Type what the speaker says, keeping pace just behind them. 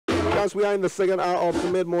Guys, we are in the second hour of the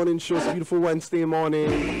mid-morning show. It's a beautiful Wednesday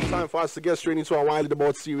morning. Time for us to get straight into our Wiley the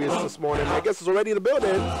Board series this morning. I guess it's already in the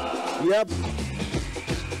building. Yep.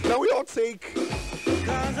 Now we all take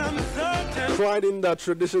pride in the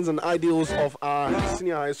traditions and ideals of our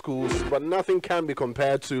senior high schools, but nothing can be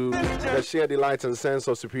compared to the sheer delight and sense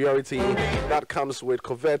of superiority that comes with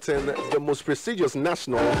coveting the most prestigious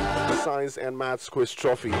national science and maths quiz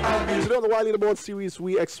trophy. Today on the Wiley the Board series,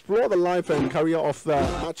 we explore the life and career of the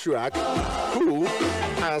matriarch, who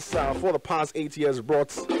has for the past 8 years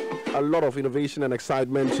brought a lot of innovation and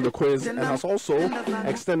excitement to the quiz, and has also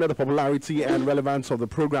extended the popularity and relevance of the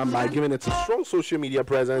program by giving it a strong social media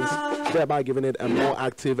presence, thereby giving it a more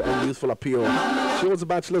active and youthful appeal. She holds a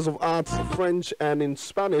Bachelor's of Arts, French and in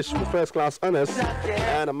Spanish with first-class honors,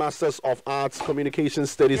 and a Master's of Arts Communication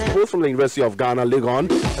Studies, both from the University of Ghana, Legon,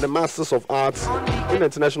 and a Master's of Arts in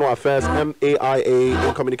International Affairs, MAIA,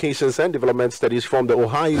 in Communications and Development Studies from the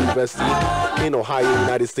Ohio University in Ohio,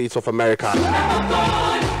 United States of America.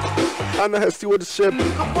 Under her stewardship,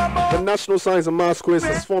 the National Science and Maths Quiz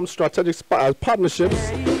has formed strategic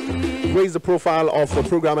partnerships, raised the profile of the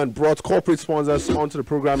program, and brought corporate sponsors onto the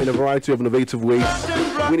program in a variety of innovative ways,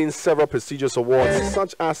 winning several prestigious awards,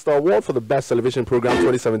 such as the award for the Best Television Program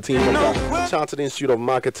 2017 from the Chartered Institute of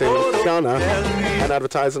Marketing Ghana and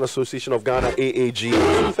Advertising Association of Ghana, AAG,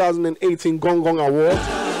 2018 Gong Gong Award,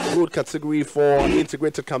 Gold category for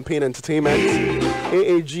Integrated Campaign Entertainment,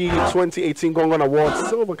 AAG 2018 Gong Gong Award,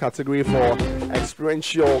 Silver category for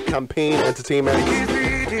Experiential Campaign Entertainment,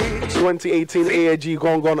 2018 AAG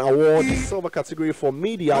Gong Gong Award, Silver category for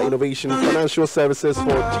Media Innovation Financial Services for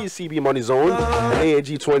GCB Money Zone, and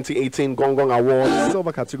AAG 2018 Gong Gong Award,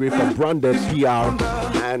 Silver category for Branded PR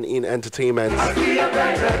and in Entertainment.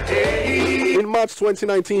 In March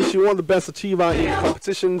 2019, she won the Best Achiever in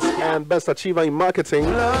Competitions and Best Achiever in Marketing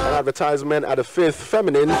and Advertisement at the 5th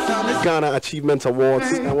Feminine Ghana Achievement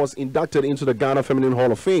Awards and was inducted into the Ghana Feminine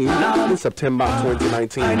Hall of Fame in September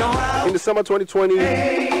 2019. In December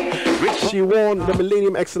 2020, she won the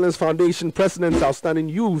Millennium Excellence Foundation President's Outstanding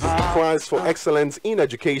Youth Prize for Excellence in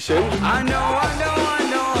Education. I know.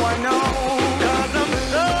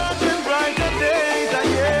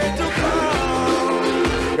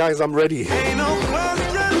 Guys, I'm ready.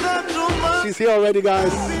 She's here already,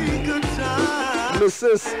 guys.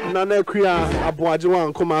 Mrs. Nana Akua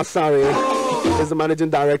Ankomah-Asare is the Managing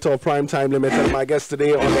Director of Primetime Limited. My guest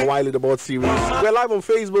today on the Wiley the Board series. We're live on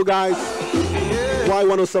Facebook, guys.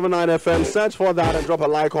 Y1079 FM. Search for that and drop a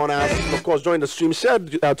like on us. Of course, join the stream. Share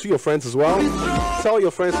to your friends as well. Tell your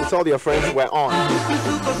friends to tell their friends we're on.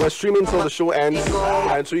 We're streaming till the show ends,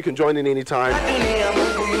 and so you can join in anytime.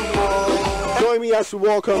 Join me as we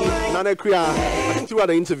welcome Nana Akua. I think throughout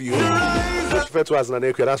the interview, just referred to as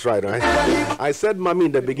Nana Akua. That's right? I said Mommy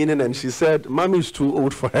in the beginning, and she said Mommy's too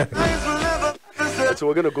old for her. So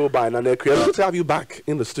we're going to go by Nana Akua. It's good to have you back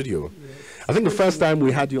in the studio. I think the first time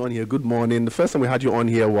we had you on here, good morning. The first time we had you on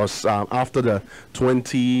here was after the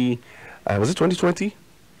was it 2020?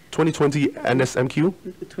 2020 NSMQ?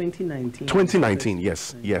 2019. 2019,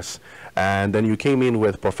 yes. And then you came in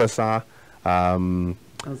with Professor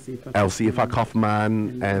Elsie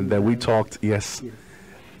Kaufman, and then we talked, yes.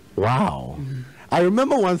 Wow. I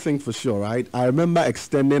remember one thing for sure, right? I remember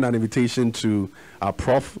extending an invitation to our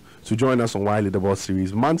prof to join us on Wiley the Board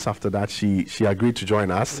series. Months after that, she agreed to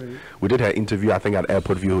join us. Right. We did her interview, I think, at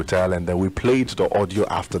Airport View Hotel, and then we played the audio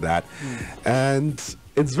after that. And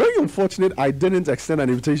it's very unfortunate I didn't extend an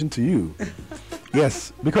invitation to you.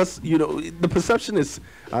 Yes, because, you know, the perception is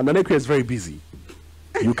Nana Akua is very busy.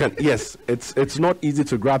 You can, yes, it's not easy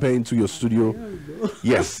to grab her into your studio.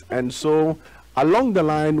 Yes, and so along the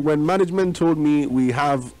line, when management told me we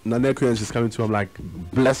have Nana Akua and she's coming to, I'm like,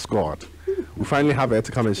 bless God. We finally have her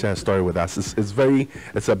to come and share a story with us.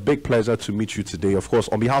 It's a big pleasure to meet you today. Of course,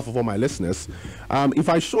 on behalf of all my listeners, if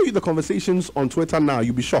I show you the conversations on Twitter now,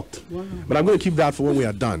 you'll be shocked. Wow. But I'm going to keep that for when we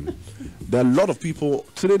are done. There are a lot of people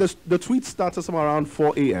today. The tweets started somewhere around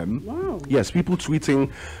 4 a.m. Wow. Yes, people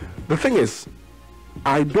tweeting. The thing is,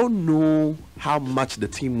 I don't know how much the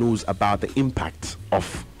team knows about the impact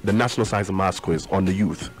of the National Science and Maths Quiz on the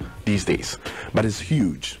youth these days, but it's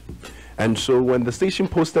huge. And so when the station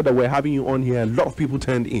posted that we're having you on here, a lot of people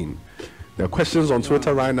turned in. There are questions on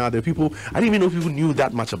Twitter right now. There are people, I didn't even know people knew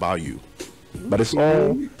that much about you. But it's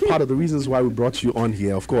all part of the reasons why we brought you on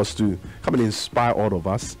here, of course, to come and inspire all of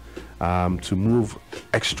us to move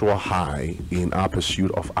extra high in our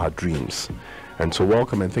pursuit of our dreams. And so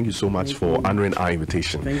welcome and thank you so much for honoring our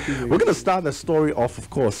invitation. Thank you. We're going to start the story off, of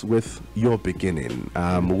course, with your beginning.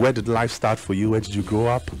 Where did life start for you? Where did you grow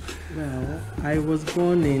up? Well, I was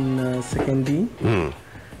born in Sekondi.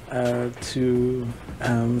 to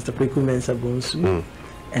Mr. Kweku Mensah Bonsu,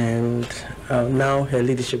 and now her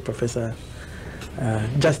leadership professor,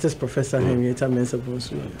 Justice Professor Henrietta Mensah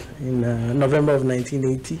Bonsu, in November of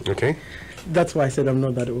 1980. Okay. That's why I said I'm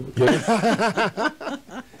not that old. Yeah.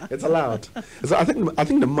 It's allowed. So I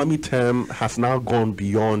think the mummy term has now gone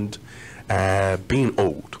beyond being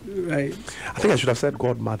old. Right. I think I should have said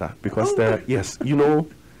godmother, because yes, you know,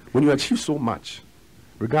 when you achieve so much,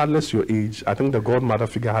 regardless your age, I think the godmother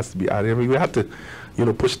figure has to be added. I mean, we have to, you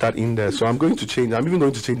know, push that in there. So I'm going to change. I'm even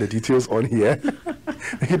going to change the details on here.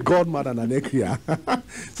 Godmother Nana Akua.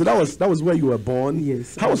 So that was where you were born.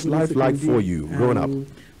 Yes. How was life like for you growing up?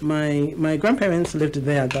 My grandparents lived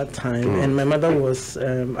there at that time, and my mother was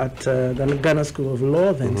at the Ghana School of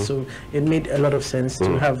Law then, so it made a lot of sense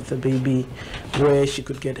to have the baby where she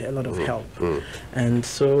could get a lot of help. And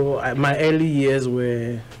so my early years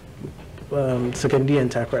were secondary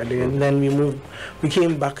and Accra, and then we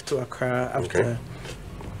came back to Accra after,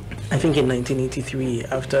 I think in 1983,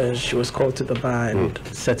 after she was called to the bar and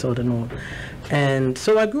settled and all. And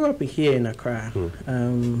so I grew up here in Accra.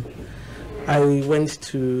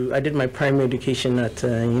 I did my primary education at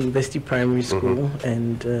University Primary School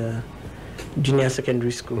and Junior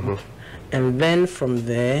Secondary School. And then from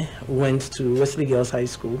there, went to Wesley Girls High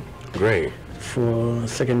School. Great. For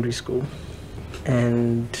secondary school.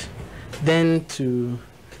 And then to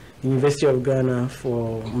University of Ghana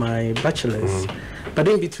for my bachelor's. But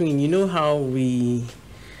in between, you know how we,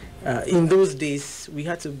 in those days, we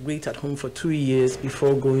had to wait at home for 2 years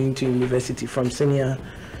before going to university from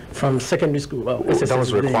secondary school. Well, that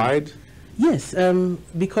was required? Yes,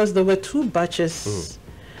 because there were 2 batches.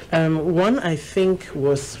 One, I think,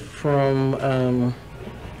 was from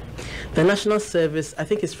the national service. I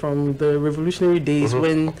think it's from the revolutionary days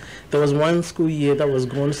when there was 1 school year that was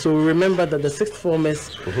gone. So remember that the 6th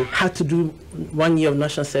formers had to do 1 year of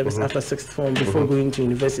national service after 6th form before going to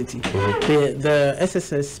university. The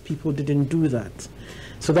SSS people didn't do that.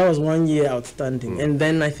 So that was 1 year outstanding. And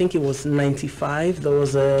then I think it was 95, there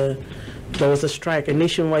was a strike, a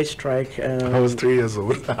nationwide strike. I was 3 years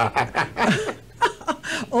old.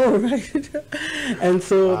 Oh, right. And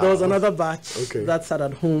so there was another batch that sat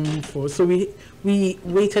at home so we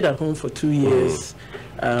waited at home for 2 years.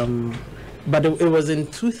 But it was in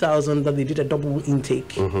 2000 that they did a double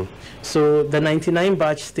intake. So the 99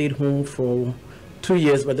 batch stayed home for 2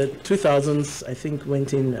 years, but the 2000s I think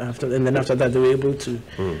went in after, and then after that they were able to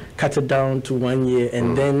cut it down to 1 year,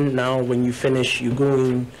 and then now when you finish you go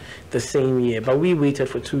in the same year. But we waited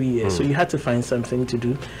for 2 years, so you had to find something to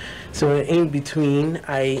do. So in between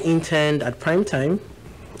I interned at Primetime.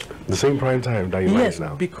 The same Primetime that you manage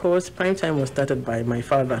now? Yes, because Primetime was started by my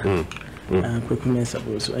father, Kweku Mensah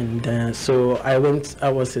Bonsu, and so I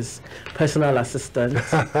was his personal assistant.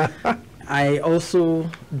 I also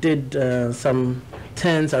did some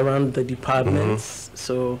turns around the departments,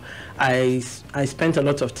 so I spent a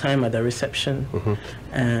lot of time at the reception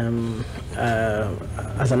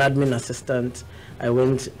as an admin assistant.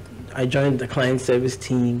 I joined the client service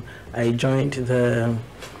team. I joined the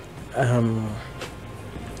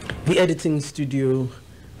editing studio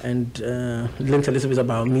and learned a little bit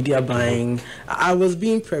about media buying. I was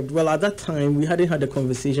being prepped. Well, at that time, we hadn't had a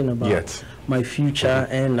conversation about my future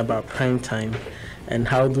and about Primetime and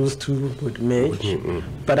how those two would merge.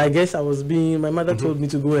 But I guess my mother told me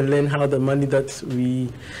to go and learn how the money that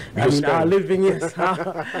our living is,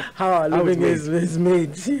 how our living is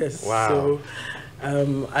made. Yes. Wow. So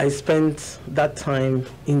I spent that time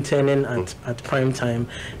interning at Primetime,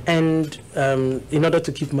 and in order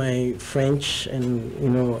to keep my French, and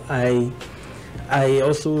I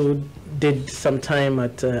also did some time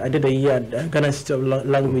at I did a year at Ghana Institute of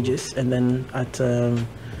Languages, and then at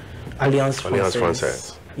Alliance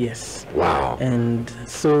Française. Yes. Wow. And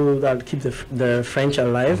so that'll keep the French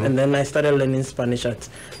alive, and then I started learning Spanish at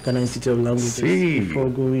Ghana Institute of Languages before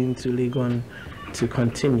going to Legon to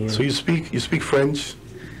continue. So you speak French?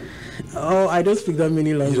 Oh, I don't speak that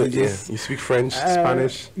many languages. You speak French,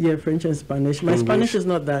 Spanish? Yeah, French and Spanish. My Spanish is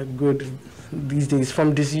not that good these days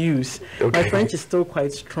from disuse. My French is still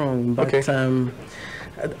quite strong, but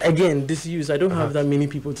again, disuse. I don't have that many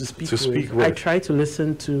people to speak with. I try to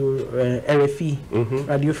listen to RFI,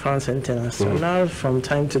 Radio France Internationale, from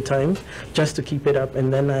time to time, just to keep it up.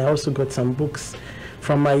 And then I also got some books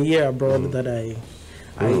from my year abroad that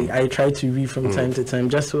I try to read from time to time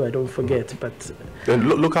just so I don't forget. But and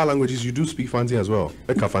local languages, you do speak Fanti as well.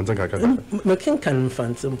 Oh, you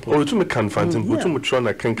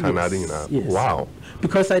yes. Wow.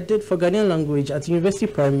 Because I did for Ghanaian language at University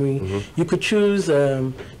Primary, you could choose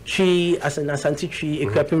tree as an Asante tree,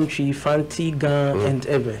 Ekwapim tree, Fanti, Gan, and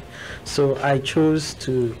Ebe. So I chose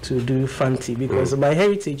to do Fanti because my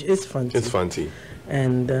heritage is Fanti. It's Fanti.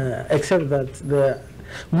 And except that the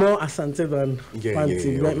more Asante than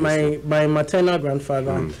Fanti. My maternal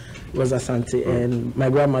grandfather was Asante and my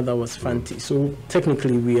grandmother was Fanti. So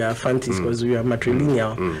technically we are Fantis because we are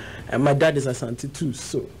matrilineal. And my dad is Asante too.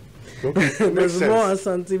 So there's more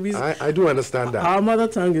Asante. I do understand that. Our mother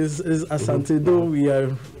tongue is Asante, though we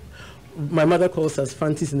are. My mother calls us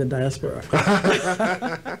Fantis in the diaspora.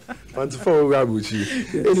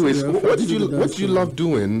 Anyways, what did you love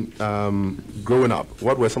doing growing up?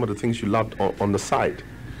 What were some of the things you loved on the side?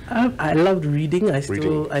 I loved reading. I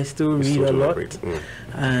still read a lot,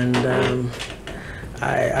 and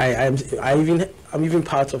I'm even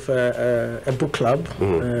part of a book club.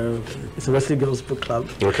 It's a Wesley Girls Book Club.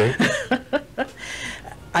 Okay.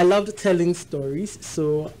 I loved telling stories,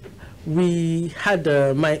 so we had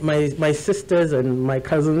my sisters and my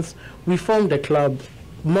cousins. We formed a club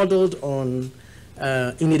modeled on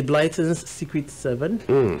Enid Blyton's Secret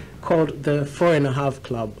 7 called the 4.5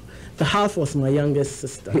 Club. The half was my youngest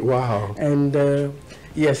sister. Wow. And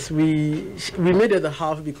yes, we made it the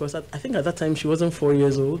half because I think at that time she wasn't 4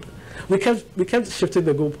 years old. We kept shifting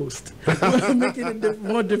the goalpost, making it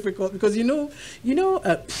more difficult because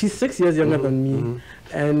she's 6 years younger than me,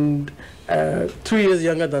 and 2 years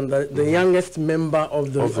younger than the youngest member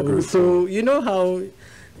of the group. So you know how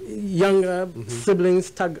younger siblings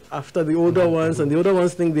tug after the older ones, and the older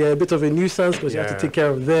ones think they're a bit of a nuisance because you have to take care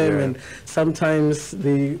of them, and sometimes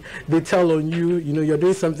they tell on you, you're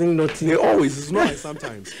doing something naughty. They always, it's not like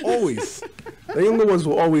sometimes, always. The younger ones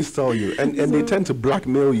will always tell you, and they tend to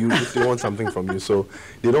blackmail you if they want something from you. So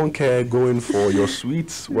they don't care going for your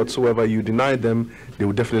sweets whatsoever. You deny them, they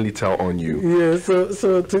will definitely tell on you. Yeah.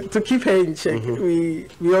 So to keep her in check, we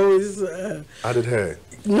always added her.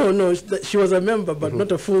 No, she was a member, but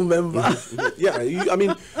not a full member. Yeah, you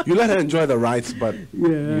let her enjoy the rights, but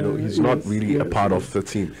he's not really a part of the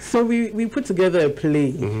team. So we put together a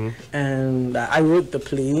play, and I wrote the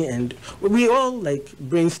play, and we all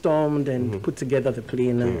brainstormed and put together the play,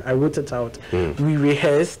 and I wrote it out. We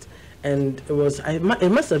rehearsed, and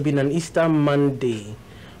it must have been an Easter Monday,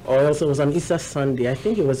 or else it was an Easter Sunday. I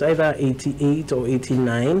think it was either 88 or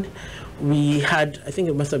 89. I think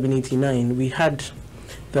it must have been 89. We had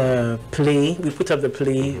the play. We put up the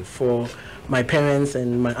play for my parents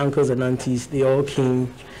and my uncles and aunties. They all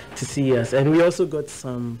came to see us, and we also got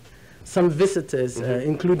some visitors,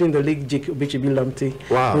 including the late Jacob Bichibi Lamte.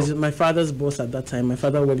 Wow. Who was my father's boss at that time. My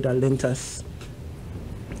father worked at Lentas,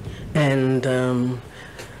 and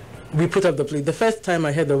we put up the play. The first time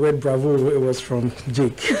I heard the word bravo, it was from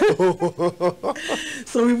Jake.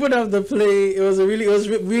 So we put up the play. It was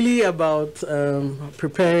really about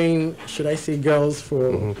preparing, should I say, girls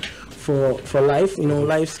for life,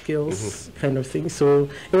 life skills kind of thing. So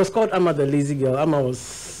it was called Amma the Lazy Girl. Amma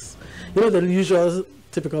was, the usual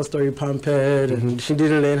typical story, pampered, and she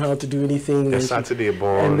didn't learn how to do anything. Saturday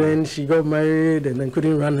born. And then she got married, and then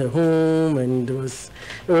couldn't run her home, and it was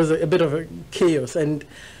a bit of a chaos. And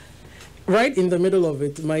right in the middle of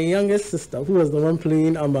it, my youngest sister, who was the one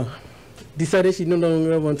playing Amma, decided she no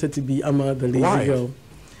longer wanted to be Amma the lazy girl.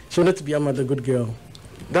 She wanted to be Amma the good girl.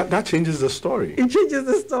 That changes the story. It changes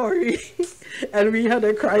the story. And we had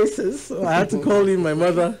a crisis. So I had to call in my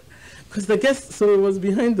mother, because so it was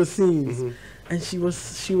behind the scenes. And she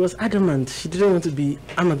was adamant. She didn't want to be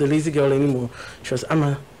Amma the lazy girl anymore. She was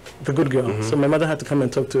Amma the good girl. So my mother had to come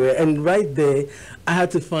and talk to her. And right there, I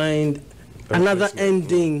had to find another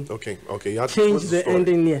ending. Okay. You had to change the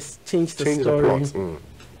ending. Yes, change the story,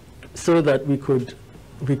 so that we could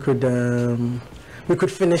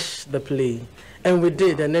finish the play, and we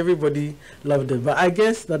did, and everybody loved it. But I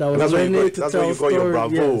guess that I was learning to tell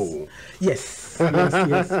stories. Yes.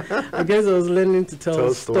 I guess I was learning to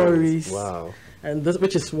tell stories. Wow. And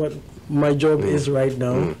which is what my job is right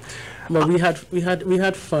now. But we had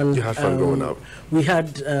fun. You had fun growing up. We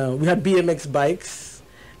had BMX bikes.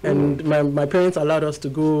 And my parents allowed us to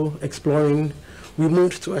go exploring. We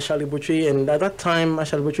moved to Ashalibotri, and at that time,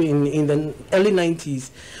 Ashalibotri in the early 90s,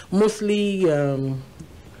 mostly,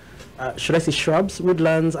 should I say shrubs,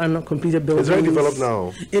 woodlands, and not completed buildings. It's very developed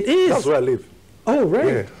now. It is. That's where I live. Oh,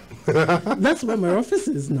 right. Yeah. That's where my office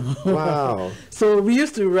is now. Wow. So we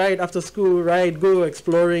used to ride after school, go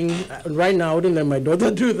exploring. Right now, I wouldn't let my daughter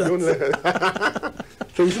do that.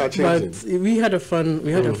 Things are changing. But we had a fun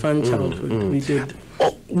childhood. We did.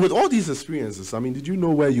 Oh, with all these experiences, I mean, did you know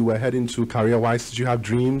where you were heading to career-wise? Did you have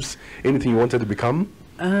dreams? Anything you wanted to become?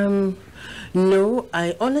 No,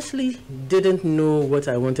 I honestly didn't know what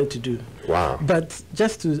I wanted to do. Wow. But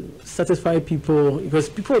just to satisfy people, because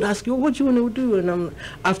people would ask you, what do you want to do? And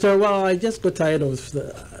after a while, I just got tired of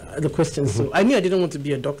the questions. So I knew I didn't want to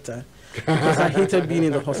be a doctor. Because I hated being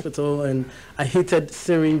in the hospital, and I hated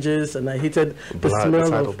syringes, and I hated the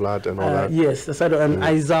smell of blood and all that. Yes, the side of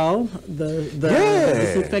Izal, the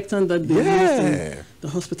disinfectant that they used in the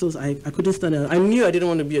hospitals. I couldn't stand it. I knew I didn't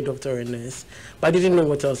want to be a doctor or a nurse, but I didn't know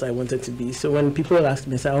what else I wanted to be. So when people asked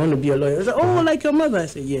me, I said, I want to be a lawyer. I said, oh, like your mother? I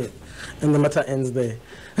said, yeah. And the matter ends there.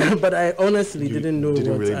 But I honestly didn't know what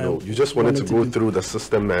really know. You just wanted to go through the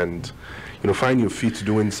system and, find your feet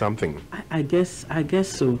doing something. I guess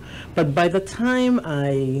so. But by the time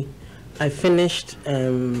I finished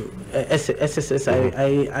SSS,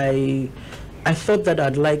 I thought that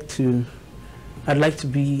I'd like to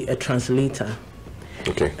be a translator.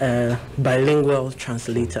 Okay. Bilingual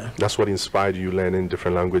translator. That's what inspired you learning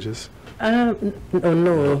different languages?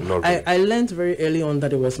 No. I learned very early on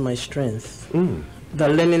that it was my strength. That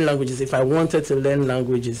learning languages, if I wanted to learn a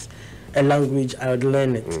language, I would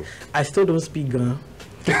learn it. I still don't speak Ga.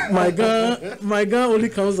 My Ga only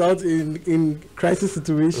comes out in crisis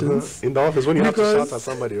situations. In the office when you have to shout at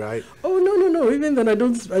somebody, right? Oh no. Even then I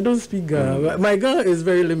don't speak Ga. My Ga is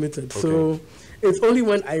very limited. Okay. So it's only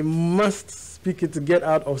when I must speak it to get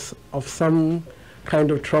out of some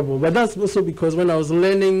kind of trouble. But that's also because when I was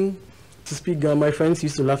learning to speak Ga, my friends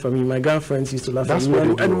used to laugh at me. My Ga friends used to laugh at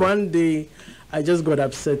me. And one day I just got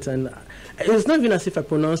upset, and it was not even as if I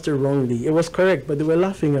pronounced it wrongly. It was correct, but they were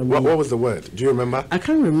laughing at me. What was the word? Do you remember? I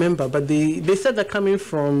can't remember, but they said that coming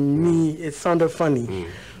from me, it sounded funny.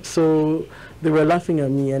 So they were laughing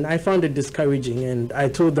at me, and I found it discouraging. And I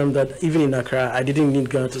told them that even in Accra, I didn't need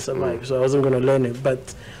Ga to survive, so I wasn't going to learn it.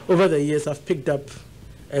 But over the years, I've picked up,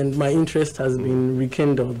 and my interest has been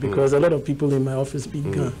rekindled because a lot of people in my office speak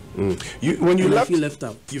Ga. When you left, I feel left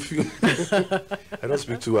out. You feel I don't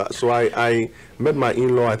speak to her. So I met my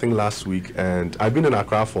in-law, I think, last week, and I've been in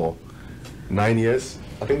Accra for 9 years.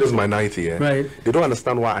 I think this is my 9th year. Right. They don't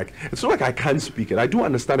understand why it's not like I can't speak it. I do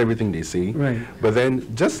understand everything they say. Right. But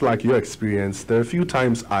then, just like your experience, there are a few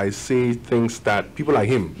times I say things that people like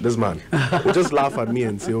him, this man, will just laugh at me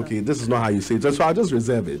and say, okay, this is not how you say it. So I'll just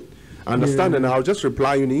reserve it. I understand, and I'll just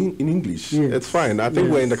reply in English. Yes. It's fine. I think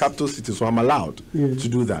we're in the capital city, so I'm allowed to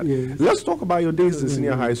do that. Yes. Let's talk about your days in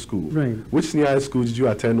senior high school. Right. Which senior high school did you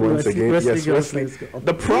attend once again? Wesley.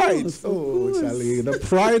 The pride. Oh, Charlie. The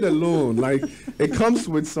pride alone. Like, it comes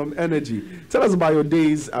with some energy. Tell us about your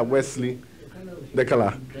days at Wesley. The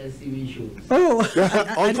color. Oh,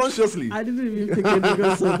 unconsciously. I didn't even pick it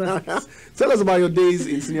because of that. Tell us about your days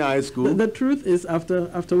in senior high school. The truth is, after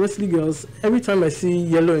Wesley Girls, every time I see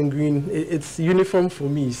yellow and green, it's uniform for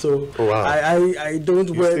me. So I don't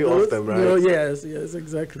wear stay those. Off them, right? No, yes,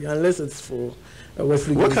 exactly. Unless it's for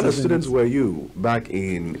Wesley Girls. What kind of students were you back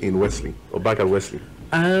in Wesley, or back at Wesley?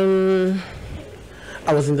 I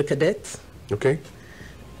was in the cadets. Okay.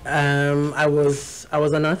 I was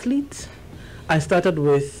an athlete. I started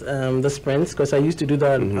with the sprints because I used to do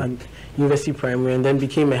that at University Primary, and then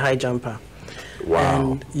became a high jumper.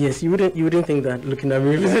 Wow. And yes, you wouldn't think that looking at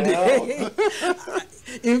me today.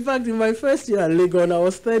 In fact, in my first year at Legon, I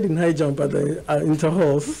was third in high jump at the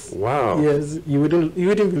Interhalls. Wow. Yes, you wouldn't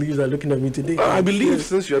believe that looking at me today. I believe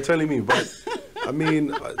since you're telling me, but I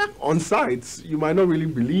mean, on sites, you might not really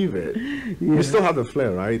believe it. Yeah. You still have the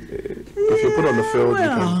flair, right? If you put on the field, you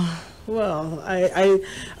can... Well,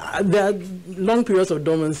 there are long periods of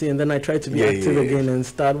dormancy, and then I try to be active again and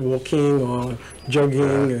start walking or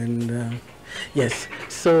jogging, and yes.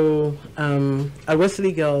 So at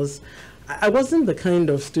Wesley Girls, I wasn't the kind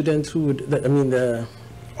of student who would, the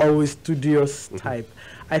always studious type.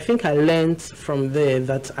 I think I learned from there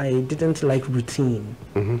that I didn't like routine.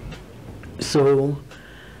 So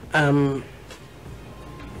I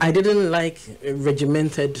didn't like a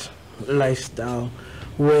regimented lifestyle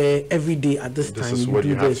where every day at this time you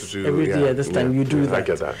do this, every day at this time you do that. I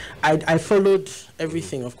get that. I followed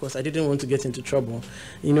everything, of course. I didn't want to get into trouble.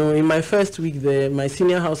 You know, in my first week there, my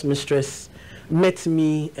senior house mistress met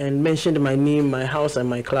me and mentioned my name, my house, and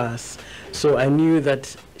my class. So I knew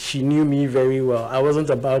that she knew me very well. I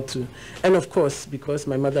wasn't about to. And of course, because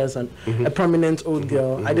my mother is a prominent old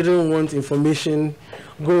girl, I didn't want information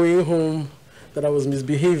going home that I was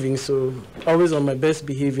misbehaving. So always on my best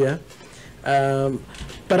behavior.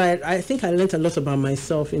 But I think I learned a lot about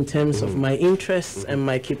myself in terms of my interests and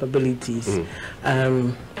my capabilities.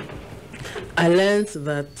 I learned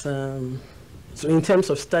that So in terms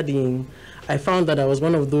of studying, I found that I was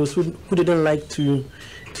one of those who didn't like to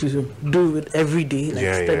do it every day,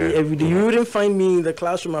 like study every day. You wouldn't find me in the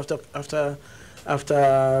classroom after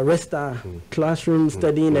rest classroom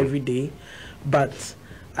studying every day. But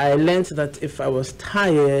I learned that if I was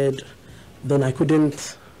tired, then I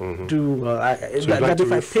couldn't do well. That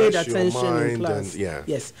if I paid attention in class,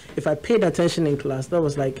 yes, if I paid attention in class, that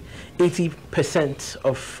was like 80%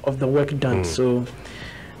 of the work done. So,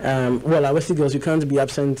 well, at Wesley Girls, you can't be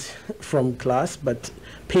absent from class, but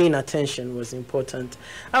paying attention was important.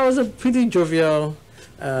 I was a pretty jovial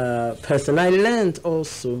person. I learned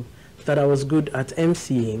also that I was good at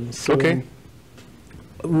emceeing. So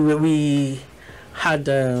we had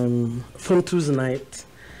Funtu's night,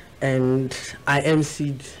 and I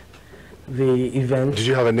emceed the event. Did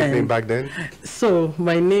you have a nickname back then? So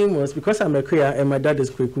my name was, because I'm a queer and my dad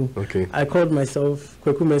is Kweku. Okay. I called myself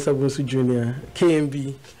Kweku Mensah Bonsu Jr.,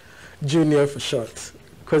 KMB Jr. for short,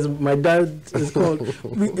 because my dad is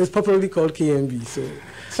popularly called KMB. So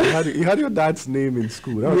you had your dad's name in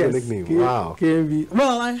school. That was your nickname. Wow. KMB.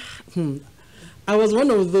 Well, I was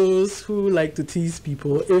one of those who like to tease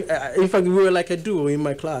people. In fact, we were like a duo in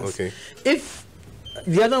my class. Okay. If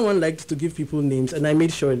the other one liked to give people names, and I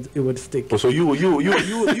made sure it would stick. Oh, so you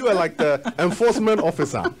were like the enforcement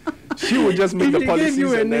officer. She would just make the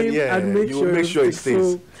policies, and then you would make sure it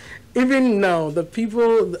stays. So, even now, the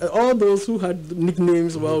people, all those who had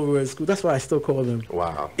nicknames while we were in school, that's what I still call them.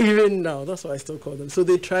 Wow. Even now, that's what I still call them. So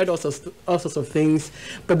they tried all sorts of things,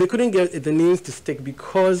 but they couldn't get the names to stick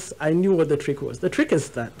because I knew what the trick was. The trick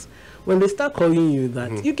is that when they start calling you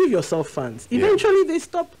that, you give yourself fans. Eventually, they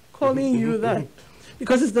stop calling you that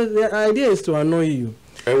because the idea is to annoy you.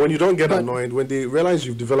 And when you don't get annoyed, when they realize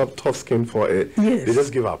you've developed tough skin for it, they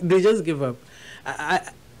just give up. They just give up.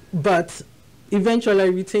 But eventually I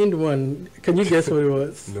retained one. Can you guess what it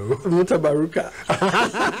was? No. Mutabaruka.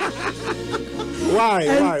 Why?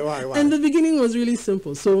 And the beginning was really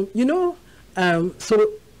simple. So,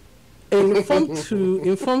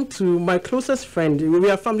 informed to my closest friend, we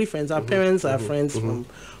are family friends, our parents are friends from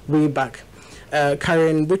way back.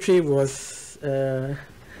 Karen Butchie was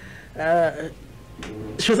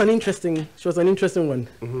she was an interesting one.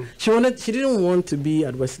 She didn't want to be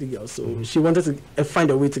at Wesley Girls, so she wanted to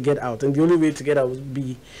find a way to get out, and the only way to get out would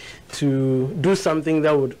be to do something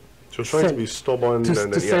that would. She was trying to be stubborn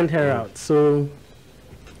to send her out. So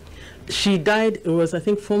she dyed. It was, I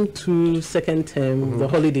think, Form 2 second term, the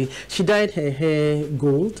holiday. She dyed her hair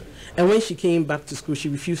gold, and when she came back to school, she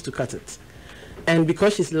refused to cut it. And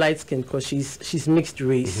because she's light skinned, because she's mixed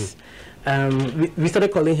race. We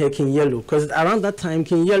started calling her King Yellow because around that time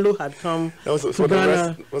King Yellow had come to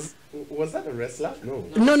Ghana. Was that a wrestler?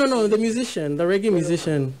 No, the musician, the reggae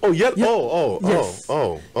musician. Oh, yeah. Yes.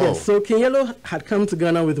 Yes. So King Yellow had come to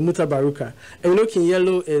Ghana with Mutabaruka, and King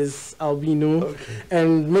Yellow is albino,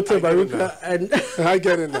 and Mutabaruka, and I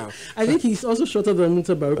get it now. I think he's also shorter than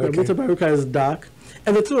Mutabaruka. Mutabaruka is dark.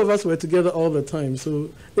 And the two of us were together all the time. So,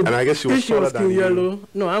 and I guess she was taller than King you. Yellow.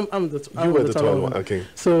 No, I'm the taller one. Okay.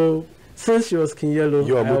 So since she was King Yellow,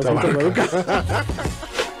 you are Mutabaruka.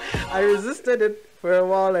 I resisted it for a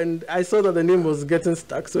while, and I saw that the name was getting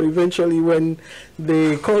stuck. So eventually, when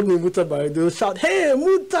they called me Mutabaruka, they would shout, "Hey,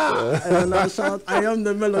 Muta!" And I'll shout, "I am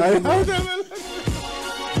the melody."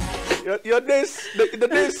 Your days, the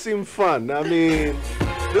days seem fun. I mean,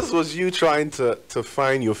 this was you trying to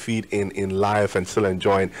find your feet in life and still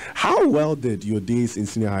enjoying. How well did your days in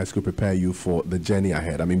senior high school prepare you for the journey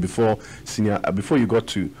ahead? I mean, before you got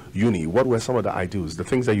to uni, what were some of the ideals, the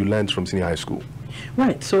things that you learned from senior high school?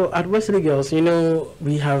 Right. So at Wesley Girls,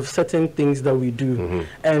 we have certain things that we do,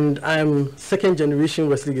 and I'm second generation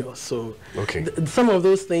Wesley Girls. So some of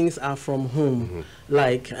those things are from home,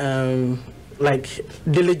 like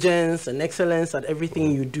diligence and excellence at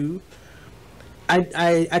everything you do.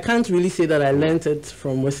 I can't really say that I learned it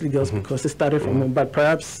from Wesley Girls because it started from home, but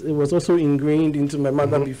perhaps it was also ingrained into my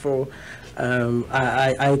mother before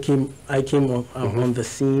I came on the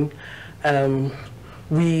scene.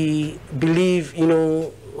 We believe,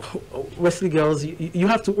 Wesley Girls, you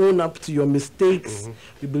have to own up to your mistakes.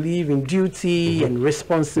 We believe in duty and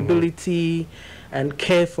responsibility and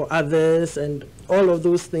care for others, and all of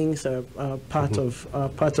those things are part of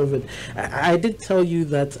it. I did tell you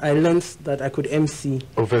that I learned that I could MC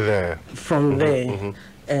over there from there,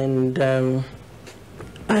 and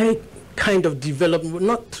I kind of developed,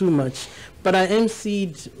 not too much, but I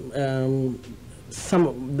MC'd some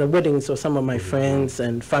of the weddings of some of my friends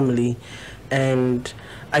and family, and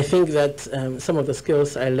I think that some of the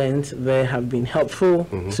skills I learned there have been helpful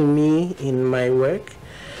to me in my work,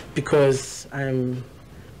 because I'm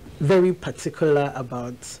very particular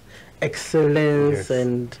about excellence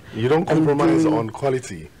and you don't compromise on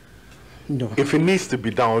quality. No. If it needs to be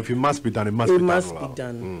done, if it must be done, it must be done. It must be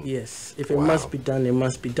done. Yes. If it must be done, it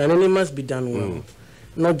must be done, and it must be done well,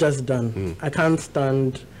 not just done. I can't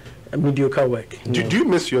stand mediocre work. Do you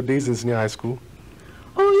miss your days in senior high school?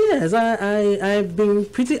 Oh yes, I've been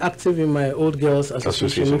pretty active in my old girls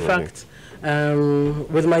association. In fact,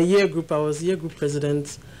 with my year group, I was year group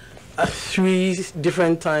president 3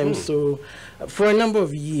 different times. So for a number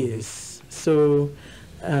of years. So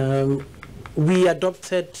we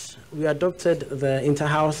adopted the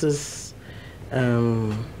inter-houses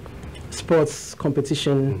sports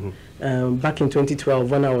competition back in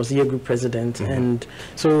 2012 when I was year group president, and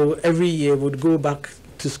so every year would go back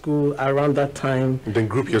to school around that time. Then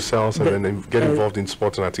group yourselves and then get involved in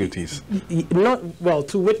sports and activities. Not well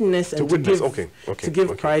to witness and to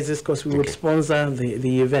give prizes, because we would sponsor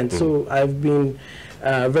the event. So I've been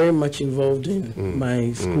very much involved in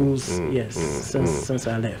my schools, since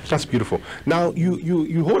I left. That's beautiful. Now,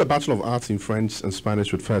 you hold a Bachelor of Arts in French and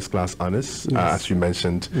Spanish with first-class honors, as you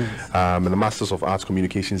mentioned, and a Masters of Arts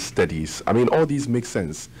Communication Studies. I mean, all these make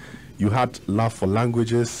sense. You had love for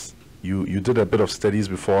languages. You did a bit of studies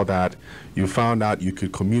before that. You found out you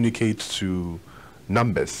could communicate to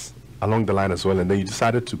numbers along the line as well, and then you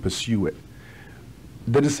decided to pursue it.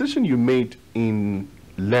 The decision you made in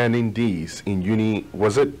learning these in uni,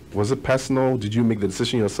 was it personal? Did you make the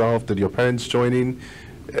decision yourself? Did your parents join in?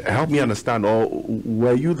 Help me understand. Or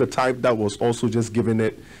were you the type that was also just given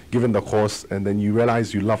the course, and then you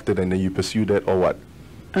realized you loved it and then you pursued it, or what?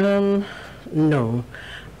 No,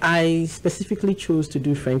 I specifically chose to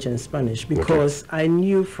do French and Spanish because I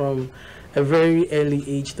knew from a very early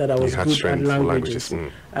age that I was good at languages.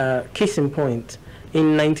 Case in point,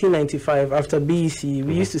 in 1995, after BEC,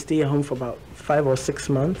 we used to stay at home for about 5 or 6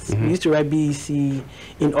 months. We used to write BEC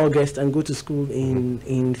in August and go to school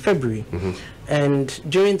in February. And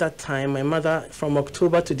during that time, my mother, from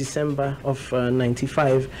October to December of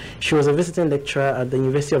 95, she was a visiting lecturer at the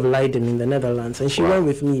University of Leiden in the Netherlands. And she went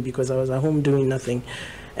with me because I was at home doing nothing.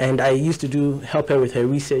 And I used to help her with her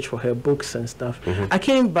research for her books and stuff. I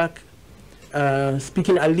came back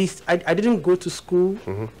speaking, at least, I didn't go to school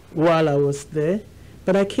while I was there,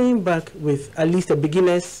 but I came back with at least a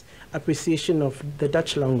beginner's appreciation of the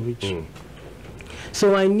Dutch language.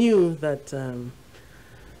 So I knew that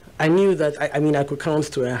I mean I could count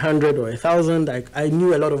to 100 or 1,000. I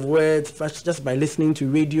knew a lot of words just by listening to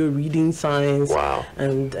radio, reading signs.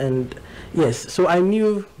 And yes, so I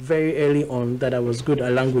knew very early on that I was good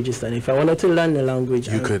at languages, and if I wanted to learn a language,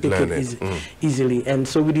 I could pick it easily. And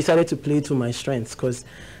so we decided to play to my strengths because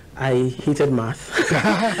I hated math.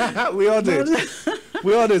 We all did.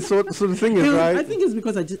 We all did. So the thing is, right? I think it's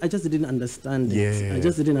because I just didn't understand it. I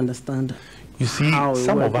just didn't understand. You see,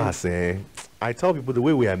 some of us, I tell people the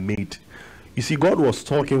way we are made. You see, God was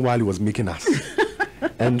talking while He was making us,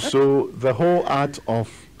 and so the whole art of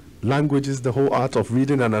languages, the whole art of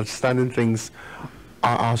reading and understanding things,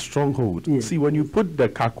 are our stronghold. See, when you put the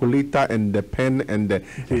calculator and the pen and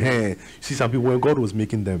the see, some people, when God was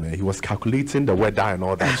making them, He was calculating the weather and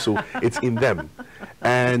all that. So it's in them.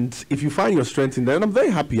 And if you find your strength in them, and I'm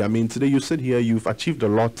very happy. I mean, today you sit here, you've achieved a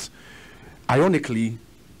lot. Ironically,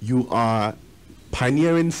 you are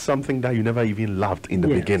pioneering something that you never even loved in the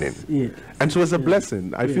beginning. And so it's a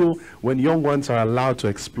blessing. I feel when young ones are allowed to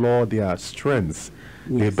explore their strengths,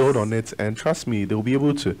 they build on it, and trust me, they'll be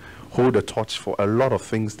able to hold a torch for a lot of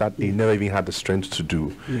things that they never even had the strength to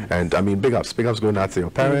do. And I mean, big ups going out to your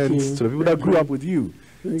parents, to the people that grew up with you.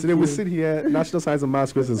 Today we sit here, National Science and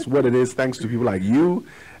Maths Quiz is what it is, thanks to people like you,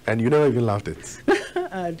 and you never even loved it.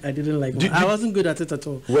 I didn't like it. I wasn't good at it at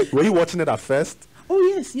all. Were you watching it at first? Oh,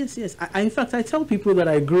 yes. In fact, I tell people that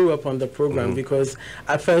I grew up on the program because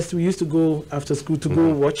at first we used to go after school to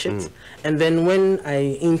go watch it. And then when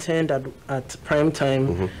I interned at prime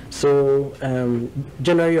time, so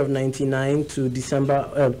January of 99 to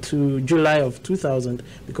July of 2000,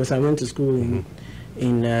 because I went to school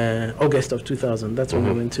in August of 2000. That's when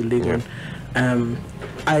I went to Legon.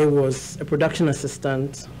 I was a production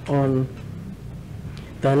assistant on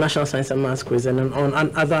the National Science and Maths Quiz and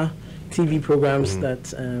on other TV programs that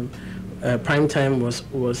Primetime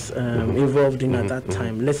was involved in at that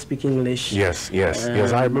time. Let's Speak English. Yes,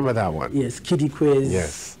 I remember that one. Yes, Kiddie Quiz.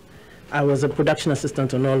 Yes. I was a production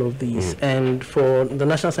assistant on all of these. And for the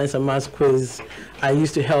National Science and Maths Quiz, I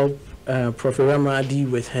used to help Prof. Ramadi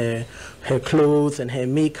with her clothes and her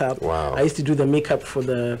makeup. I used to do the makeup for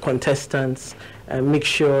the contestants and make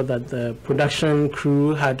sure that the production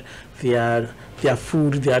crew had their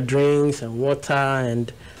food, their drinks and water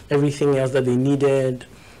and everything else that they needed.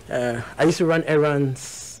 I used to run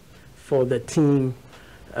errands for the team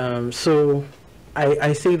So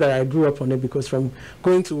I say that I grew up on it because from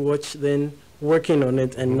going to watch, then working on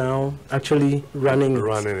it, and now actually running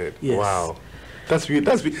it. Yes. Wow. That's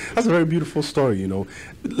a very beautiful story, you know.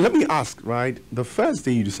 Let me ask, right? The first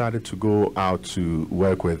day you decided to go out to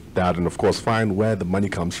work with Dad and, of course, find where the money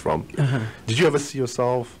comes from, did you ever see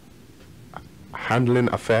yourself handling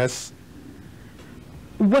affairs?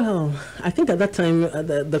 Well, I think at that time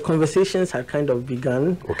the conversations had kind of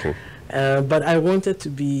begun. Okay. But I wanted to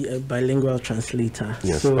be a bilingual translator.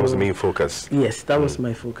 Yes, so that was the main focus. Yes, that was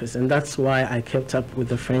my focus. And that's why I kept up with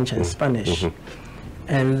the French and Spanish.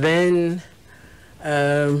 And then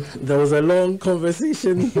there was a long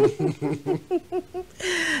conversation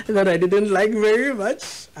that I didn't like very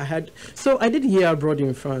much. I did a year abroad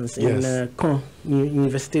in France, in Caen,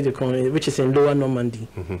 Université de Caen, which is in Lower Normandy.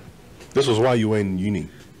 This was while you were in uni?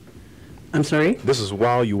 I'm sorry? This is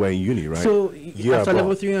while you were in uni, right? So after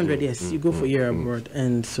level 300, yes, you go for a year abroad.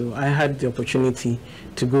 And so I had the opportunity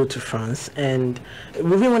to go to France. And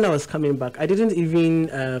even when I was coming back, I didn't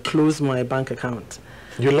even close my bank account.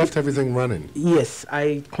 You left everything running? Yes,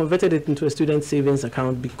 I converted it into a student savings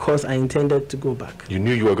account because I intended to go back. You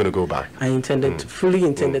knew you were going to go back? I intended fully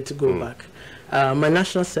intended to go back. My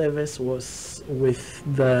national service was with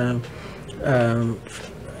the,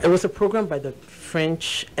 it was a program by the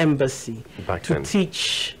French embassy to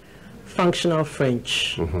teach functional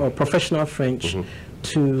French or professional French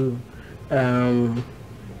to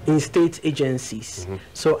in state agencies.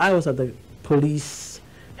 So I was at the police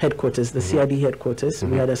headquarters, the CID headquarters.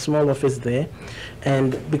 We had a small office there,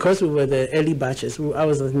 and because we were the early batches, I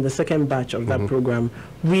was in the second batch of that program,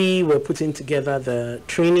 we were putting together the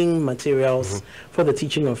training materials for the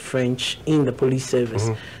teaching of French in the police service.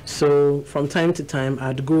 So from time to time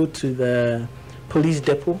I'd go to the police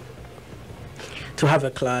depot to have a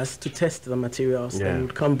class to test the materials, and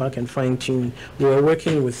would come back and fine-tune. We were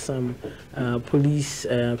working with some police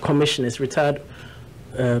commissioners, retired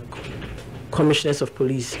commissioners of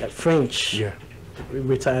police, French,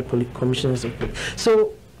 retired commissioners of police.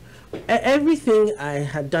 So everything I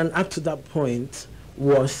had done up to that point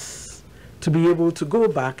was to be able to go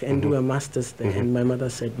back and do a master's there, and my mother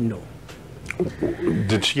said no.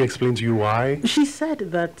 Did she explain to you why? She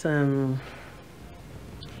said that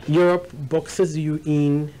Europe boxes you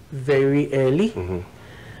in very early,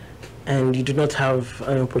 and you do not have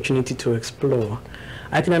an opportunity to explore.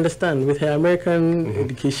 I can understand with her American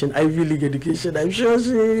education, Ivy League education, I'm sure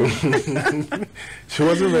she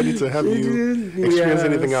wasn't ready to help you experience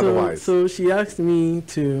anything otherwise. So she asked me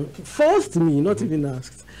forced me, not even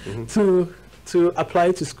asked, to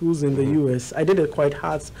apply to schools in the US. I did it quite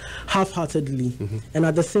half-heartedly. And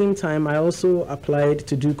at the same time, I also applied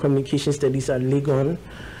to do communication studies at Legon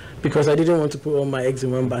because I didn't want to put all my eggs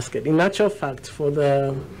in one basket. In actual fact, for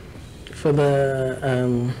the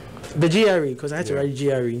GRE, because I had to write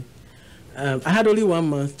GRE, I had only 1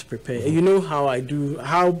 month to prepare. You know how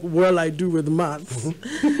well I do with maths.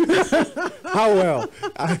 How well?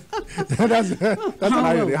 That's an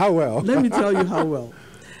irony. How well? Let me tell you how well.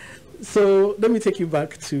 So let me take you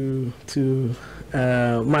back to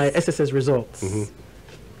my SSS results.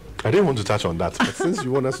 I didn't want to touch on that, but since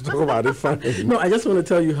you want us to talk about it, fine. No, I just want to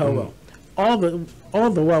tell you how well. All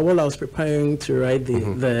the while I was preparing to write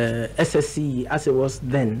the SSC as it was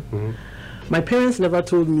then, my parents never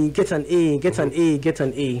told me get an A, get an A, get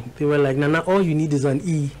an A. They were like, Nana, all you need is an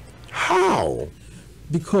E. How?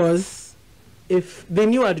 Because if they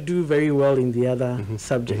knew I'd do very well in the other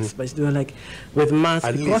subjects, but they were like, with maths,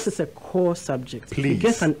 because it's a core subject, if you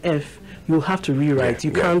get an F, you'll have to rewrite.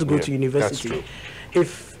 You can't go to university.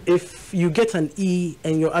 If you get an E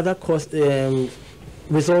and your other course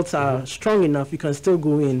results are strong enough, you can still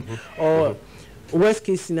go in. Or worst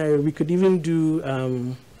case scenario, we could even do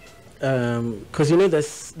because you know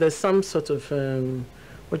there's some sort of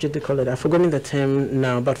what do they call it? I've forgotten the term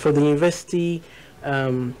now, but for the university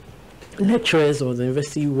lecturers or the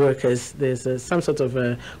university workers, there's some sort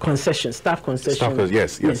of concession, staff concession.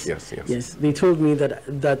 Yes. They told me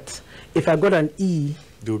that if I got an E,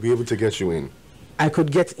 they will be able to get you in. I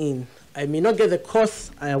could get in. I may not get the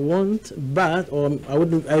course I want,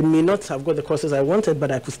 I may not have got the courses I wanted,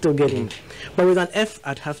 but I could still get in. But with an F,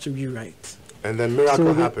 I'd have to rewrite. And then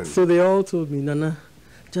miracle happened. So they all told me, Nana,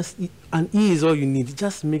 just an E is all you need.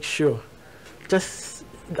 Just make sure. That's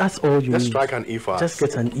all you need. Let's strike an E for us. Just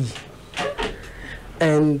get an E.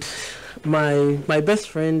 And my best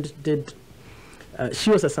friend did.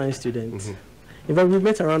 She was a science student. In fact, we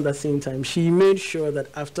met around the same time. She made sure that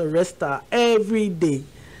after Resta every day.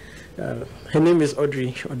 Her name is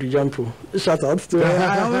Audrey Jampo. Shout out to her.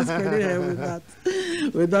 I always credit her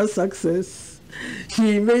with that success.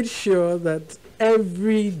 She made sure that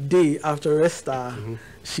every day after Resta,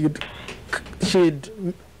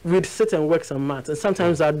 we'd sit and work some maths. And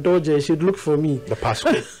sometimes at Dodger, she'd look for me. The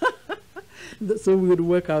password. So we would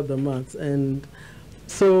work out the maths. And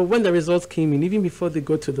so when the results came in, even before they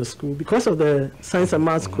got to the school, because of the science and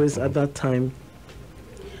maths quiz at that time,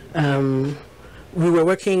 we were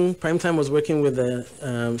working, Prime Time was working with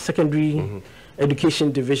the secondary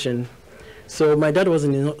education division. So my dad was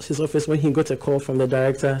in his office when he got a call from the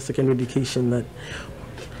director, secondary education, that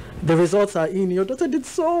the results are in. Your daughter did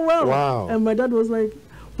so well. Wow. And my dad was like,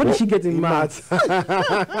 what did she get in maths?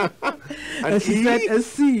 And she said a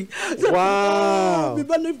C. Wow.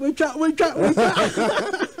 That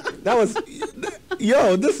was,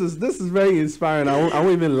 this is very inspiring. I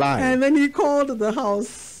won't even lie. And then he called the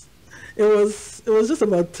house. It was just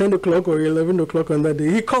about 10 o'clock or 11 o'clock on that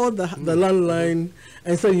day. He called the landline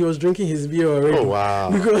and said he was drinking his beer already. Oh, wow.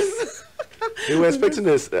 Because they were expecting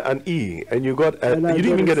an E, and you got you didn't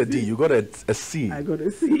even get a D. You got a C. I got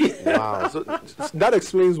a C. Wow. So that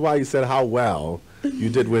explains why you said how well you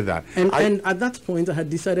did with that. And at that point, I had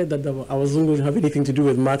decided that I wasn't going to have anything to do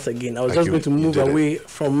with maths again. I was just going to move away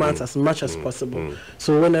from maths as much as possible.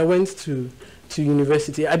 So when I went to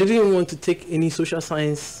university, I didn't even want to take any social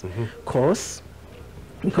science course,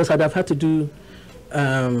 because I'd have had to do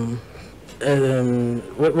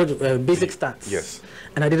basic stats. Yes.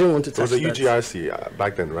 And I didn't want to touch that. It was a UGRC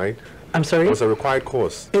back then, right? I'm sorry? It was a required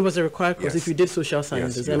course. It was a required course if you did social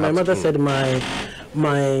sciences. Yes, and my mother said my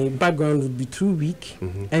background would be too weak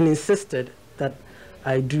and insisted that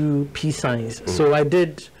I do P science. So I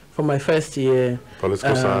did, for my first year,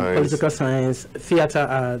 political science, theater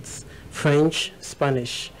arts, French,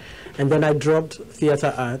 Spanish. And then I dropped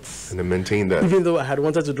theater arts. And then maintained that. Even though I had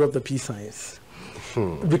wanted to drop the P science.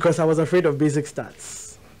 Because I was afraid of basic stats.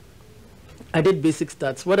 I did basic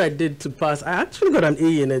stats. What I did to pass, I actually got an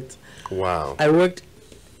A in it. Wow. I worked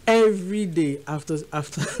every day after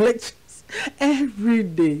lectures. Every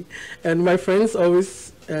day. And my friends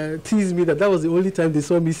always teased me that was the only time they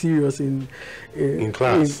saw me serious in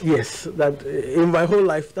class. Yes, that in my whole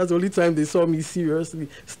life, that's the only time they saw me seriously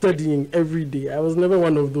studying every day. I was never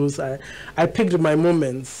one of those. I picked my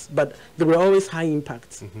moments, but they were always high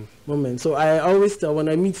impact moments. So I always tell, when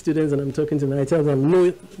I meet students and I'm talking to them, I tell them,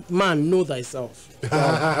 no, man, know thyself.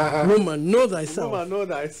 Woman, know thyself. Woman, know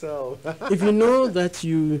thyself. If you know that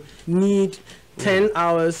you need 10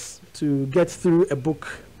 hours to get through a book,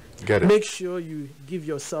 make sure you give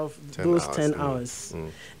yourself those 10 hours.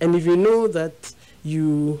 And if you know that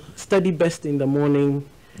you study best in the morning,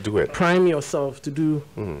 do it. Prime yourself to do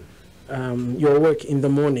your work in the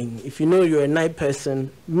morning. If you know you're a night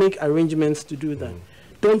person, make arrangements to do that.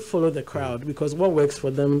 Don't follow the crowd, because what works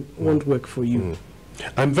for them won't work for you.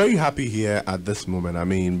 I'm very happy here at this moment. I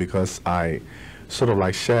mean, because I sort of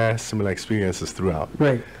like share similar experiences throughout.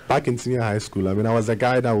 Right. Back in senior high school, I mean, I was a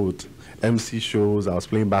guy that would MC shows. I was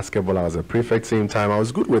playing basketball. I was a prefect same time. I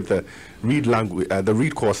was good with the read language, the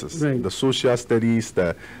read courses, the social studies,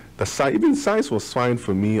 the science. Even science was fine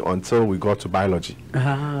for me until we got to biology.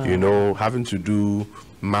 You know, having to do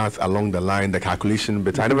math along the line, the calculation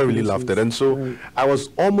bit. I never really loved it, and so I was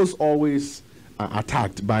almost always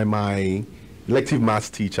attacked by my elective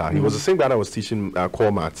maths teacher. He was the same guy that was teaching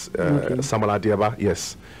core maths, Samuel Adiaba.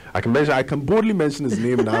 Yes, I can boldly mention his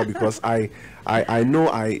name now because I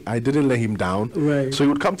know I didn't let him down. So he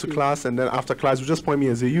would come to class, and then after class, he would just point me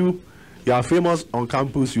and say, you are famous on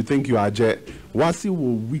campus, you think you are Jet. Wasi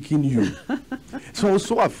will weaken you. So I was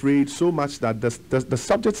so afraid so much that the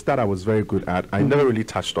subjects that I was very good at, I never really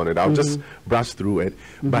touched on it. I'll just brush through it.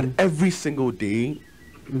 But every single day,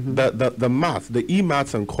 the math, the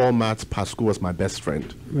E-maths and core maths per school was my best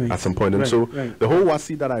friend at some point. And so the whole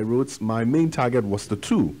WASI that I wrote, my main target was the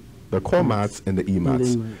two, the core maths and the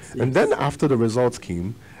E-maths. And then after the results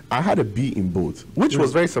came, I had a B in both, which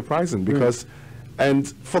was very surprising because, and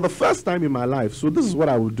for the first time in my life, so this is what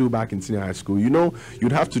I would do back in senior high school. You know,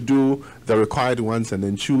 you'd have to do the required ones and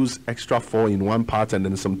then choose extra 4 in one part and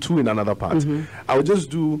then some 2 in another part. I would just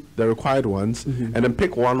do the required ones and then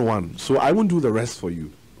pick 1. So I wouldn't do the rest for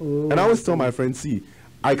you. And I always tell my friends, see,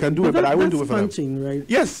 I can do it, but I won't do it for punching, right?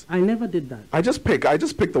 Yes. I never did that. I just pick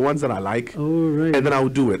the ones that I like, and then I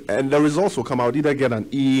would do it. And the results will come. I would either get an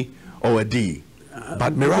E or a D.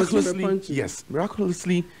 But miraculously,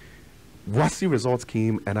 miraculously, WASI results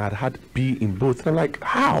came, and I'd had B in both. And I'm like,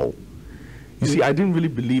 how? You see, I didn't really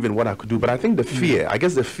believe in what I could do, but I think the fear, I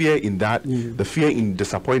guess the fear in that, the fear in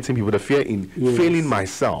disappointing people, the fear in failing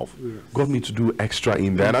myself got me to do extra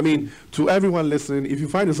in there. And I mean, to everyone listening, if you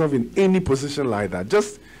find yourself in any position like that,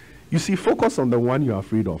 just, you see, focus on the one you're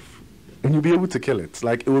afraid of. and you'll be able to kill it.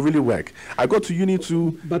 Like, it will really work. I got to uni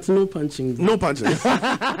too. But no punching. No punching.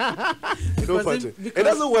 No punching. It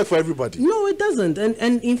doesn't work for everybody. No, it doesn't.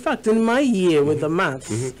 And in fact, in my year with the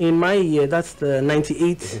maths, in my year, that's the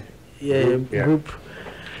 98 group,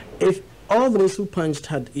 if all those who punched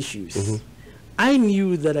had issues, I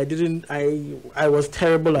knew that I was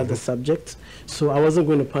terrible at the subject, so I wasn't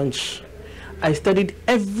going to punch. I studied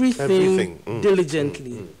everything.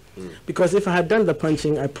 Diligently. Because if I had done the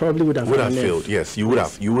punching, I probably would have failed. Yes, you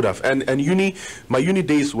would have. And my uni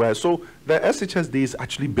days were, so the SHS days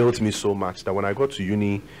actually built me so much that when I got to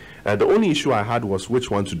uni, the only issue I had was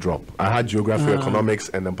which one to drop. I had geography, economics,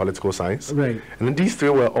 and then political science. Right. And then these three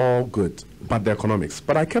were all good, but the economics.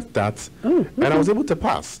 But I kept that, and I was able to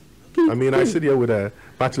pass. I mean, I sit here with a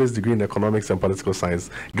bachelor's degree in economics and political science.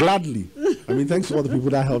 Gladly. I mean, thanks to all the people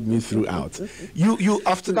that helped me throughout. You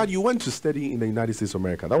after that, you went to study in the United States of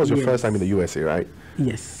America. That was your first time in the USA, right?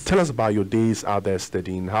 Yes. Tell us about your days out there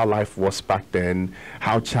studying, how life was back then,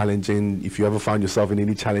 how challenging, if you ever found yourself in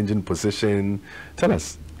any challenging position. Tell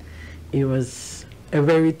us. It was a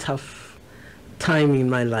very tough time in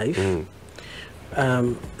my life.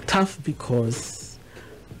 Tough because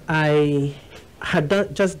I had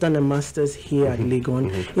just done a master's here at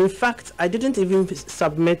Legon. In fact, I didn't even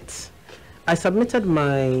submit. I submitted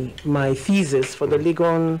my thesis for the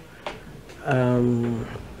Legon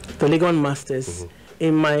masters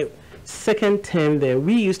in my second term there.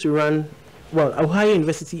 We used to run, well, Ohio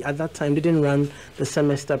University at that time didn't run the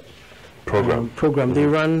semester program. They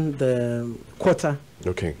ran the quarter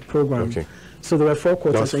program. So there were 4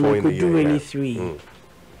 quarters, and you could do any 3.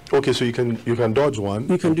 Okay, so you can dodge one.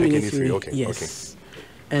 You can do any 3. Okay. Yes.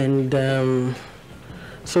 Okay. And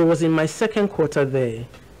so it was in my second quarter there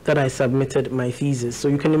that I submitted my thesis. So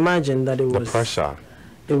you can imagine that it was the pressure.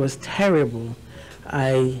 It was terrible.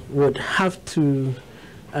 I would have to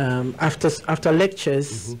after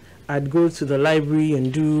lectures, I'd go to the library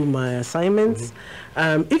and do my assignments.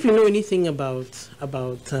 If you know anything about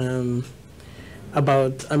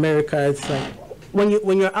America, it's like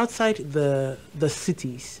when you're outside the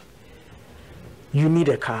cities, you need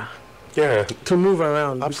a car to move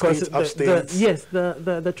around because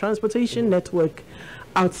the transportation network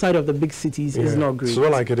outside of the big cities is not great. It's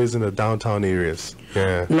not like it is in the downtown areas.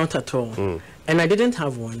 Not at all. And I didn't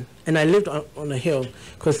have one, and I lived on a hill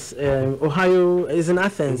because Ohio is in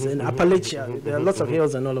Athens, in Appalachia. There are lots of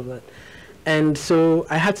hills and all of that. And so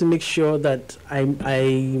I had to make sure that I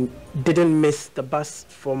didn't miss the bus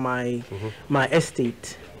for my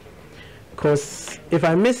estate, because if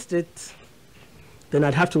I missed it, then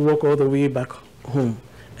I'd have to walk all the way back home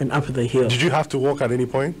and up the hill. Did you have to walk at any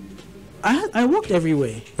point? I walked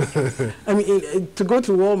everywhere. I mean, to go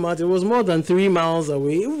to Walmart, it was more than 3 miles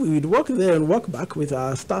away. We'd walk there and walk back with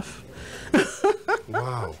our stuff.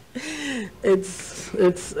 Wow. It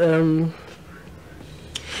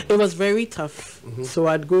was very tough. So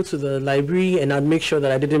I'd go to the library and I'd make sure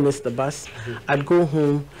that I didn't miss the bus. I'd go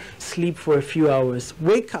home, sleep for a few hours,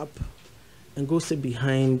 wake up, and go sit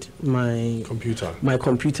behind my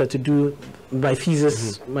computer to do my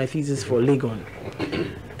thesis for Legon.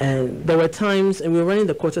 And there were times, and we were running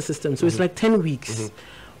the quarter system, so it's like 10 weeks.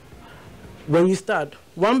 When you start,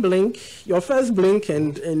 one blink, your first blink,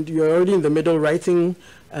 and you're already in the middle writing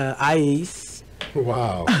IAs.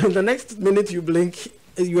 Wow. The next minute you blink,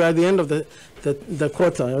 you are at the end of the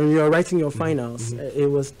quarter, and you're writing your finals. It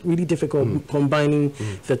was really difficult combining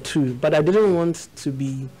the two. But I didn't want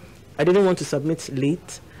to submit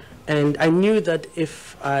late. And I knew that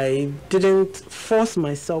if I didn't force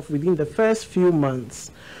myself within the first few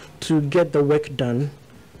months to get the work done,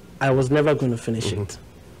 I was never going to finish it.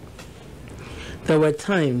 There were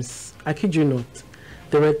times, I kid you not,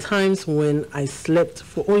 there were times when I slept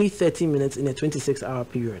for only 30 minutes in a 26-hour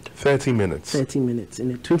period. 30 minutes? 30 minutes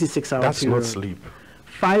in a 26-hour period. That's not sleep.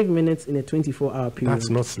 5 minutes in a 24-hour period.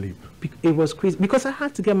 That's not sleep. It was crazy because I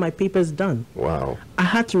had to get my papers done. Wow. I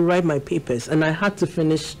had to write my papers and I had to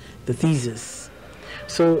finish the thesis.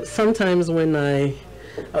 So sometimes when if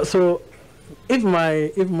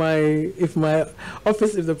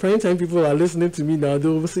the prime time people are listening to me now, they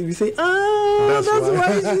will say, that's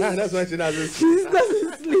why she doesn't sleep.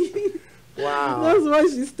 Wow. That's why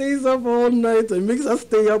she stays up all night and makes us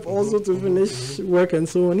stay up also to finish work and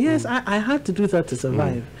so on. Yes, I had to do that to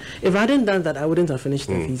survive. If I hadn't done that, I wouldn't have finished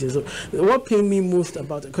the thesis. So what pained me most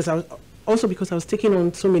about it, because I was taking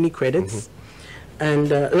on so many credits, and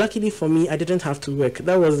luckily for me, I didn't have to work.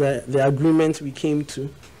 That was the agreement we came to,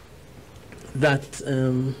 that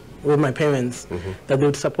with my parents that they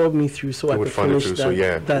would support me through so I could finish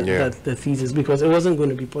the thesis, because it wasn't going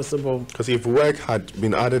to be possible. Because if work had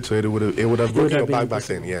been added to it, it would have broken your back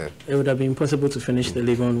then. Yeah, it would have been impossible to finish the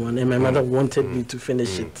Legon one, and my mother wanted me to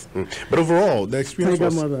finish it. But overall, the experience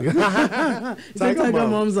was... Tiger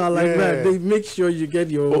moms are like that. They make sure you get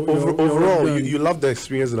your... Overall, you loved the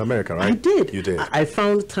experience in America, right? I did. You did. I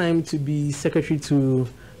found time to be secretary to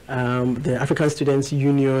the African Students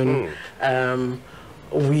Union.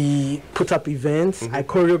 We put up events. I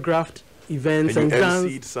choreographed events and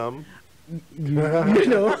danced. Some,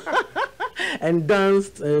 and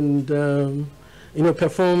danced and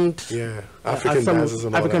performed. African dances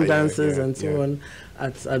and African dances and so on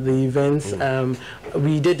at the events.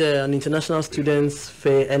 We did an international students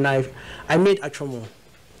fair, and I made achomo.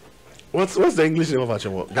 What's the English name of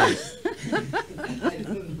achomo, guys?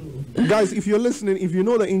 Guys, if you're listening, if you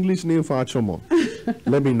know the English name for achomo,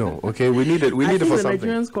 let me know. Okay, we need it. We need it for something. The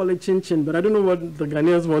Nigerians call it chin-chin, but I don't know what the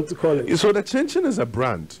Ghanaians want to call it. So the chin-chin is a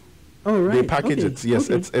brand. Oh, right. They package it. Yes,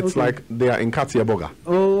 it's like they are in Katia Boga.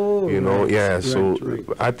 Oh, right.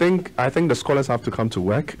 I think the scholars have to come to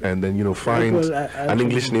work and then find an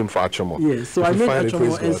English name for achomo. Yes, so I made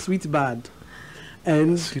achomo and sweet bad.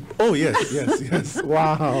 And yes.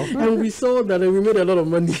 Wow. And we saw that we made a lot of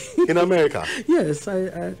money in America. Yes,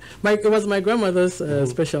 it was my grandmother's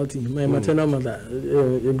specialty. My maternal mother,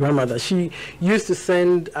 grandmother, she used to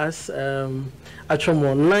send us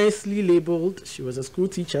achomo nicely labeled. She was a school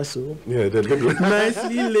teacher, so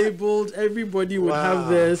nicely labeled. Everybody would have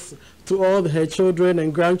this to all her children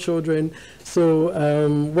and grandchildren. So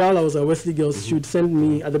while I was at Wesley Girls, she would send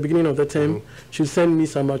me, at the beginning of the term, she would send me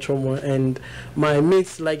some achomo, and my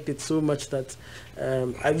mates liked it so much that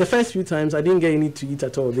the first few times I didn't get any to eat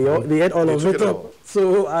at all. They ate all of it up.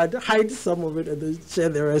 So I'd hide some of it and then share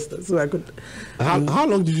the rest so I could... How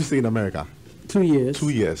long did you stay in America? 2 years. 2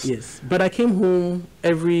 years. Yes. But I came home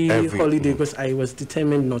every holiday because I was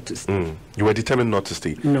determined not to stay. You were determined not to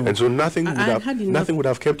stay? No. And so nothing would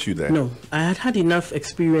have kept you there? No. I had enough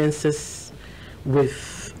experiences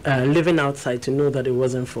with living outside to know that it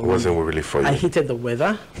wasn't for me. It wasn't really for you. I hated the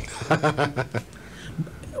weather.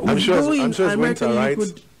 I'm sure it's winter, right?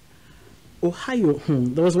 Ohio.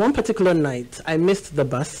 There was one particular night I missed the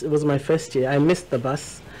bus. It was my first year. I missed the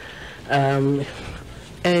bus.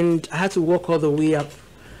 And I had to walk all the way up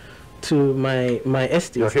to my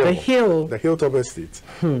estate. The hilltop estate.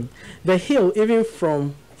 The hill, even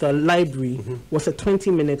from the library, was a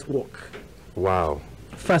 20-minute walk. Wow.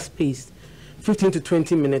 Fast-paced, 15 to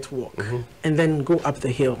 20-minute walk, and then go up the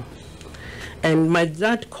hill. And my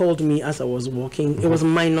dad called me as I was walking. It was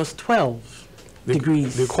minus 12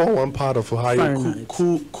 degrees. They call one part of Ohio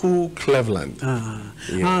cool Cleveland.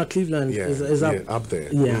 Cleveland is up, up there.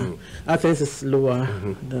 Yeah, Athens is lower.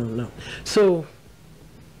 So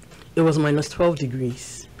it was minus 12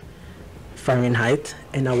 degrees Fahrenheit,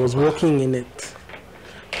 and I was walking in it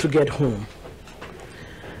to get home.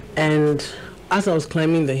 And as I was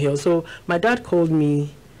climbing the hill, so my dad called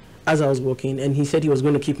me as I was walking, and he said he was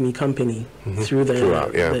going to keep me company through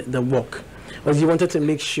the walk, because he wanted to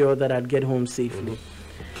make sure that I'd get home safely.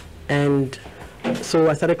 And so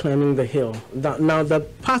I started climbing the hill. Now the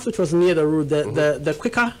path which was near the road, the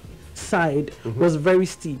quicker side was very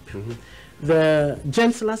steep. The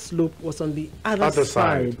gentler slope was on the other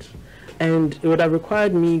side. And it would have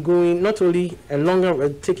required me going not only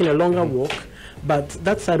taking a longer walk, but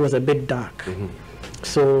that side was a bit dark.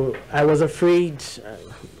 So I was afraid,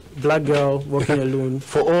 black girl walking alone.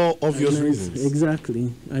 For all obvious reasons.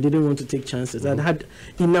 Exactly. I didn't want to take chances. I'd had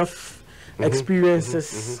enough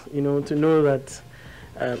experiences, to know that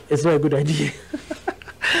it's not a good idea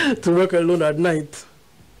to walk alone at night.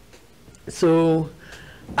 So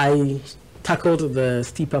I tackled the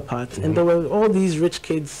steeper part, and there were all these rich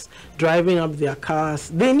kids driving up their cars.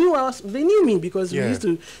 They knew me because we used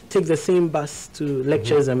to take the same bus to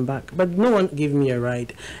lectures and back, but no one gave me a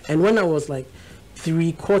ride. And when I was like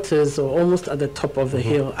 3/4 or almost at the top of the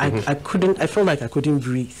hill, I felt like I couldn't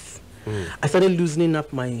breathe. I started loosening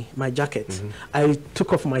up my jacket. I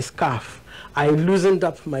took off my scarf. I loosened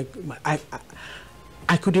up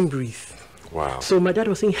I couldn't breathe. Wow. So my dad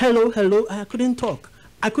was saying, hello, hello. I couldn't talk.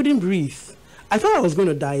 I couldn't breathe. I thought I was going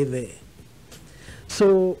to die there.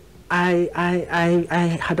 So I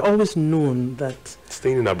had always known that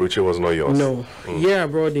staying in Abuja was not yours. No. Yeah,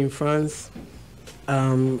 abroad in France,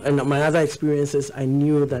 and my other experiences, I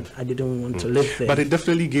knew that I didn't want to live there. But it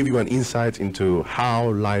definitely gave you an insight into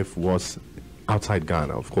how life was outside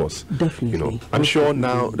Ghana, of course. Definitely. I'm sure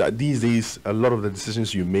now that these days, a lot of the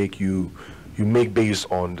decisions you make, you you make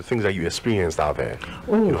based on the things that you experienced out there.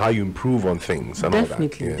 Oh, You know, how you improve on things and definitely, all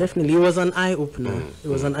that. Yeah. definitely. It was an eye-opener. It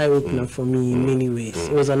was an eye-opener for me in many ways.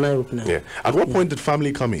 It was an eye-opener. Yeah. At what point did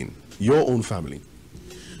family come in? Your own family?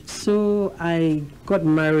 So I got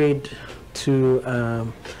married to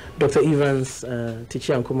Dr. Evans Nana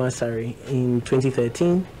Akua-Ankomah-Asare in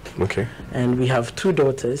 2013. Okay. And we have 2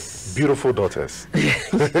 daughters. Beautiful daughters.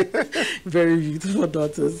 Very beautiful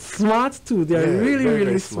daughters. Smart too. They are really, very, really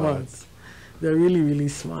very smart. They're really, really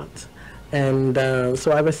smart. And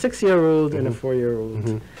so I have a 6-year-old and a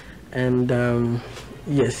 4-year-old. And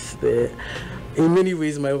yes, in many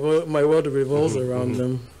ways my world revolves around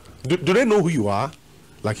them. Do they know who you are?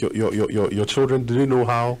 Like your children, do they know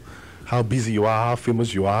how busy you are, how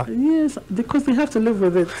famous you are? Yes, because they have to live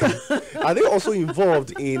with it. Are they also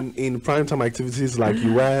involved in primetime activities like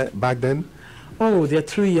you were back then? Oh, they're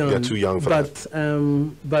too young. They're too young for that.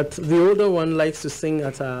 But the older one likes to sing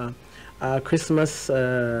at our Christmas.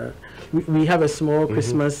 We have a small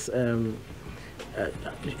Christmas.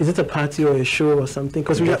 Is it a party or a show or something?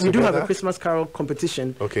 Because we do have a Christmas carol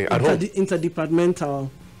competition. Okay, at home.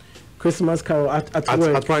 Interdepartmental Christmas carol at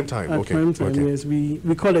work. At prime time. At prime time, okay. yes.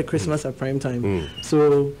 We call it Christmas at prime time.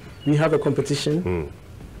 So we have a competition,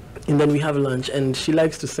 and then we have lunch, and she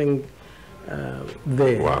likes to sing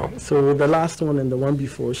there. Wow. So the last one and the one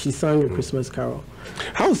before, she sang a Christmas carol.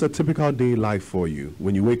 How's a typical day like for you?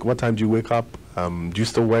 When you what time do you wake up? Do you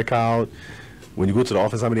still work out? When you go to the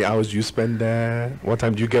office, how many hours do you spend there? What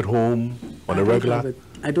time do you get home on a regular?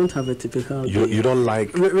 I don't have a typical day. You don't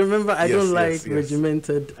like... Remember, I don't like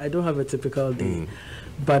regimented. I don't have a typical day.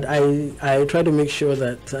 But I try to make sure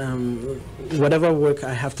that whatever work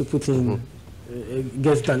I have to put in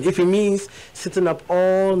gets done. If it means sitting up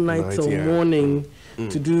all night till morning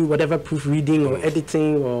to do whatever proofreading or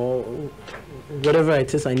editing or whatever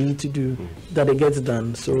it is I need to do, that it gets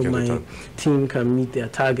done so my team can meet their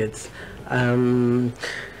targets.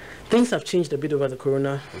 Things have changed a bit over the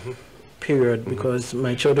corona period because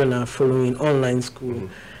my children are following online school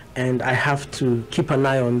and I have to keep an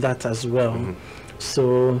eye on that as well.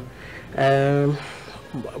 So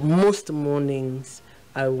most mornings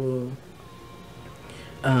I will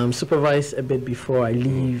supervise a bit before I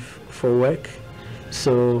leave for work.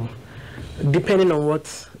 So depending on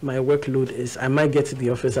what my workload is, I might get to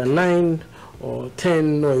the office at 9 or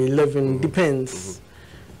 10 or 11, depends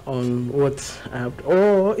on what I have,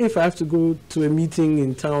 or if I have to go to a meeting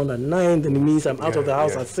in town at 9, then it means I'm out of the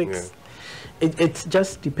house at 6. It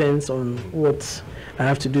just depends on what I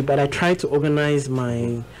have to do, but I try to organize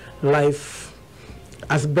my life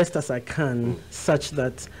as best as I can such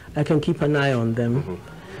that I can keep an eye on them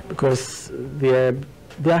because they're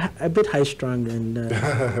a bit high-strung and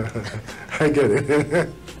I get it.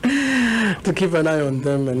 to keep an eye on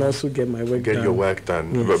them and also get my work done. Get your work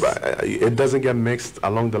done. Yes. But it doesn't get mixed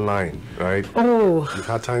along the line, right? Oh, You've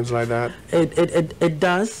had times like that? It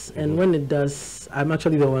does, and when it does, I'm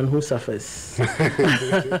actually the one who suffers.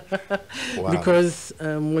 Wow. Because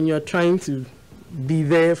when you're trying to be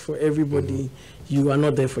there for everybody, you are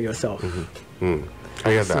not there for yourself. I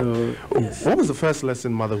get that. So, yes. What was the first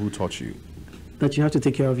lesson motherhood taught you? That you have to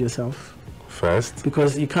take care of yourself. First?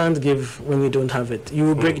 Because you can't give when you don't have it. You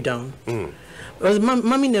will break down. Because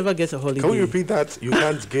mommy never gets a holiday. Can we repeat that? You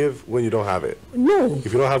can't give when you don't have it. No.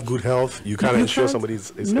 If you don't have good health, you can't ensure somebody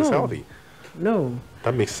is healthy. No.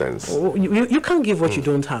 That makes sense. You can't give what you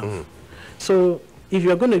don't have. So if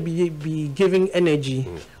you're going to be giving energy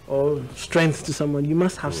or strength to someone, you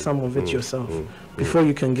must have some of it yourself before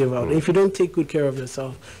you can give out. If you don't take good care of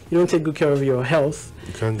yourself, you don't take good care of your health,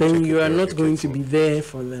 then you are not going to be there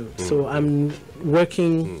for them. So I'm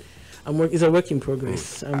working. It's a work in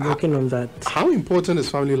progress. I'm working on that. How important is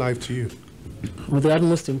family life to you? With the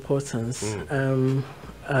utmost importance.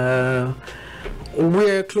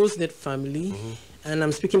 We're a close-knit family. And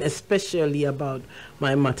I'm speaking especially about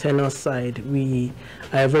my maternal side. We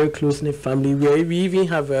are a very close-knit family. We even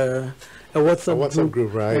have a WhatsApp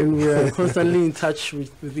group, right? And we are constantly in touch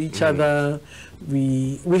with each other.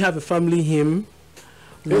 We have a family hymn.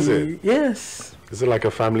 Is it? Yes. Is it like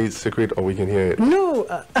a family secret, or we can hear it? No.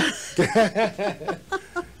 Can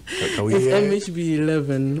we it's hear MHB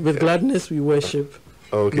 11. With gladness we worship.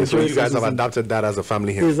 Okay, so you guys have adopted that as a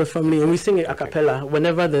family hymn. It's a family, and we sing it a cappella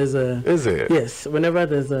whenever there's a... Is it? Yes, whenever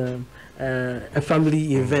there's a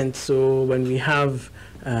family event. So when we have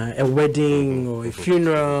a wedding or a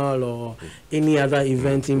funeral or any other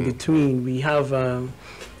event in between, we have...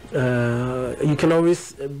 you can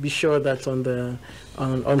always be sure that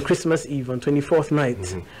on Christmas Eve, on 24th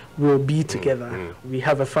night, we'll be together. We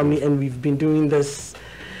have a family, and we've been doing this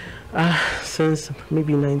Since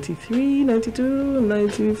maybe 93, 92,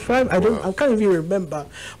 95. I can't even remember.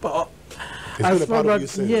 But it's been a part of you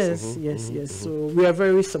since. Yes, yes. So we are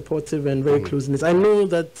very supportive and very close-knit. I know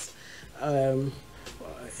that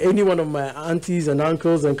any one of my aunties and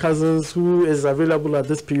uncles and cousins who is available at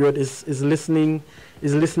this period is listening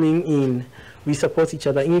in. We support each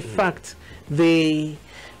other. In fact, the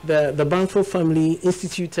Banfo family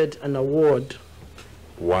instituted an award.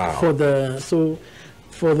 Wow. For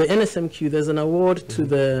the NSMQ, there's an award to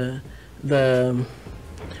the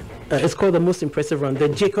it's called the most impressive run, the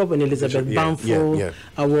Jacob and Elizabeth Banfo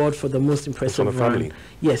Award for the most impressive run. Family.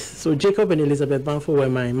 Yes, so Jacob and Elizabeth Banfo were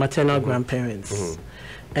my maternal grandparents,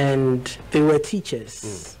 and they were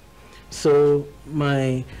teachers. So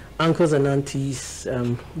my uncles and aunties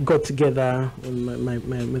got together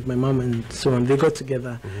with my mom and so on. They got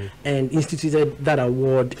together and instituted that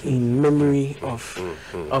award in memory of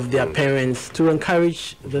their parents to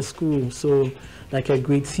encourage the school. So like a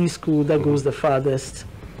grade C school that goes the farthest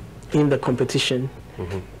in the competition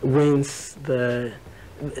wins and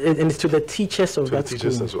it's to the teachers of that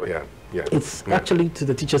school. As well. It's actually to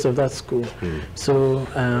the teachers of that school. So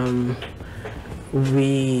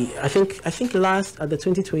I think last at the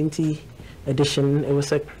 2020 edition, it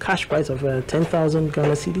was a cash prize of 10,000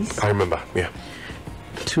 Ghana cedis. I remember,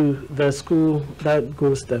 to the school that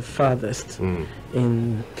goes the farthest at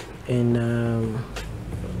the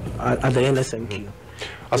NSMQ.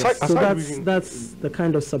 That's the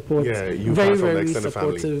kind of support. Very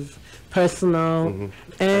supportive, personal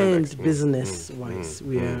and business-wise.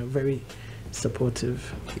 We are very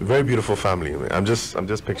supportive. Very beautiful family. I'm just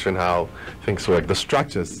picturing how things work. The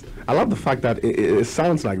structures. I love the fact that it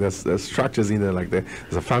sounds like there's structures in there. Like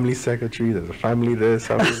there's a family secretary, there's a family this,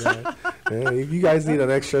 family that. If you guys need an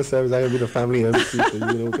extra service, I will be the family MC,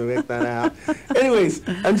 so correct that out. Anyways,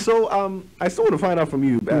 and so I still want to find out from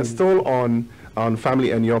you, still on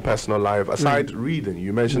family and your personal life. Aside reading,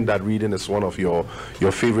 you mentioned that reading is one of your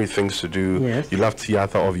favorite things to do. Yes. You love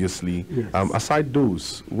theater, obviously. Yes. Aside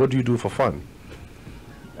those, what do you do for fun?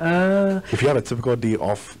 If you have a typical day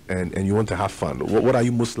off and you want to have fun, what are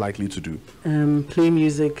you most likely to do? Play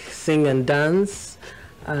music, sing and dance.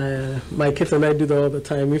 My kids and I do that all the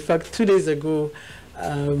time. In fact, 2 days ago,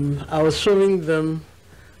 I was showing them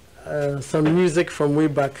some music from way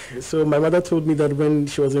back. So my mother told me that when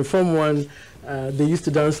she was in Form 1, they used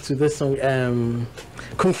to dance to this song,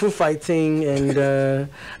 Kung Fu Fighting and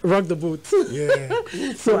Rock the Boat.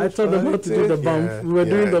 So I taught them how to do the bump. We were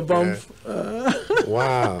doing the bump.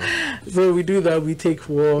 Wow. So we do that. We take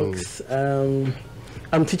walks.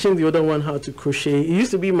 I'm teaching the other one how to crochet. It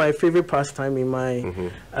used to be my favorite pastime in my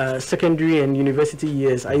secondary and university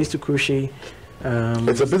years. I used to crochet.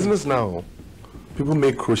 It's a business now. People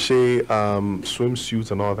make crochet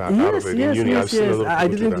swimsuits and all that out of it in uni. I've seen a lot of I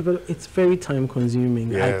didn't develop. It's very time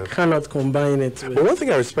consuming. I cannot combine it with. But one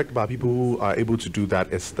thing I respect about people who are able to do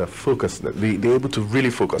that is the focus. They're able to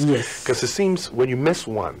really focus. Yes. Because it seems when you miss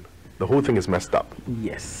one, the whole thing is messed up.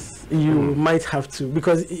 Yes. You might have to,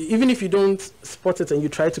 because even if you don't spot it and you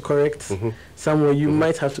try to correct somewhere, you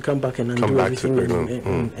might have to come back and undo everything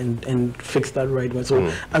and fix that right one. So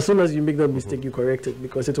as soon as you make that mistake, you correct it,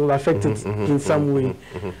 because it will affect it in some way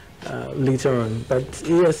later on. But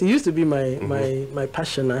yes, it used to be my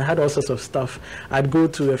passion. I had all sorts of stuff. I'd go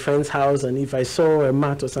to a friend's house, and if I saw a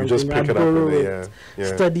mat or something, I'd borrow it,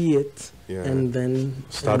 study it. And then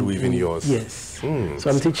start weaving yours. Yes. So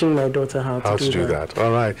I'm teaching my daughter how to do that.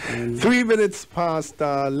 All right. 3 minutes past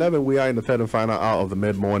 11. We are in the third and final hour of the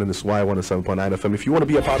mid morning. This is Y107.9 FM. If you want to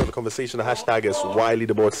be a part of the conversation, the hashtag is Y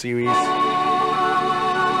Leaderboard Series.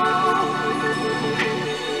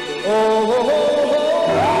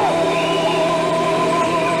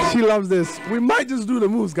 She loves this. We might just do the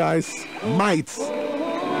moves, guys. Might.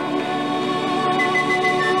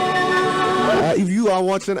 If you are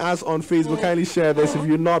watching us on Facebook, kindly share this. If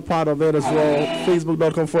you're not part of it as well,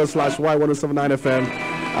 facebook.com/Y1079FM.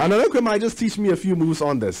 And Nana might just teach me a few moves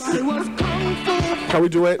on this. Can we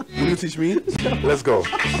do it? Will you teach me? Let's go.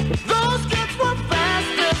 Those kids were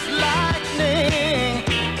fast as lightning.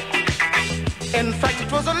 In fact, it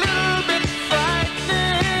was a little bit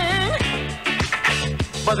frightening,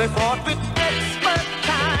 but they fought with expert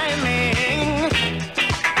timing.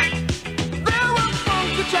 They were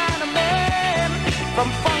funky Chinamen from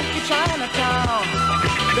funky Chinatown.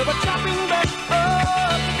 They were chopping them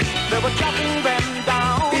up, they were chopping them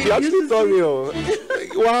down. She actually told me,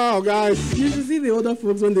 wow, guys. You should see the older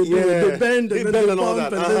folks when they do it. They bend and then they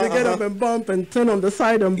bump, and then they get up and bump and turn on the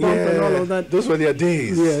side and bump and all of that. Those were their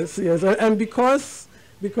days. Yes. And because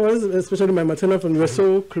especially my maternal family, we're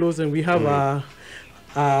so close, and we have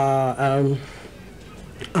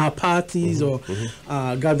our parties or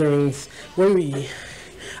gatherings,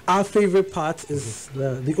 our favorite part is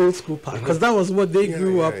the old school part, because that was what they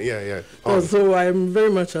grew up. So I'm very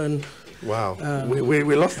much an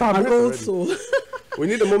we lost our breath old soul. We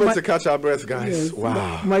need a moment to catch our breath, guys. Yes.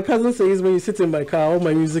 Wow. My cousin says when you sit in my car, all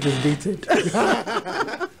my music is dated.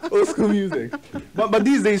 Old school music. But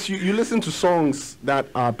these days you listen to songs that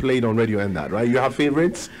are played on radio and that, right? You have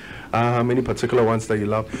favorites? Any particular ones that you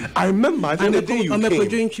love? I remember, I think I'm a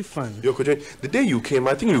Kojo fan. You're Kojo. The day you came,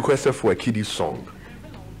 I think you requested for a kiddie song.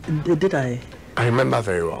 Did I? I remember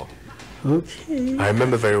very well. Okay. I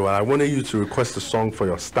remember very well. I wanted you to request a song for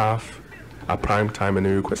your staff at prime time, and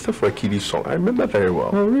you requested for a kiddie song. I remember very well.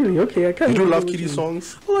 Oh, really? Okay, I can't. Did you love kiddie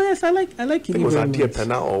songs? Oh, yes, I like kiddie. Was that Dear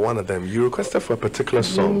Penna or one of them? You requested for a particular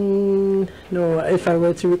song. No, if I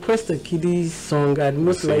were to request a kiddie song, I'd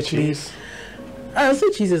most likely. I'll say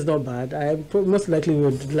Cheese is not bad. I most likely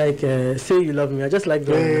would like Say You Love Me. I just like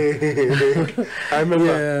that. I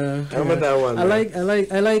remember. I remember that one. I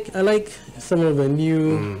like some of the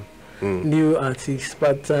new artists,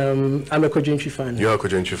 but I'm a Kojo fan. You're a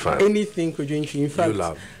Kojo fan. Anything Kojo. In fact, you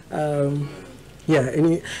love.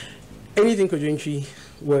 Anything Kojo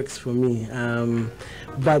works for me.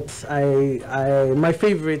 But my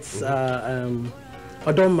favorites are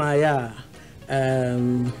Odomaya.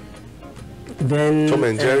 Then Tom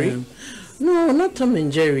and Jerry? No, not Tom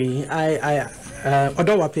and Jerry.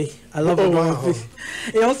 Odowape. I love Odowape. Wow.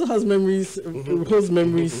 It also has memories, holds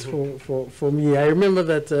memories for me. I remember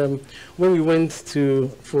that when we went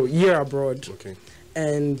for year abroad,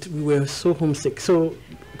 and we were so homesick. So,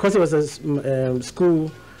 because it was a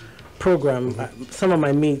school program, some of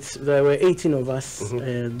my mates, there were 18 of us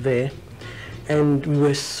there, and we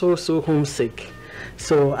were so homesick.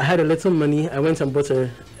 So I had a little money. I went and bought a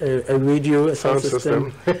radio, a sound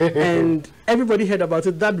system. And everybody heard about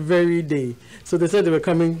it that very day. So they said they were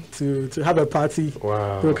coming to have a party.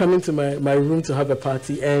 Wow. They were coming to my room to have a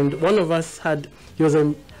party. And one of us he was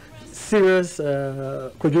a serious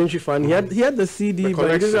Kojo fan. He had the CD, but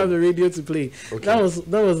he didn't have the radio to play. Okay. That was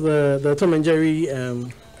the Tom and Jerry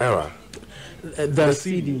era. The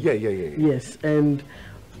CD. Yeah. Yes,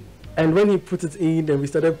 and when he put it in and we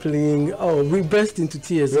started playing, we burst into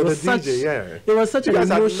tears. It was such an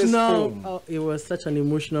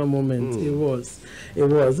emotional moment. It was.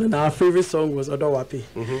 And our favorite song was Odowape.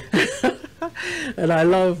 And I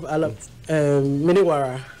love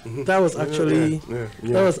Miniwara. That was actually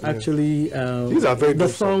these are very the good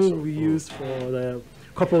song songs, we used for the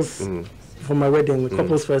couples for my wedding, the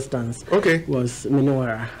couples first dance. Was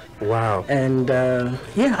Miniwara. Wow. And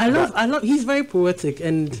I love he's very poetic,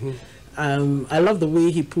 and I love the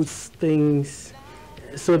way he puts things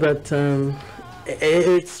so that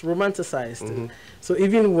it's romanticized. So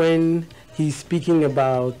even when he's speaking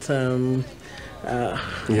about he's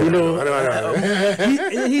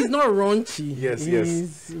not raunchy. Yes.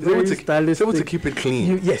 He's able to keep it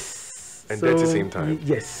clean. And at the same time.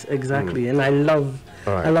 Yes, exactly. And I love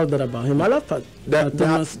that about him. I love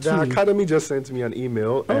the Academy just sent me an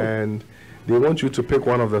email and they want you to pick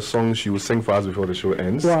one of the songs you will sing for us before the show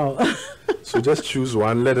ends. Wow. So just choose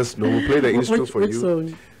one, let us know. We'll play the intro for you.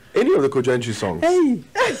 Song? Any of the Kojo songs. Hey.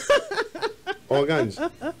 Organs.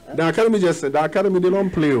 The Academy they don't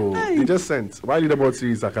play. They just sent. Why did about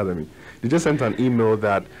Series Academy? They just sent an email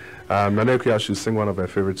that Nana Akua should sing one of her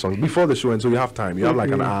favorite songs before the show, and so you have time. You have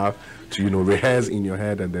like an hour to rehearse in your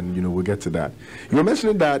head, and then we'll get to that. You were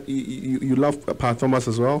mentioning that you love Pat Thomas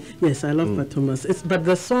as well. Yes, I love Pat Thomas. But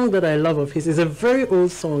the song that I love of his is a very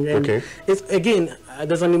old song, and it's again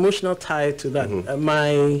there's an emotional tie to that.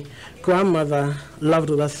 My grandmother loved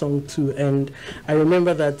that song too, and I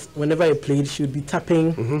remember that whenever I played, she would be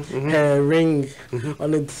tapping her ring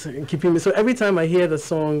on it and keeping me. So every time I hear the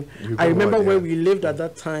song, I remember where we lived at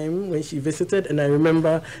that time when she visited, and I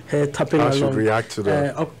remember her tapping along. I should react to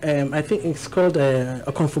that. I think it's called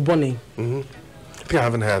Akonfo-Bone. I think I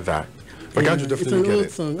haven't heard that. But can't you definitely get it?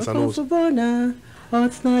 It's an old song.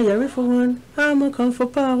 It's not your for one. I'm a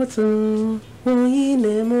comfort power to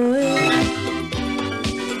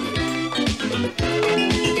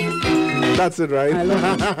That's it, right? I love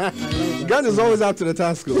it. God is always up to the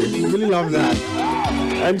task. We really love that.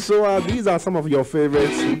 And so these are some of your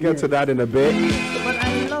favorites. We'll get to that in a bit. But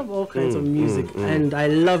I love all kinds of music, and I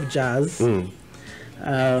love jazz.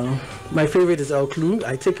 My favorite is El Clou.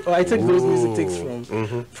 I take those music takes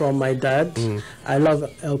from my dad. I love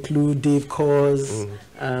El Clou, Dave Cause.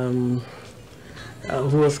 Who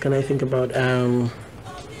else can I think about?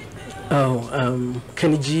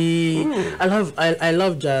 Kenny G. I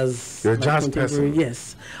love jazz. You're a jazz person.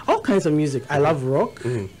 Yes, all kinds of music. I love rock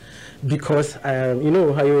because you know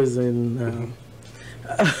Ohio is in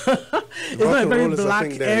It's not a very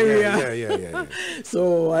black area. Yeah.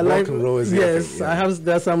 So I rock like and roll is yes. yeah. I have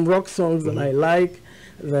there's some rock songs that I like.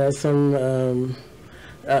 There's some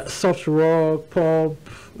soft rock, pop,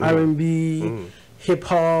 R&B, hip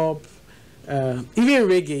hop, even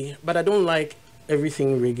reggae. But I don't like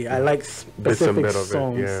everything reggae. I like specific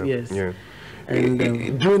songs. Yeah.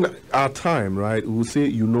 And during our time, right, we'll say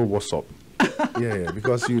what's up. yeah,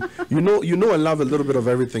 because you know and love a little bit of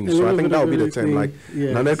everything. So I think that would be the term. Like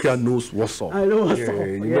Nana Akua knows what's up. I know what's up.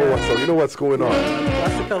 You know what's up. You know what's going on.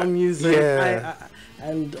 Classical music. Yeah.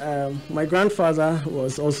 And my grandfather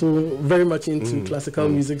was also very much into classical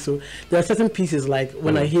music. So there are certain pieces, like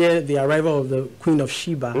when I hear the arrival of the Queen of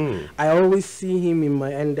Sheba, I always see him in my,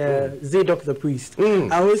 and Zadok the priest,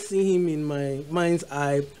 I always see him in my mind's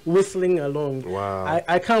eye whistling along. Wow.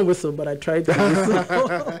 I can't whistle, but I try to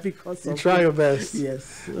whistle because you try your best.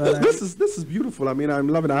 Yes. This is beautiful. I mean, I'm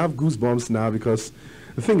loving it. I have goosebumps now because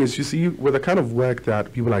the thing is, you see, with the kind of work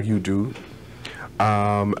that people like you do,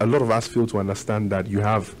 a lot of us fail to understand that you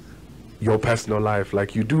have your personal life.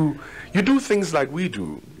 Like you do things like we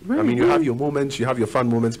do. I mean, you have your moments, you have your fun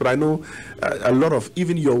moments, but I know a lot of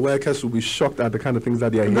even your workers will be shocked at the kind of things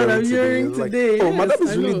that they are hearing today. Like, oh, madam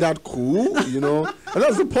is really that cool, you know? And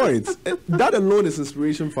that's the point. That alone is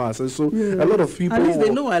inspiration for us. And so a lot of people... At least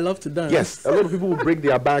they know I love to dance. Yes, a lot of people will break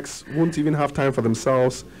their backs, won't even have time for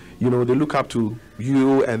themselves. You know, they look up to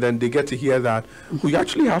you, and then they get to hear that you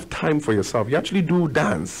actually have time for yourself. You actually do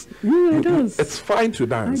dance. Yeah, I dance. It's fine to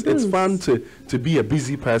dance. It's fun to be a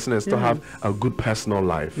busy person and still have a good personal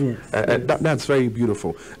life. Yes, that's very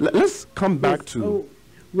beautiful. Let's come back to...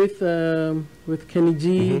 with Kenny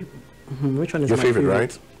G. Which one is your my favorite,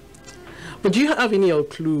 right? But do you have any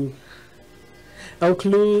clue?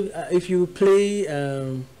 Clue, if you play...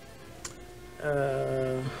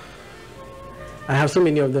 I have so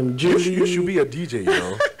many of them. You should be a DJ, you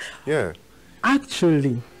know. Yeah.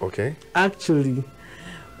 Actually,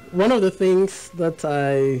 one of the things that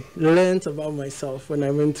I learned about myself when I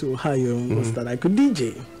went to Ohio was that I could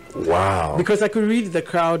DJ. Wow. Because I could read the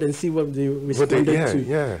crowd and see what they responded to.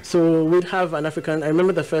 Yeah. So we'd have an African, I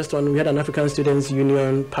remember the first one, we had an African Students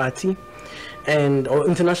Union party, or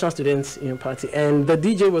International Students Union party, and the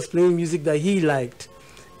DJ was playing music that he liked.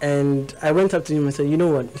 And I went up to him and said, you know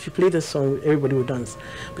what, if you play this song, everybody will dance.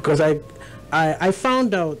 Because I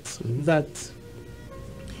found out that,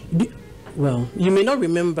 well, you may not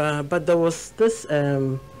remember, but there was this,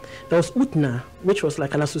 there was UTNA, which was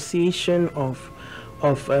like an association of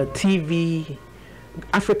TV,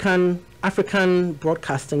 African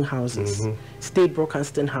broadcasting houses, state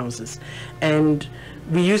broadcasting houses. And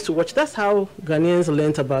we used to watch, that's how Ghanaians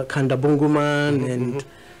learned about Kanda Bongoman and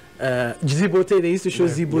Zibote. They used to show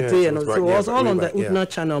Zibote, and so it was all on the UTNA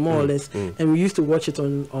channel, more or less, and we used to watch it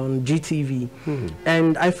on GTV.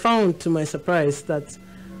 And I found, to my surprise, that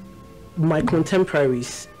my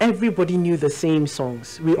contemporaries, everybody knew the same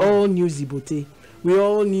songs. We all knew Zibote. We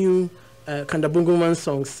all knew Kanda Bongoman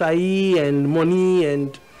songs, Sai and Moni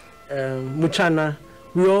and Muchana.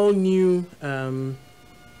 We all knew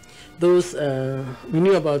those. We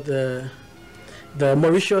knew about the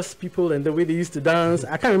Mauritius people and the way they used to dance.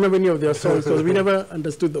 I can't remember any of their songs because we never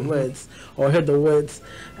understood the words or heard the words.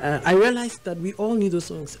 I realized that we all knew those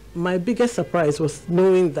songs. My biggest surprise was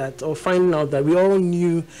knowing that, or finding out that we all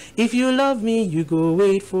knew, if you love me, you go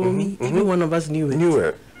wait for me. Every one of us knew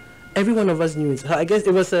it. Every one of us knew it. I guess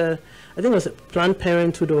it was I think it was a Planned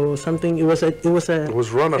Parenthood or something. It was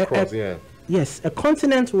run across, yes, a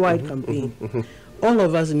continent-wide campaign. All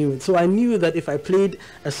of us knew it. So I knew that if I played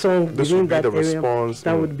a song within that area,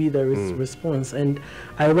 that would be the response. And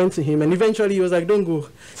I went to him, and eventually he was like, don't go.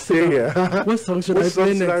 Stay here. What song should I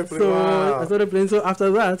play next? So I started playing. So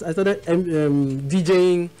after that, I started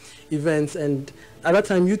DJing events. And at that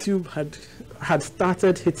time, YouTube had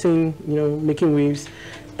started hitting, making waves.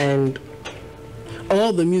 And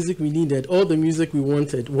all the music we needed, all the music we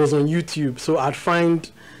wanted was on YouTube. So I'd find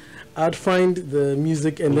the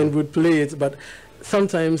music and then would play it. But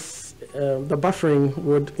sometimes the buffering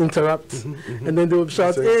would interrupt, and then they would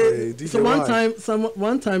shout, "Hey!" So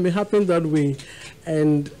one time it happened that way,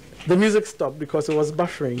 and the music stopped because it was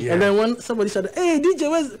buffering. Yeah. And then when somebody said, "Hey DJ,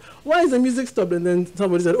 why is the music stopped?" And then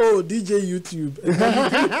somebody said, "Oh, DJ YouTube."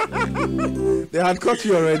 They had caught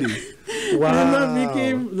you already. Wow. And that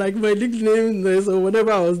became like my nickname. So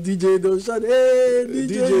whenever I was DJ, they would shout, "Hey,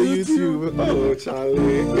 DJ YouTube." Oh,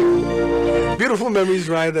 Charlie. Beautiful memories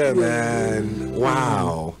right there, man.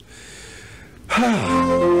 Wow.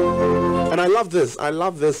 And I love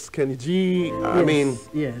this. Kenny G. I mean,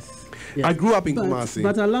 yes. I grew up in Kumasi.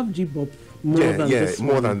 But I love G-Bop more than this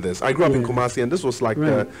more one. than this. I grew up in Kumasi, and this was like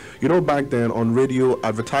the, you know, back then on radio,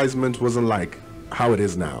 advertisement wasn't like how it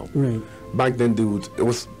is now. Right. Back then, it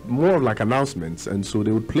was more of like announcements, and so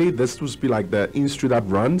they would play this to be like the industry that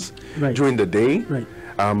runs during the day. Right.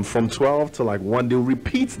 From 12 to like 1, they'll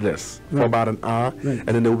repeat this for about an hour, and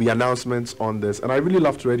then there will be announcements on this. And I really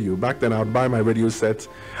loved radio. Back then, I would buy my radio set.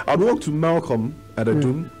 I'd walk to Malcolm at a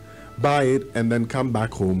Doom, buy it, and then come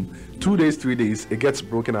back home. 2 days, 3 days, it gets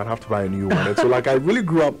broken. I'd have to buy a new one. And so, like, I really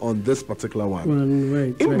grew up on this particular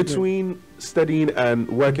one. In between studying and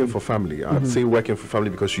working for family, I'd say working for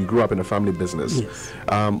family because you grew up in a family business. Yes.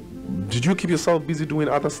 Did you keep yourself busy doing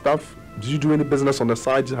other stuff? Did you do any business on the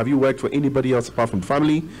side? Have you worked for anybody else apart from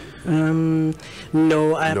family?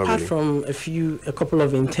 No, apart from a couple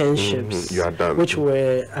of internships, you had done, which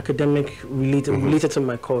were academic related to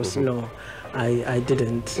my course. No, I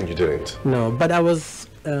didn't. You didn't? No, but I was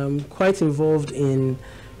quite involved in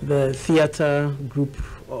the theater group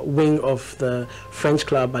wing of the French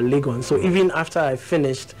club at Legon. So even after I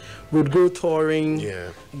finished, we'd go touring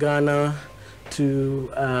Ghana to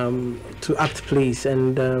act plays,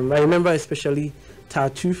 and I remember especially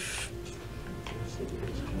Tartuffe,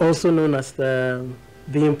 also known as the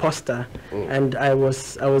imposter, and I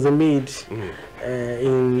was a maid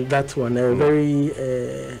in that one, a very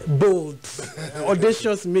bold,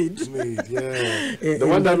 audacious maid. The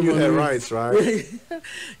one that knew her rights, right?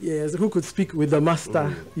 Yes, who could speak with the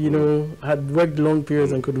master, you know, had worked long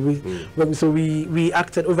periods and could work. So we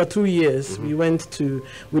acted over 2 years. We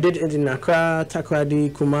did it in Accra, Takoradi,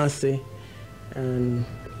 Kumasi, and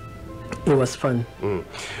it was fun.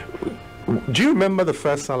 Do you remember the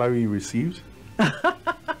first salary you received?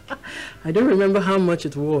 I don't remember how much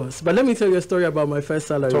it was, but let me tell you a story about my first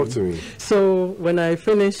salary. Talk to me. So when I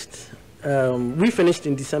finished, we finished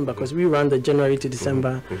in December because we ran the January to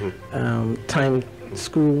December time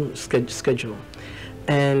school schedule.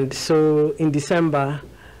 And so in December,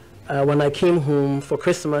 when I came home for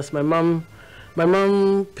Christmas, my mom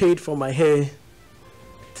paid for my hair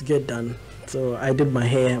to get done. So I did my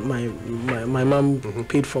hair. My mom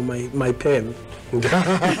paid for my perm.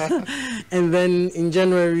 And then in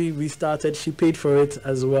January we started. She paid for it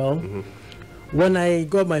as well. When I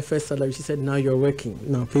got my first salary, she said, "Now you're working.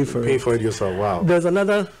 Now pay for it." Pay for it yourself. Wow. There's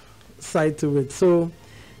another side to it. So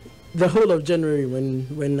the whole of January,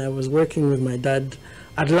 when I was working with my dad,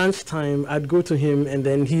 at lunchtime I'd go to him, and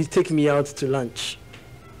then he'd take me out to lunch.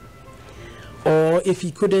 Or if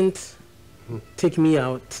he couldn't take me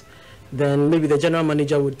out, then maybe the general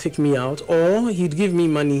manager would take me out, or he'd give me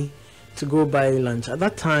money to go buy lunch. At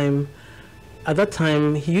that time,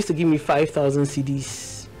 he used to give me 5,000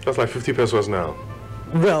 CDs. That's like 50 pesos now.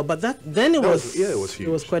 Well, but then it was huge. It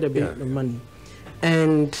was quite a bit of money,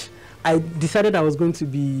 and I decided I was going to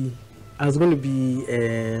be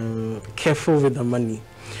careful with the money.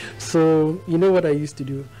 So you know what I used to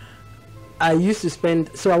do? I used to spend.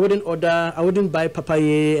 So I wouldn't buy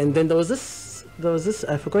papaya, and then there was this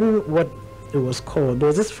I've forgotten what it was called. There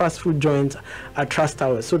was this fast food joint at Trust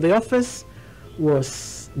Tower. So the office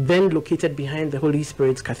was then located behind the Holy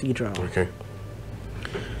Spirit Cathedral. Okay.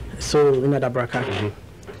 So in Adabraka.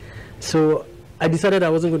 So I decided I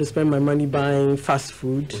wasn't going to spend my money buying fast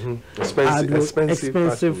food.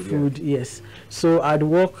 Expensive food, yes. So I'd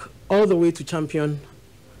walk all the way to Champion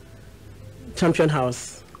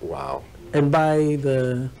House. Wow. And buy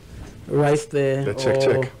the rice there. The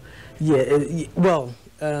check. Yeah,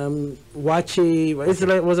 wache.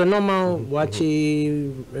 It was a normal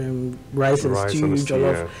wache, rice and stew,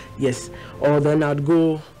 jollof. Yes. Or then I'd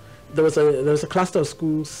go. There was a cluster of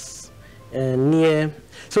schools near.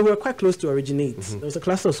 So we were quite close to Originate. There was a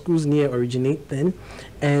cluster of schools near Originate then,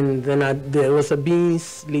 and then there was a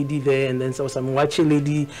beans lady there, and then there was some wache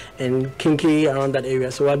lady and kinky around that area.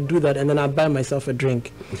 So I'd do that, and then I'd buy myself a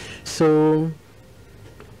drink. So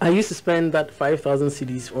I used to spend that 5,000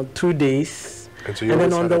 CDs on 2 days, and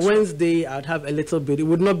then on the Wednesday I'd have a little bit. It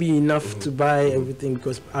would not be enough to buy everything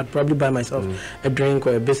because I'd probably buy myself a drink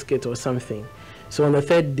or a biscuit or something. So on the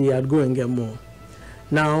third day I'd go and get more.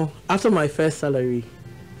 Now after my first salary,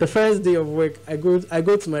 the first day of work, I go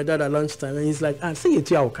to my dad at lunchtime, and he's like, "Say it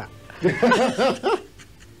to Yauka."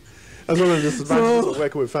 That's one of the disadvantages of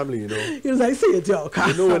working with family, you know. He was like, "Say it to Yauka."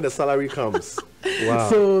 You know when the salary comes. Wow.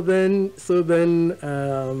 So then,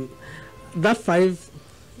 that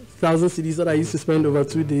 5,000 CDs that I used to spend over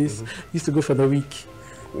 2 days used to go for the week.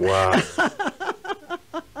 Wow.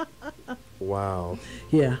 Wow.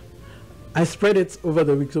 Yeah. I spread it over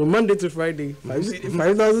the week. So Monday to Friday,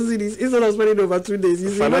 5,000 CDs. Instead of spending it over 2 days, you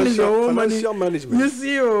see, when is your own money? Management. You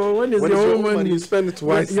see, when is your own money? You spend it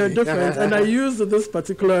wisely. You're different. And I used this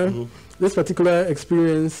particular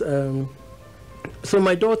experience So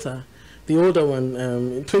my daughter, the older one,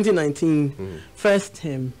 in 2019, first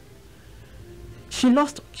term,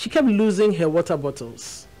 she kept losing her water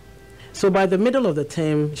bottles. So by the middle of the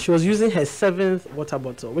term, she was using her 7th water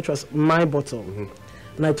bottle, which was my bottle.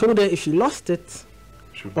 And I told her if she lost it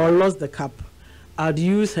or lost the cup, I'd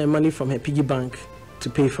use her money from her piggy bank to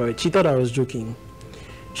pay for it. She thought I was joking.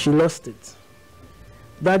 She lost it.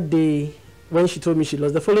 That day, when she told me she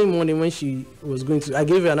lost, the following morning when she was going to, I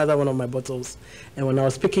gave her another one of my bottles. And when I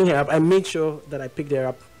was picking her up, I made sure that I picked her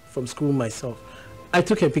up from school myself. I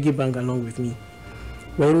took her piggy bank along with me.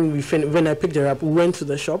 When I picked her up, we went to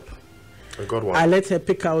the shop. I got one. I let her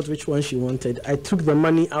pick out which one she wanted. I took the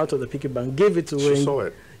money out of the piggy bank, gave it to her. She saw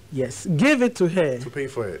it? Yes, gave it to her. To pay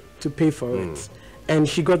for it? To pay for it. And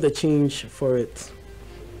she got the change for it.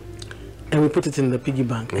 And we put it in the piggy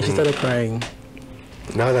bank. And she started crying.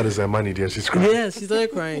 Now that is her money, dear. She's crying. Yes, she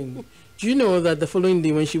started crying. Do you know that the following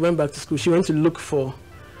day when she went back to school, she went to look for...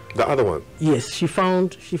 The other one? Yes, she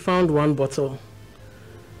found one bottle.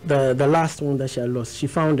 The last one that she had lost. She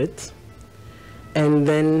found it. And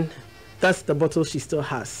then... That's the bottle she still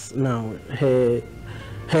has now. Her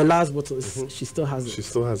last bottle, she still has it. She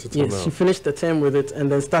still has it. Yes, now. she finished the term with it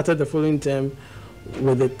and then started the following term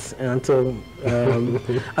with it until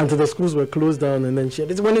the schools were closed down. And then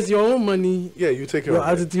when it's your own money, yeah, you take your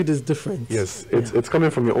attitude is different. Yes, it's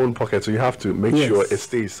coming from your own pocket, so you have to make sure it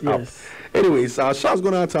stays up. Anyways, shouts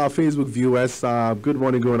going out to our Facebook viewers. Good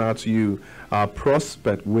morning going out to you,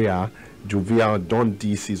 Prospect Wea. Jovial Don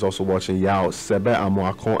DC is also watching. Yao Sebe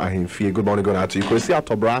Amoakon Ahimfie. Good morning going out to you. Kwesi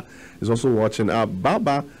Atobra is also watching.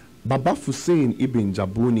 Baba Fusain Ibn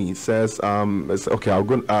Jabuni says, okay,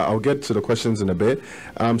 I'll get to the questions in a bit.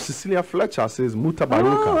 Cecilia Fletcher says Muta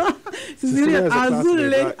Baruka. Cecilia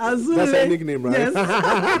Azule. That's her nickname, right?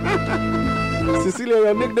 Yes. Cecilia,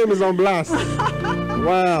 your nickname is on blast.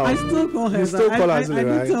 Wow. I still call her. You still call her Azule, right?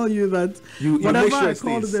 I can tell you that you whenever make sure I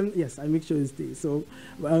call them, yes, I make sure it stays. So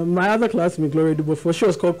my other classmate, Gloria Dubofo, she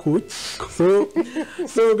was called Coach. So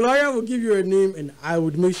Gloria will give you a name and I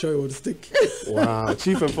would make sure it would stick. Wow,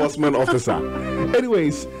 Chief Enforcement Officer.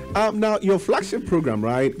 Anyways, now your flagship program,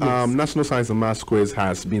 right? Yes. National Science and Maths Quiz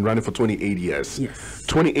has been running for 28 years. Yes.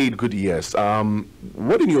 28 good years.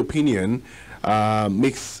 What, in your opinion,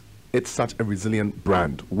 makes it such a resilient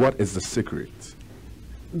brand? What is the secret?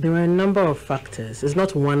 There are a number of factors. It's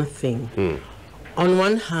not one thing. On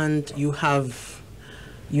one hand, you have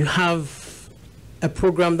a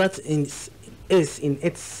program that is in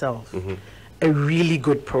itself a really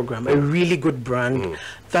good program, a really good brand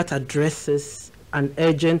that addresses an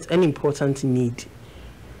urgent and important need.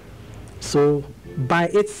 So by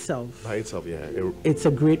itself, it's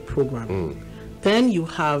a great program. Then you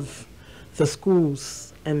have the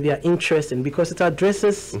schools and their interest in, because it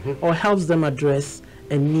addresses or helps them address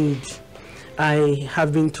a need. I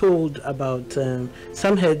have been told about,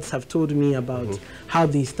 some heads have told me about how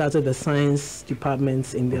they started the science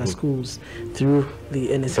departments in their schools through the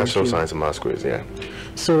NSMQ. National Science and Maths Quiz, yeah.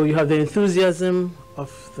 So you have the enthusiasm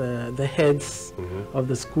of the heads of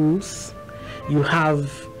the schools. You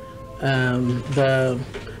have our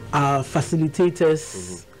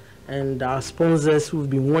facilitators and our sponsors who've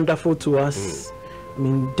been wonderful to us. I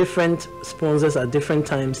mean, different sponsors at different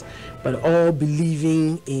times, but all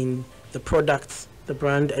believing in the products, the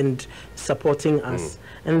brand, and supporting us.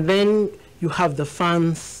 And then you have the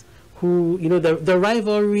fans who, you know, the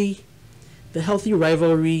rivalry, the healthy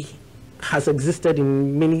rivalry has existed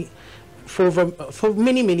in for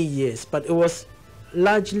many years, but it was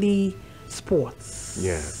largely sports.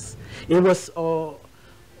 Yes. It was, well,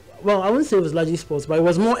 I wouldn't say it was largely sports, but it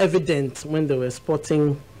was more evident when there were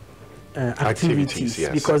sporting activities,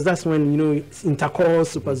 yes. Because that's when, you know, intercourse,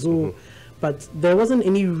 Super Zoo, but there wasn't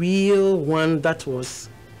any real one that was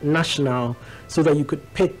national, so that you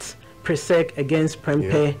could pit Presec against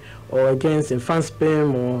Prempe or against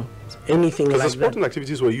Infanspem or anything like that. Because the sporting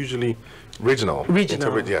activities were usually regional.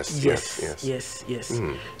 Yes.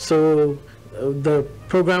 So the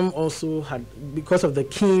program also had, because of the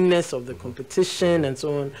keenness of the competition and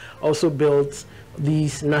so on, also built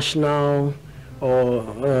these national or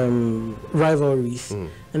rivalries.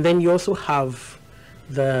 And then you also have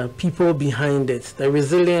the people behind it, the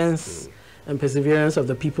resilience and perseverance of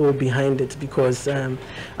the people behind it, because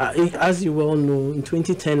as you well know, in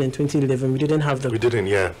 2010 and 2011 we didn't have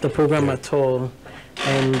the program at all,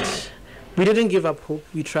 and we didn't give up hope.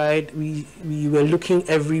 We tried, we were looking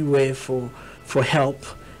everywhere for help,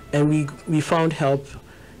 and we found help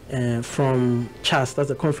from CHAS, that's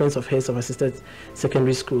the Conference of Heads of Assisted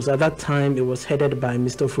Secondary Schools. At that time, it was headed by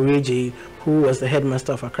Mr. Fureji, who was the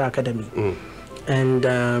headmaster of Accra Academy. And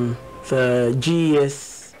the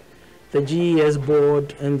GES the GES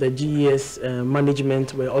board and the GES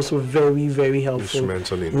management were also very, very helpful.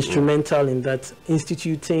 Instrumental in that,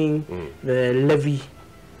 instituting the levy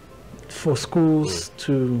for schools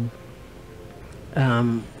to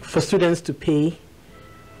for students to pay.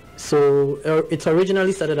 So it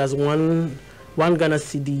originally started as one Ghana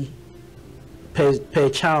cedi per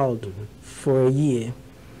child for a year,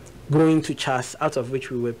 going to CHAS, out of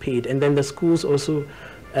which we were paid. And then the schools also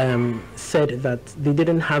said that they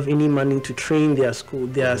didn't have any money to train their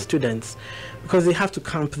students, because they have to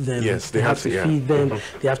camp them. Yes, they have to feed them.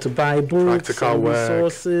 They have to buy books, practical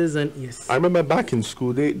resources, and yes. I remember back in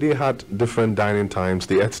school, they had different dining times.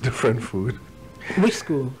 They ate different food. Which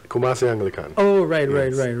school? Kumasi Anglican. Oh, right.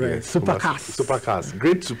 Yes. Supercast.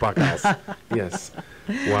 Great Supercast. Yes.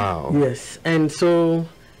 Wow. Yes. And so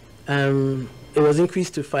it was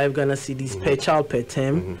increased to 5 Ghana cedis per child per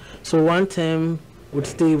term. So one term would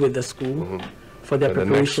stay with the school for their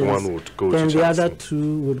preparations. The next one would go then to the CHAS. other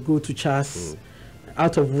 2 would go to CHAS,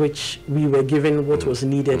 out of which we were given what was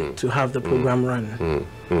needed to have the program run.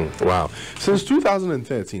 Wow. Since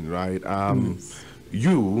 2013, right,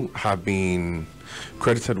 you have been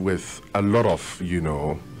credited with a lot of,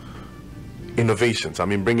 innovations. I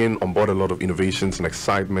mean, bringing on board a lot of innovations and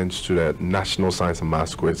excitement to the National Science and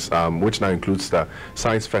Maths Quiz, which now includes the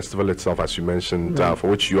Science Festival itself, as you mentioned, for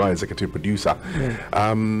which you are executive producer.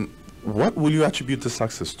 What will you attribute the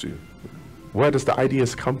success to? Where does the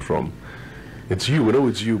ideas come from? It's you, we know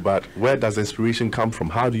it's you, but where does the inspiration come from?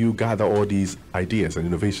 How do you gather all these ideas and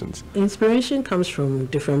innovations? Inspiration comes from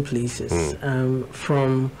different places,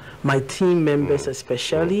 from my team members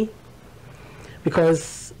especially,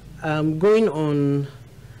 because going on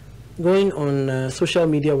social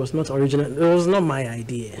media was not original. It was not my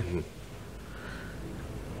idea.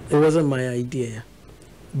 It wasn't my idea,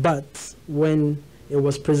 but when it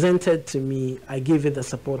was presented to me, I gave it the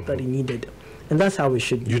support that it needed. And that's how it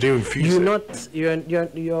should be. You didn't infuse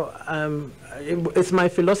it's my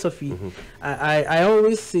philosophy. I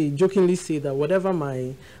always jokingly say that whatever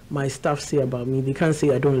my staff say about me, they can't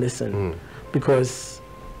say I don't listen. Because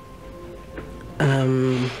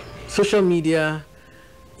social media,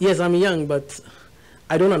 yes, I'm young, but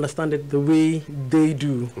I don't understand it the way they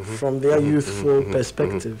do from their youthful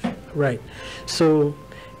perspective. Right. So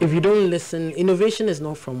if you don't listen, innovation is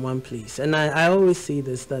not from one place. And I always say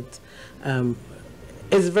this, that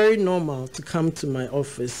it's very normal to come to my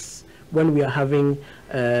office when we are having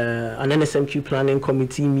an NSMQ planning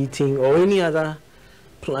committee meeting or any other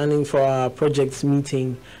planning for our projects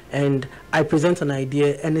meeting, and I present an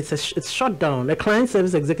idea and it's shut down. A client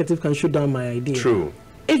service executive can shut down my idea. True.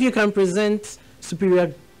 If you can present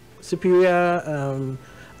superior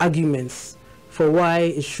arguments for why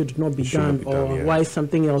it should not be done, why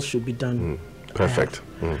something else should be done. Perfect.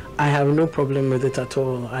 I have no problem with it at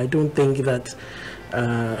all. I don't think that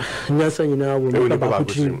will make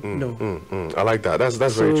about no. I like that. That's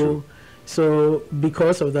very true. So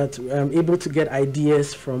because of that, I'm able to get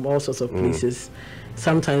ideas from all sorts of places,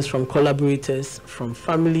 sometimes from collaborators, from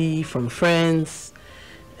family, from friends.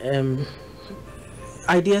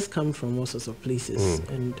 Ideas come from all sorts of places,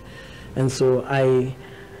 and so I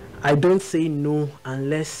don't say no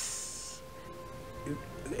unless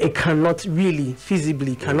it cannot really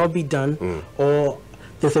feasibly cannot be done, or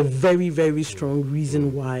there's a very, very strong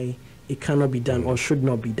reason why it cannot be done or should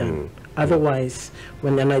not be done. Otherwise,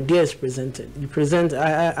 when an idea is presented,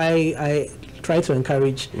 I try to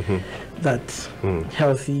encourage that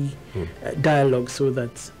healthy dialogue, so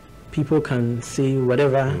that people can say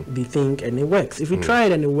whatever they think and it works. If we try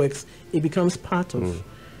it and it works, it becomes part of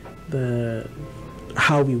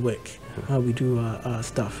how we work, how we do our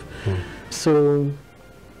stuff. So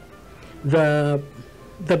the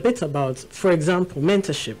bit about, for example,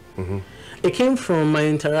 mentorship, it came from my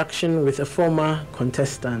interaction with a former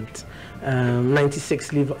contestant,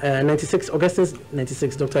 96 Augustus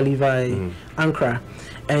 96, Dr. Levi Ankara,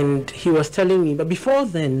 and he was telling me, but before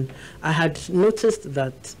then I had noticed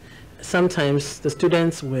that sometimes the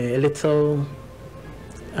students were a little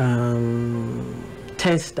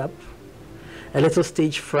tensed up, a little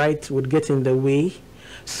stage fright would get in the way,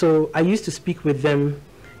 so I used to speak with them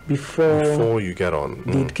before you get on.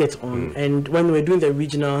 They'd get on. And when we were doing the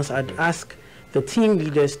regionals, I'd ask the team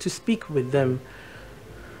leaders to speak with them.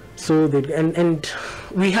 So they and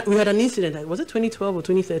we had an incident. Was it 2012 or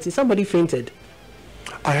 2013? Somebody fainted.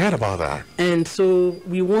 I heard about that. And so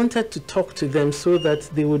we wanted to talk to them so that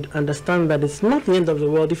they would understand that it's not the end of the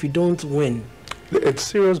world if you don't win. It's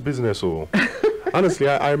serious business. Honestly,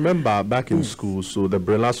 I remember back in school, so the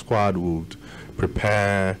Brella squad would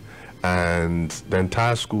prepare, and the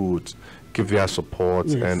entire school would give their support,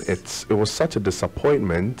 and it was such a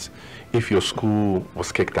disappointment if your school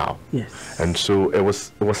was kicked out. Yes. And so it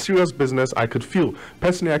was serious business. I could feel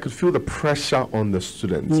the pressure on the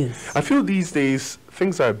students. Yes. I feel these days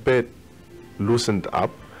things are a bit loosened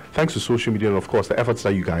up, thanks to social media and of course the efforts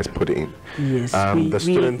that you guys put in. Yes,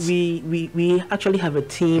 we actually have a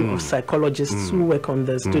team of psychologists who work on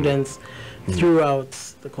the students throughout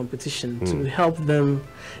the competition to help them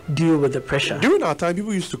deal with the pressure. During our time,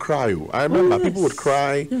 people used to cry. I remember people would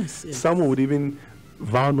cry. Yes. Some would even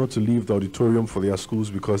vow not to leave the auditorium for their schools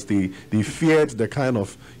because they feared the kind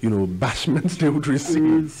of bashment they would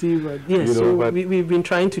receive. We've been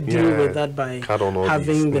trying to deal with that by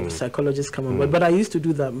having the psychologists come on board. But I used to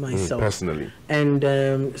do that myself personally. And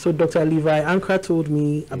so Dr. Levi Ankra told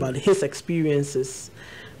me about his experiences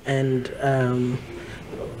and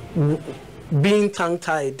being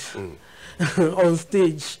tongue-tied on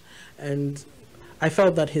stage, and I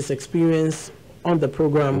felt that his experience on the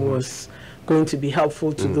program was going to be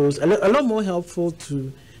helpful to those, a lot more helpful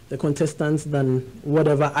to the contestants than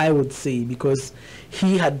whatever I would say, because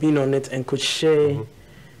he had been on it and could share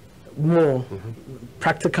more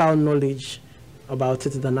practical knowledge about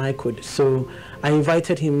it than I could. So I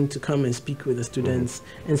invited him to come and speak with the students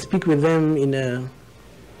and speak with them in a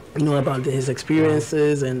about his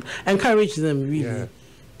experiences and encourage them really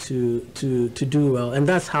to do well. And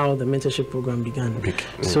that's how the mentorship program began.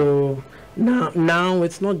 So now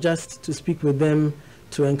it's not just to speak with them,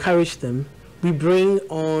 to encourage them. We bring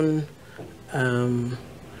on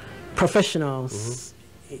professionals,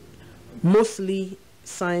 mostly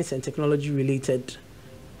science and technology related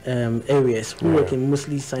areas, who work in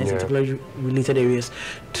mostly science and technology related areas,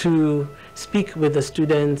 to speak with the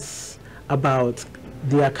students about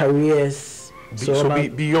their careers.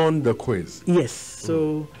 Beyond the quiz. Yes.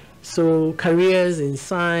 So careers in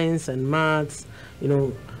science and maths,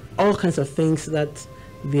 all kinds of things that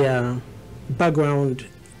their background,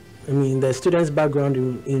 the students' background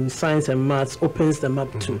in science and maths opens them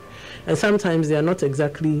up to. And sometimes they are not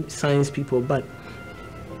exactly science people, but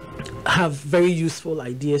have very useful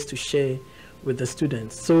ideas to share with the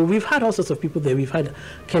students. So we've had all sorts of people there. We've had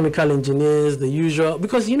chemical engineers, the usual,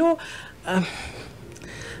 because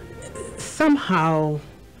somehow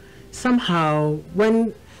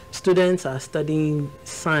when students are studying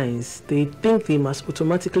science, they think they must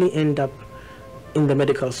automatically end up in the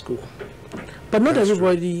medical school. But not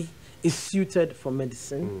everybody is suited for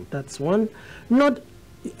medicine. That's one.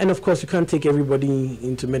 And of course you can't take everybody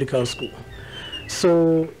into medical school.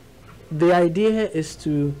 So the idea is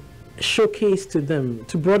to showcase to them,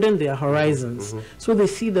 to broaden their horizons, so they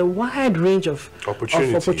see the wide range of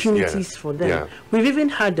opportunities for them. We've even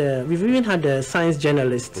had a science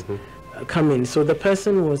journalist come in. So the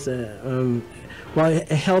person was a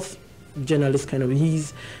health journalist kind of.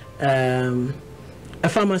 He's a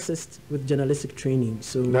pharmacist with journalistic training.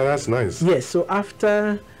 So now that's nice. Yes. So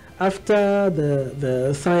after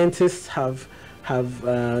the scientists have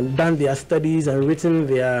done their studies and written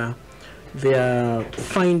their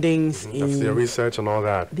findings, that's their research and all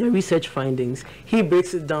that. Their research findings. He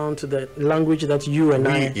breaks it down to the language that you and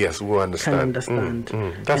I will understand. Can understand.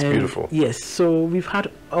 That's beautiful. Yes. So we've had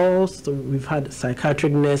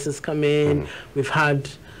psychiatric nurses come in. We've had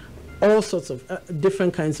all sorts of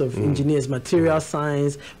different kinds of engineers, material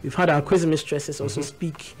science. We've had our quiz mistresses also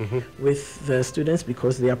speak with the students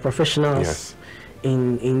because they are professionals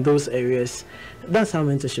in those areas. That's how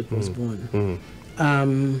mentorship was born.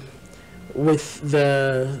 With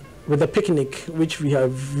the picnic, which we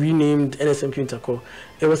have renamed NSMQ Intako,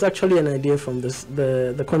 it was actually an idea from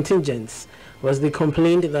the contingents. They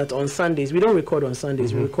complained that on Sundays, we don't record on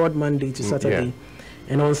Sundays, we record Monday to Saturday,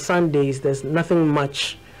 and on Sundays there's nothing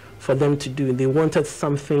much for them to do. They wanted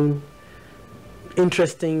something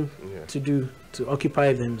interesting to do, to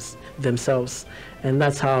occupy themselves, and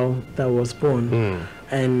that's how that was born.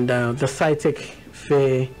 And the SciTech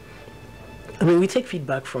Fair, we take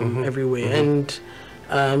feedback from everywhere, and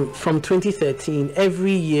from 2013,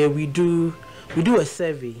 every year we do a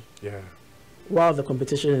survey while the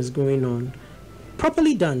competition is going on,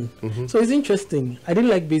 properly done. So it's interesting. I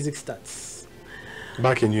didn't like basic stats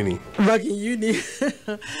back in uni,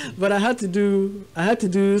 but I had to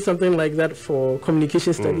do something like that for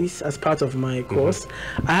communication studies as part of my course.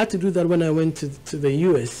 I had to do that when I went to the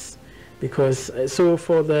US, because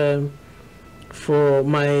for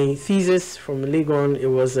my thesis from Legon, it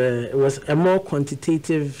was a more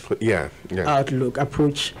quantitative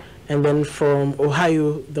approach, and then from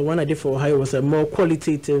Ohio, the one I did for Ohio was a more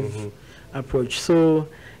qualitative approach. So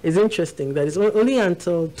it's interesting that it's only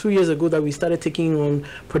until 2 years ago that we started taking on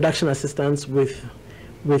production assistants with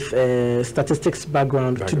statistics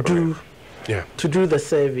background to do to do the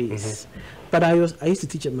surveys. But I used to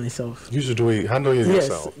teach it myself. You used to handle it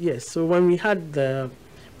yourself? Yes. So when we had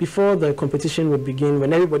before the competition would begin,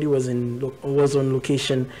 when everybody was on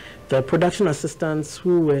location, the production assistants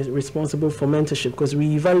who were responsible for mentorship, because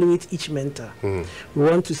we evaluate each mentor. We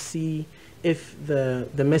want to see if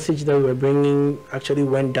the message that we were bringing actually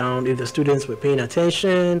went down, if the students were paying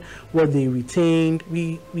attention, what they retained.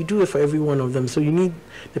 We do it for every one of them. So you need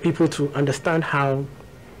the people to understand how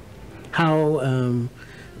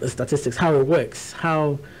the statistics, how it works,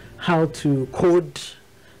 how to code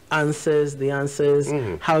the answers,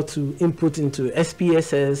 how to input into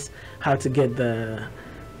SPSS, how to get the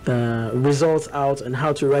results out, and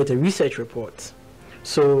how to write a research report.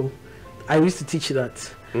 So I used to teach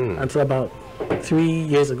that until about 3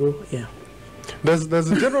 years ago. Yeah. There's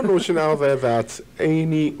a general notion out there that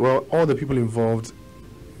all the people involved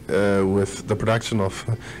with the production of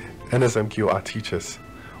NSMQ are teachers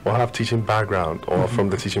or have teaching background or from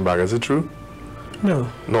the teaching background. Is it true? No.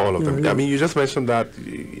 Not all of them. I mean, you just mentioned that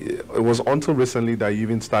it was until recently that you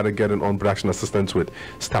even started getting on production assistants with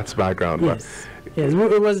stats background. Yes. Yes,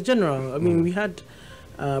 it was general. I mean, we had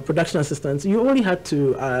production assistants. You only had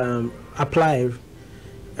to apply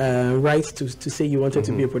right to say you wanted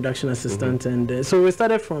to be a production assistant. And so we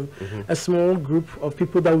started from a small group of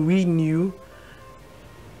people that we knew,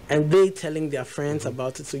 and they telling their friends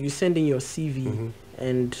about it. So you send in your CV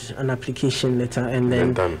and an application letter, and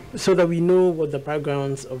then so that we know what the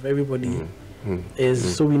backgrounds of everybody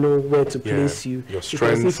is, so we know where to place you. Your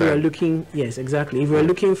strengths. Because if we are looking, yes, exactly. If we are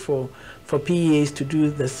looking for PEAs to do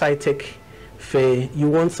the SciTech fair, you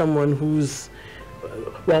want someone who's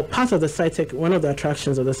part of the SciTech. One of the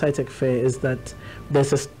attractions of the SciTech fair is that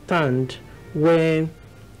there's a stand where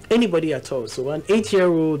anybody at all, so an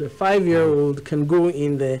 8-year-old, a 5-year-old can go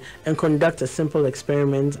in there and conduct a simple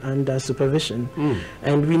experiment under supervision.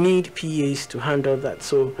 And we need PAs to handle that.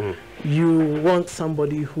 So you want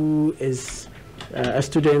somebody who is a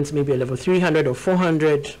student, maybe a level 300 or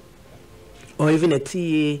 400, or even a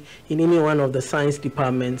TA in any one of the science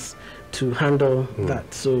departments to handle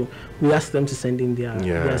that. So we ask them to send in their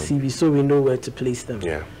CV so we know where to place them.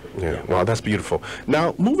 Yeah. Wow, that's beautiful.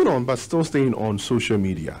 Now, moving on, but still staying on social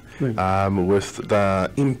media, with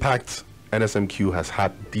the impact NSMQ has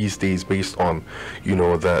had these days, based on,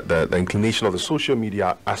 the inclination of the social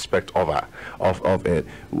media aspect of it.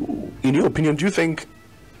 In your opinion, do you think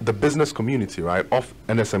the business community, of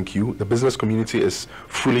NSMQ, the business community is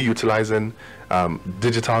fully utilizing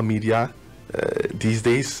digital media these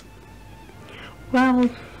days? Well,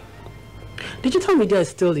 digital media is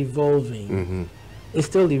still evolving. It's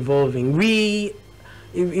still evolving.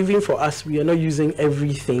 Even for us, we are not using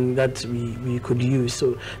everything that we could use.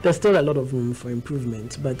 So there's still a lot of room for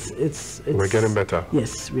improvement, but it's we're getting better.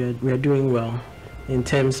 Yes, we are doing well in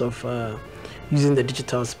terms of using the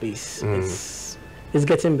digital space. It's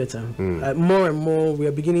getting better. More and more, we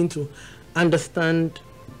are beginning to understand.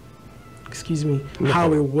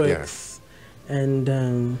 How it works,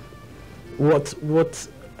 and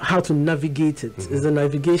how to navigate it. Is a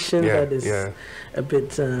navigation that is a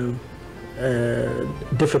bit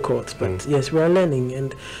difficult, but yes, we are learning,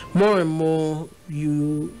 and more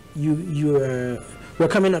we're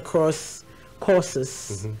coming across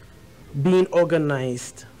courses being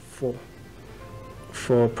organized for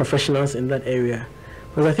professionals in that area.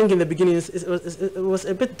 Because I think in the beginning it was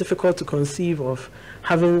a bit difficult to conceive of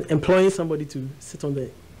employing somebody to sit on the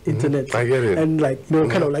internet. I get it. And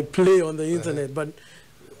kind of play on the internet, but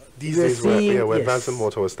these days we're advancing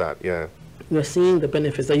more towards that. We're seeing the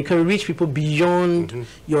benefits that you can reach people beyond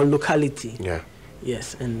your locality.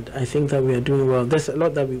 Yes, and I think that we are doing well. There's a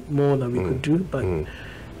lot more that we could do, but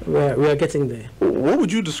we are getting there. What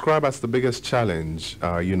would you describe as the biggest challenge,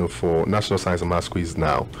 for National Science and Maths Quiz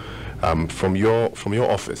now, from your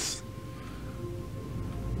office?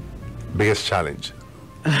 Biggest challenge.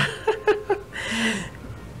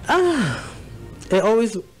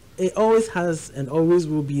 It always has and always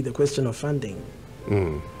will be the question of funding.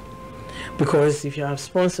 Because if you have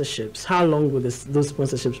sponsorships, how long will those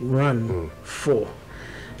sponsorships run for?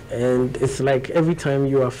 And it's like every time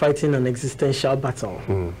you are fighting an existential battle,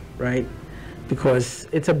 right? Because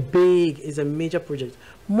it's a major project.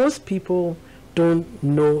 Most people don't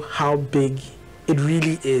know how big it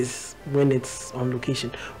really is when it's on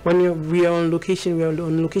location. When we are on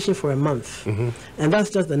location for a month, and that's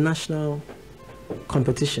just the national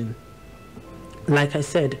competition. Like I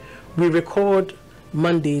said, we record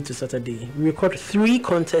Monday to Saturday. We record 3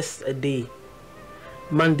 contests a day,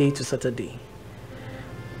 Monday to Saturday.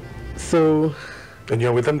 So, and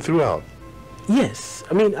you're with them throughout? Yes.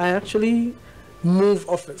 I mean, I actually move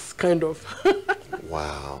office, kind of.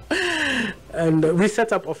 Wow. And we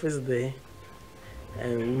set up office there,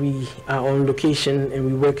 and we are on location, and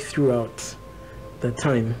we work throughout the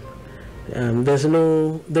time. There's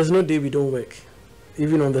no day we don't work.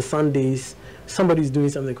 Even on the Sundays, somebody's doing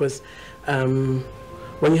something, because when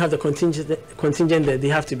you have the contingent there, they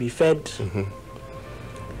have to be fed.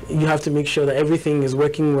 You have to make sure that everything is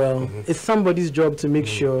working well. It's somebody's job to make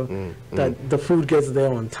sure that the food gets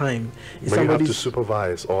there on time. But you have to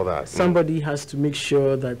supervise all that. Somebody has to make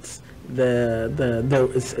sure that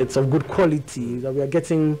it's of good quality, that we are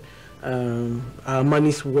getting our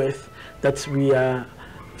money's worth, that we are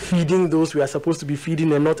feeding those we are supposed to be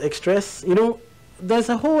feeding and not extras. You know, there's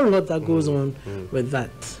a whole lot that goes on with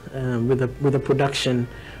that, with the production.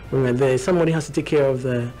 When we're there, somebody has to take care of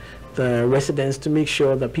the residents to make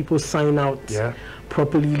sure that people sign out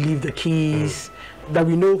properly, leave the keys, that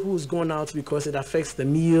we know who's gone out, because it affects the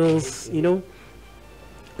meals. You know,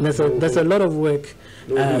 there's a lot of work.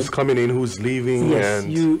 Who's coming in, who's leaving? Yes,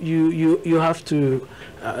 and you have to,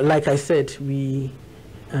 like I said, we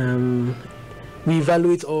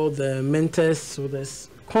evaluate all the mentors. So there's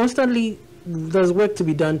work to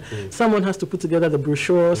be done. Someone has to put together the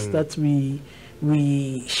brochures that we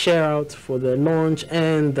share out for the launch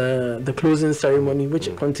and the closing ceremony, which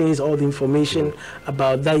contains all the information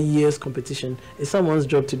about that year's competition. It's someone's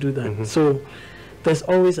job to do that. So there's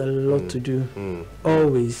always a lot to do.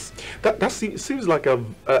 Always. That seems like a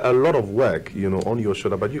lot of work, you know, on your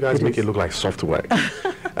shoulder, but you guys make it look like soft work.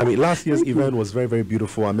 I mean, last year's event was very, very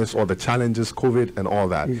beautiful amidst all the challenges, COVID and all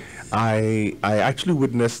that. Yes. I actually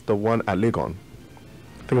witnessed the one at Legon.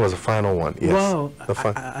 I think it was the final one. Yes. Wow,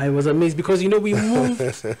 I was amazed, because, you know, we moved,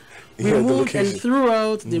 moved, and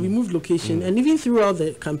throughout we moved location, and even throughout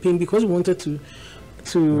the campaign, because we wanted to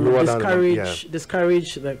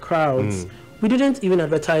discourage the crowds. We didn't even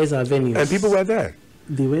advertise our venues. And people were there.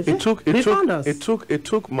 They were there. They found us. It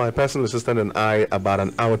took my personal assistant and I about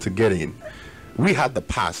an hour to get in. We had the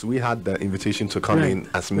pass, we had the invitation to come in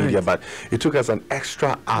as media, but it took us an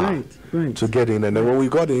extra hour to get in. And then when we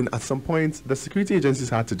got in, at some point, the security agencies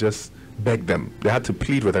had to just beg them. They had to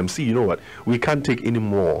plead with them. See, you know what? We can't take any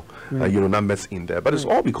more, numbers in there. But it's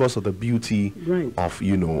all because of the beauty of,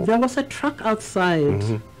 you know. There was a truck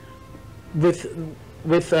outside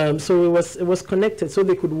so it was connected, so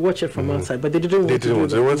they could watch it from outside, but they didn't want to.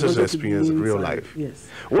 They wanted to experience real life. Yes.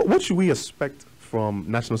 What should we expect from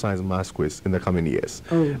National Science and Maths Quiz in the coming years?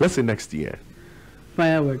 Let's say next year.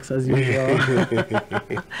 Fireworks as usual.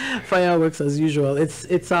 Fireworks as usual.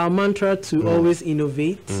 It's our mantra to always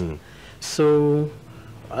innovate. So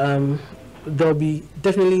there'll be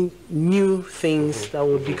definitely new things that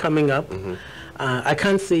will be coming up. I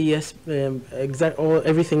can't say yes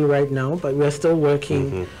everything right now, but we're still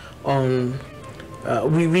working on.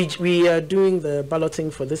 We are doing the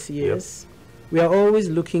balloting for this year's. We are always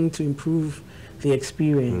looking to improve the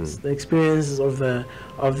experience, the experiences of the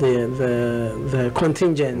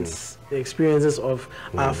contingents, the experiences of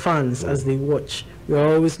our fans as they watch. We are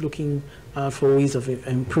always looking for ways of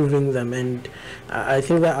improving them, and I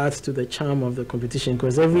think that adds to the charm of the competition,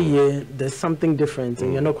 because every year there's something different,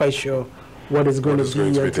 and you're not quite sure what is going to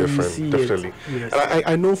be different. Definitely. Yes. And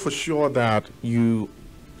I know for sure that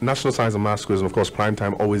National Science and Maths Quiz, and of course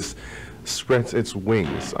Primetime, always spreads its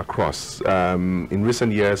wings across. In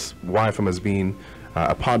recent years, YFM has been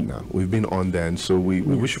a partner. We've been on there, and so we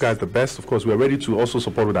wish you guys the best. Of course, we are ready to also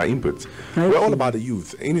support with our inputs. We're all about the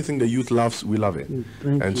youth. Anything the youth loves, we love it.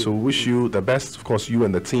 So wish you the best, of course, you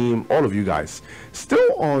and the team, all of you guys.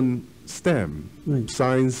 Still on STEM,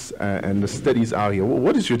 science and the studies out here.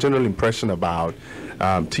 What is your general impression about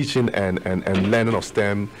teaching and learning of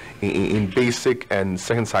STEM in basic and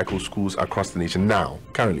second cycle schools across the nation now?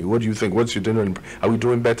 Currently, what do you think? What's your general? Are we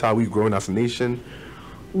doing better? Are we growing as a nation?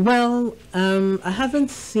 Well, I haven't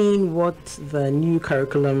seen what the new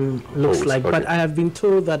curriculum looks like, but I have been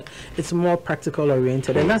told that it's more practical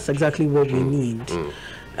oriented, and that's exactly what we need.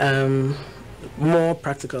 More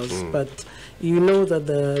practicals, but you know that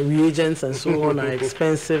the reagents and so on are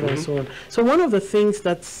expensive and so on. So one of the things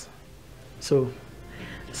that's,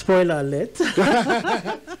 spoiler alert.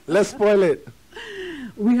 Let's spoil it.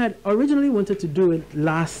 We had originally wanted to do it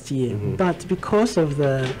last year, but because of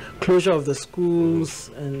the closure of the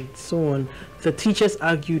schools and so on, the teachers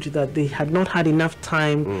argued that they had not had enough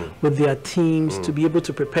time with their teams to be able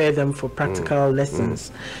to prepare them for practical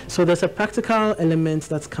lessons. So there's a practical element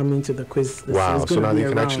that's coming to the quiz. Wow, so now they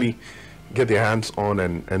can actually get their hands on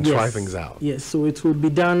and try things out. Yes, so it will be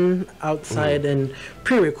done outside and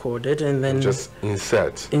pre-recorded, and then just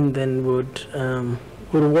insert. And then would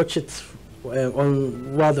watch it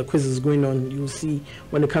on while the quiz is going on, you'll see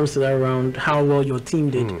when it comes to that round how well your team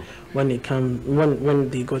did when they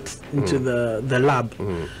got into the lab.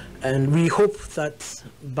 And we hope that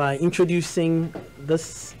by introducing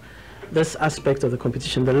this aspect of the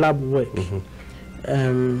competition, the lab work,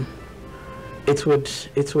 it would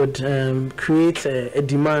create a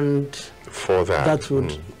demand for that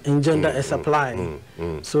would engender a supply,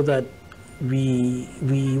 so that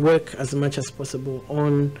we work as much as possible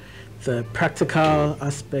on the practical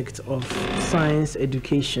aspect of science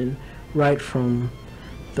education right from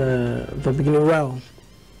the beginning. Well,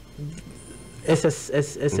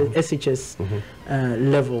 SHS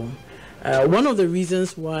level. One of the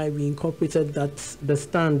reasons why we incorporated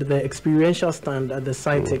the experiential stand at the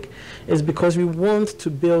SciTech is because we want to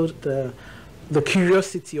build the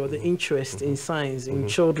curiosity or the interest in science in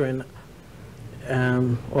children,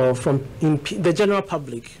 or in the general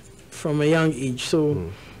public from a young age. So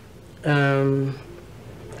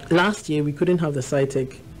last year we couldn't have the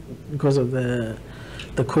SciTech because of the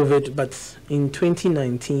COVID, but in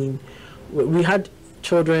 2019 we had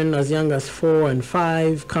children as young as 4 and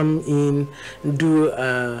 5 come in and do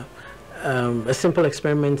a simple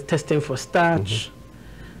experiment testing for starch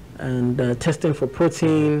and testing for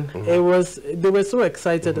protein. They were so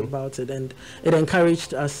excited about it, and it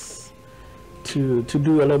encouraged us to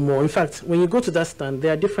do a lot more. In fact, when you go to that stand,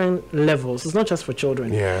 there are different levels. It's not just for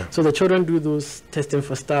children. So the children do those testing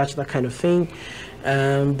for starch, that kind of thing.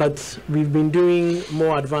 But we've been doing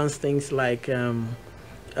more advanced things like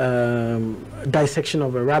dissection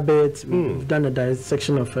of a rabbit. We've done a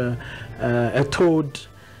dissection of a toad,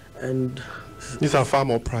 and these are far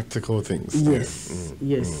more practical things.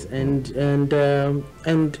 Yes, and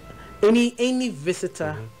any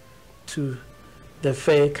visitor to the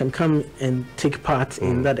fair can come and take part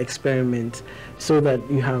in that experiment, so that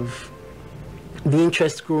you have the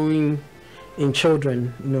interest growing in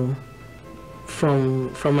children,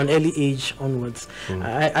 from an early age onwards.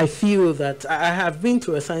 I feel that I have been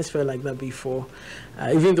to a science fair like that before,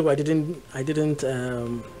 even though I didn't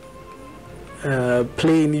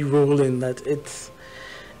play any role in that.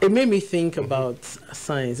 It made me think about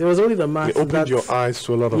science. It was only the maths. It opened your eyes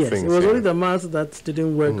to a lot of things. It was only the maths that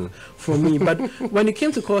didn't work for me. But when it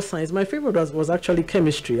came to core science, my favorite was actually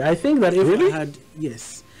chemistry. I think that if I had,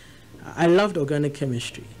 I loved organic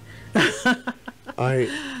chemistry.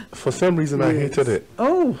 For some reason, I hated it.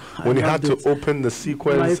 When you had to open the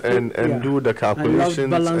sequence and do the calculations,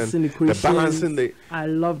 balancing equations. The balancing. I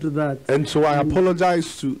loved that. And so I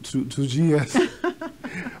apologized to GS.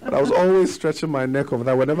 But I was always stretching my neck over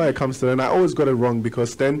that whenever it comes to it, and I always got it wrong,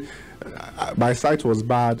 because then my sight was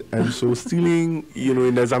bad, and so stealing,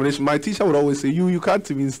 in the examination, my teacher would always say, you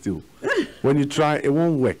can't even steal. When you try, it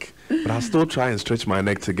won't work. But I'll still try and stretch my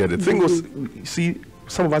neck to get it. Thing was, see,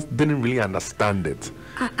 some of us didn't really understand it.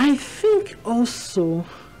 I think also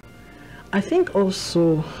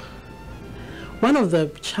one of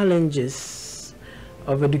the challenges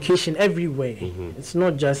of education everywhere, it's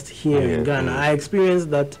not just here in Ghana. I experienced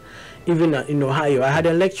that even in Ohio. I had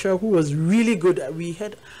a lecturer who was really good. He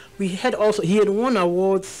had won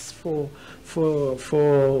awards for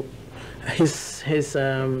his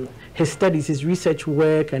studies, his research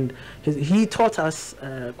work, and he taught us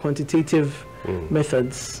quantitative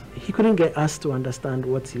methods. He couldn't get us to understand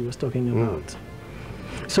what he was talking about.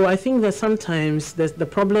 So I think that sometimes there's the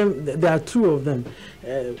problem. There are two of them.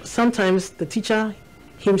 Sometimes the teacher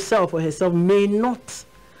himself or herself may not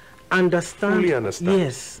fully understand.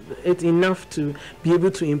 Yes, it's enough to be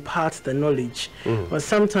able to impart the knowledge. But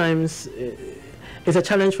sometimes it's a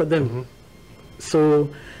challenge for them. So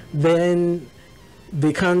then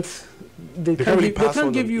they can't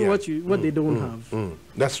give you what they don't have.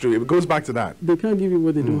 That's true. It goes back to that. They can't give you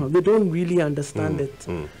what they don't have. They don't really understand it.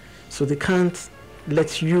 So they can't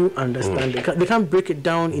let you understand it. They can't break it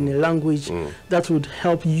down in a language that would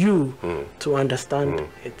help you to understand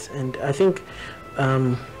it. And I think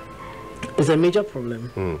it's a major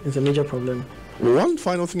problem. It's a major problem. One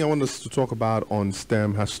final thing I want us to talk about on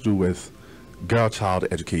STEM has to do with girl-child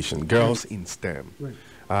education, girls in STEM. Right.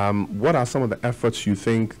 What are some of the efforts you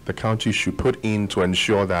think the country should put in to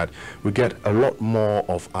ensure that we get a lot more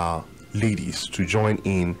of our ladies to join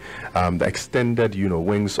in the extended,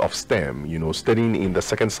 wings of STEM, studying in the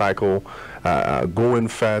second cycle, going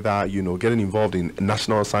further, getting involved in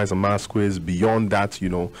national science and maths quiz, beyond that,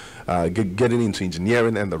 getting into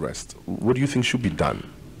engineering and the rest? What do you think should be done?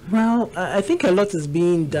 Well, I think a lot is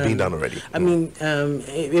being done. Being done already. I mean,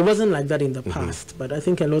 it wasn't like that in the past, but I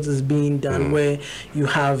think a lot is being done where you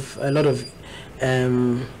have a lot of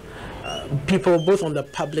people, both on the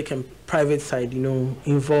public and private side,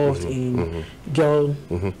 involved in girl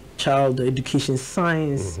child education,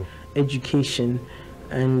 science education,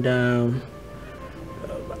 and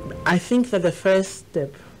I think that the first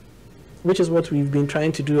step, which is what we've been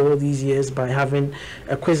trying to do all these years by having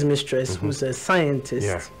a quiz mistress who's a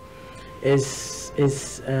scientist,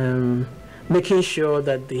 is making sure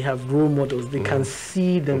that they have role models. They can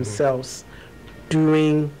see themselves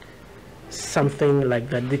doing something like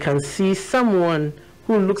that. They can see someone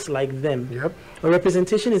who looks like them. A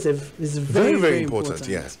representation is very, very important.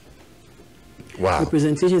 Yes. Wow.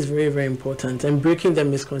 Representation is very, very important, and breaking the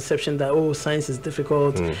misconception that science is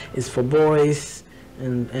difficult, it's for boys,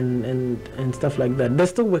 and stuff like that. There's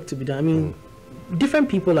still work to be done. I mean, different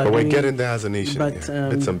people are. But we're doing getting there as a nation. But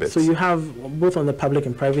bits and bits. So you have both on the public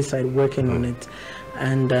and private side working on it,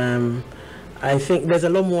 and I think there's a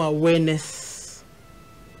lot more awareness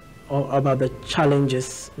about the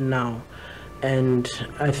challenges now. And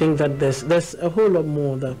I think that there's a whole lot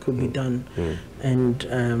more that could be done, and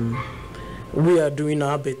we are doing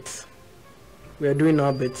our bit. We are doing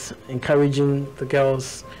our bit, encouraging the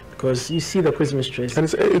girls, because you see the quiz mistress. And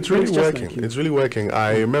it's really working. Like it's really working.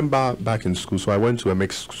 I remember back in school, so I went to a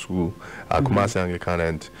mixed school, Kumasi Anglican,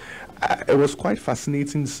 and it was quite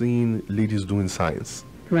fascinating seeing ladies doing science.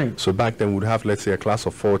 Right. So back then we'd have, let's say, a class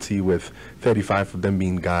of 40 with 35 of them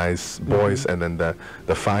being guys, boys, and then the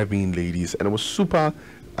 5 being ladies. And it was super.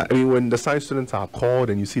 I mean, when the science students are called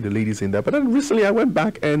and you see the ladies in there. But then recently I went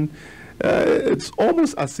back and it's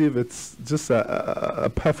almost as if it's just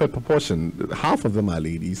a perfect proportion. Half of them are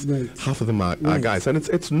ladies, half of them are guys, and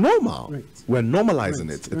it's normal. We're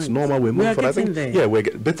normalizing it. It's normal. We're moving forward. I think, we're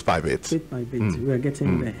bit by bit. Bit by bit, we're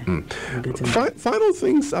getting there. We're getting there. Final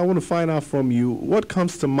things I want to find out from you. What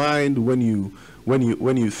comes to mind when you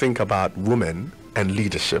think about women and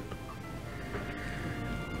leadership?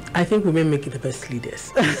 I think women make the best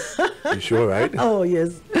leaders. You sure, right? Oh,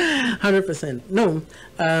 yes, 100%. No,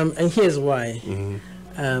 and here's why.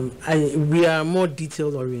 We are more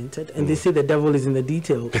detail-oriented, and they say the devil is in the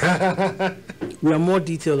details. We are more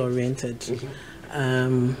detail-oriented.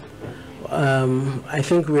 I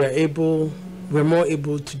think we're more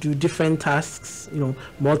able to do different tasks,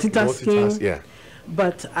 multitasking. Yeah.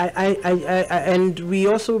 But and we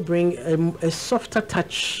also bring a softer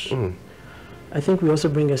touch. I think we also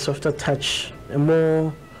bring a softer touch, a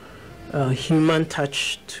more human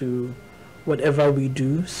touch to whatever we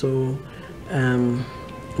do. So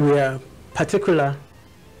we are particular,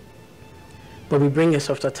 but we bring a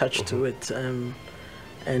softer touch to it.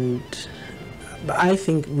 But I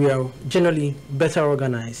think we are generally better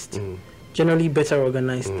organized. Generally better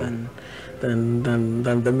organized than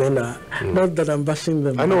the men are. Not that I'm bashing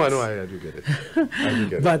them. I know, I do get it. I do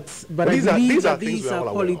get it. But I believe that these are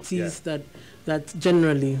qualities that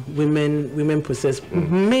generally women possess,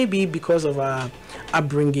 maybe because of our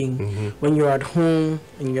upbringing. When you're at home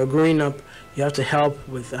and you're growing up, you have to help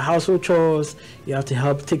with the household chores, you have to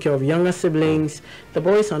help take care of younger siblings. The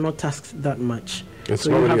boys are not tasked that much. It's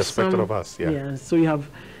not really expected of us. So you have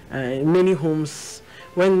many homes,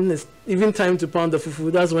 when it's even time to pound the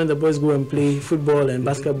fufu, that's when the boys go and play football and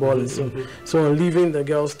basketball and so on, leaving the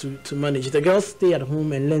girls to manage. The girls stay at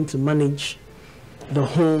home and learn to manage the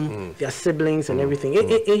home, their siblings and everything.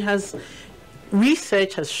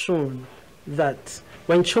 Research has shown that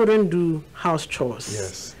when children do house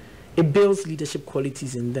chores, it builds leadership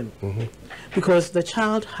qualities in them. Because the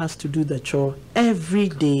child has to do the chore every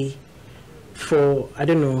day for I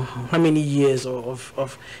don't know how many years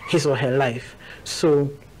of his or her life. So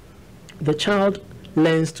the child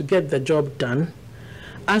learns to get the job done.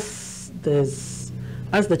 As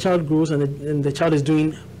the child grows and the child is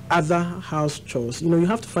doing other house chores, you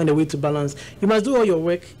have to find a way to balance. You must do all your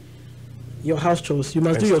work, your house chores. You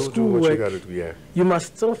must do your school work. You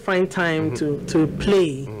must still find time to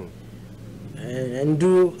play and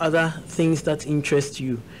do other things that interest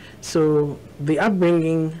you. So the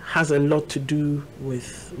upbringing has a lot to do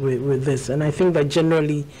with this, and I think that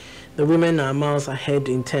generally the women are miles ahead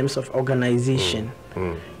in terms of organization.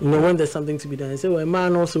 When there's something to be done, they say, well,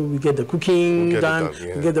 man, also we get the cooking done,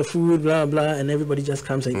 we get the food, blah blah, and everybody just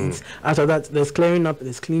comes and eats. After that, there's clearing up,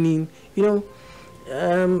 there's cleaning.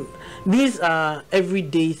 These are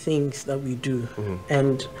everyday things that we do,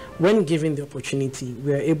 and when given the opportunity,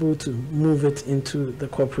 we are able to move it into the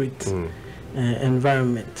corporate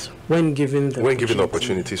environment. When given the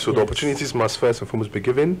opportunity. So the opportunities must first and foremost be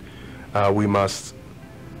given. We must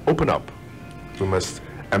open up. We must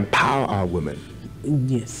empower our women.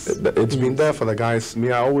 Yes. It's been there for the guys.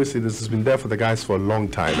 I always say this has been there for the guys for a long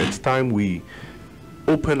time. It's time we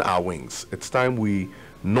open our wings. It's time we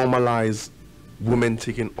normalize women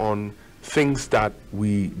taking on things that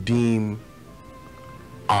we deem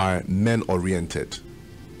are men-oriented.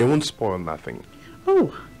 It won't spoil nothing.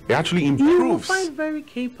 Oh, it actually you will improves. find very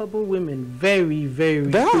capable women, very,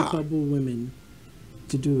 very capable women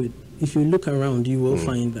to do it. If you look around, you will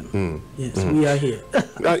find them. Yes, we are here.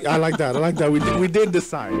 I like that. I like that. We did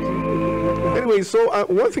decide. Anyway, so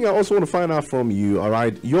one thing I also want to find out from you, all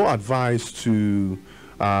right, your advice to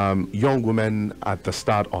young women at the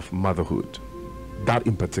start of motherhood, that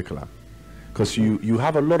in particular, because you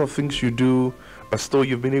have a lot of things you do, but still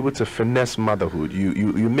you've been able to finesse motherhood.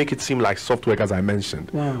 You make it seem like soft work, as I mentioned.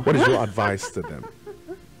 Wow. What is your advice to them?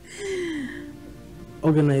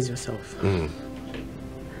 Organize yourself.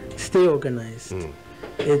 Stay organized.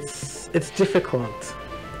 It's difficult.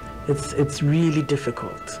 It's really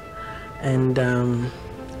difficult, and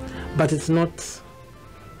but it's not.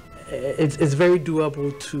 It's very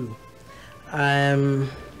doable too.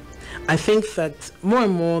 I think that more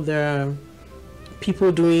and more there are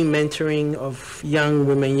people doing mentoring of young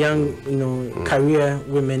women, career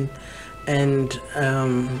women, and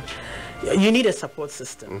you need a support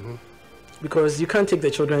system because you can't take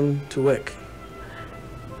the children to work.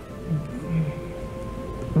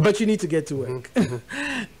 But you need to get to work.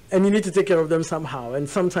 And you need to take care of them somehow. And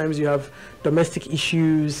sometimes you have domestic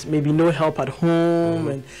issues, maybe no help at home.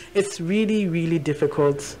 And it's really, really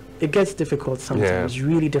difficult. It gets difficult sometimes,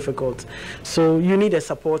 really difficult. So you need a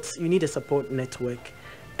support network.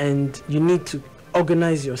 And you need to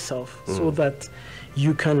organize yourself so that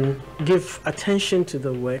you can give attention to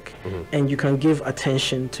the work and you can give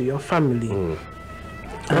attention to your family. All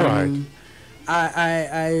right.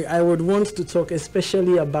 I would want to talk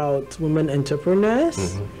especially about women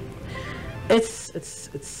entrepreneurs. It's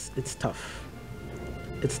tough.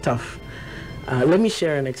 It's tough. Let me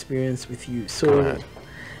share an experience with you. So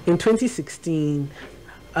in 2016,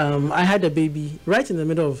 I had a baby right in the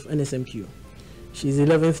middle of NSMQ. She's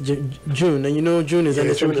 11th June, and you know June is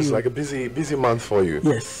NSMQ. June is like a busy month for you.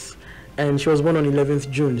 Yes, and she was born on 11th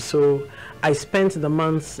June. So I spent the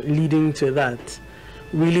months leading to that,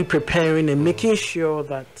 really preparing and making sure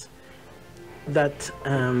that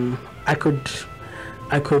I could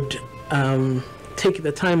take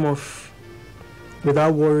the time off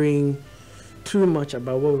without worrying too much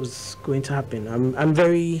about what was going to happen. I'm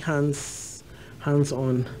very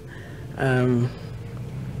hands-on.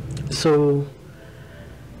 So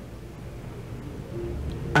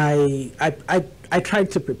I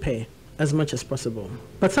tried to prepare as much as possible,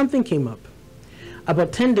 but something came up.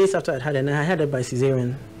 About 10 days after I had her by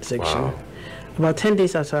cesarean section. Wow. About 10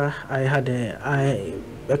 days after I had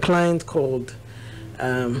a client called.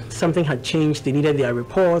 Something had changed. They needed their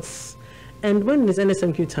reports, and when it's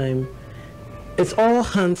NSMQ time, it's all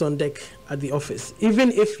hands on deck at the office.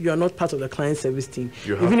 Even if you are not part of the client service team,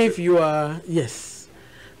 even if you are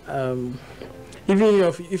even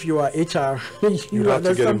if you are HR, you have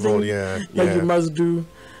to get involved. That you must do.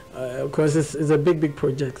 Because it's a big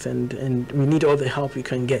project, and we need all the help we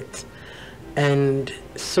can get. And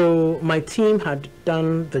so my team had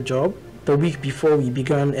done the job the week before we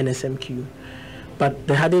began NSMQ, but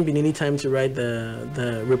there hadn't been any time to write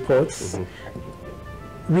the reports.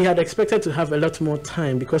 We had expected to have a lot more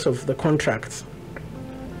time because of the contract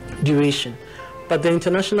duration, but their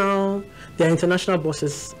international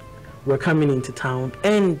bosses were coming into town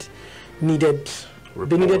and needed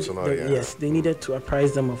they needed to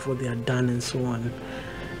apprise them of what they had done and so on.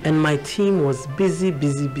 And my team was busy.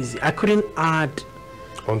 I couldn't add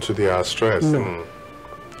onto their stress. No.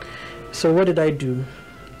 So what did I do?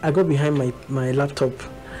 I got behind my laptop.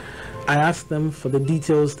 I asked them for the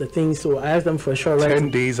details, the things. So I asked them for a short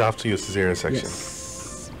 10 days after your cesarean section.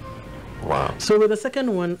 Yes. Wow. So with the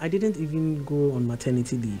second one, I didn't even go on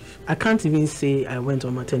maternity leave. I can't even say I went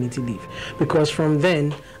on maternity leave, because from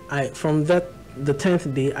then, the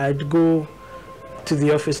 10th day, I'd go to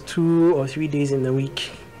the office 2 or 3 days in the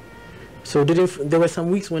week. So there were some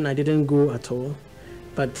weeks when I didn't go at all,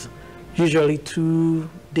 but usually 2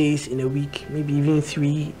 days in a week, maybe even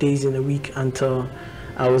 3 days in a week, until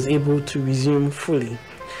I was able to resume fully.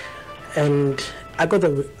 And I got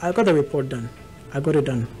the report done. I got it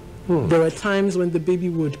done. There were times when the baby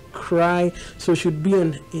would cry, so she'd be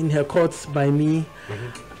in her cots by me.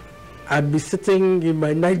 I'd be sitting in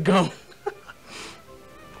my nightgown.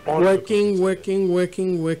 working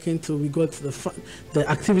till we got the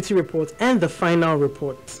activity report and the final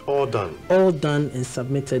report. All done And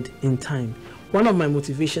submitted in time. One of my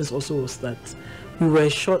motivations also was that we were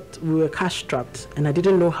cash strapped, and I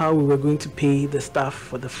didn't know how we were going to pay the staff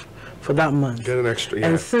for that month. Get an extra,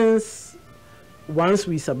 And since once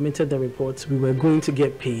we submitted the reports, we were going to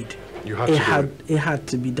get paid. It had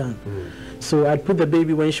to be done. So I'd put the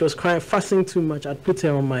baby, when she was crying, fussing too much, I'd put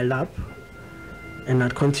her on my lap, and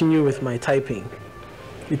I'd continue with my typing.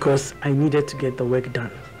 because I needed to get the work done.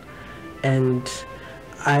 And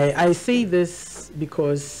I say this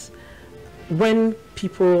because when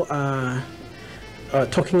people are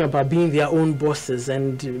talking about being their own bosses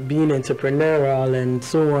and being entrepreneurial and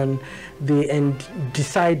so on, and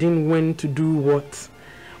deciding when to do what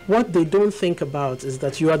they don't think about is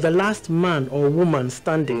that you are the last man or woman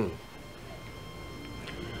standing.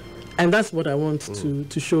 And that's what I want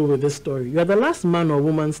to show with this story. You are the last man or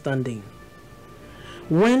woman standing.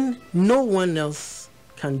 When no one else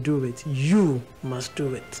can do it, you must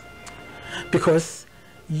do it. Because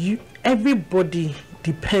everybody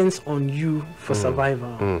depends on you for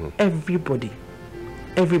survival. Everybody.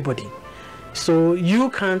 So you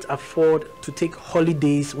can't afford to take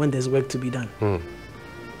holidays when there's work to be done.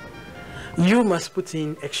 You must put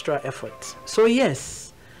in extra effort. So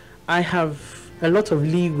yes, I have a lot of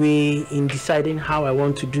leeway in deciding how I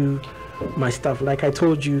want to do my stuff. Like I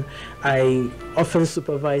told you, I often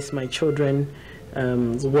supervise my children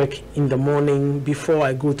work in the morning before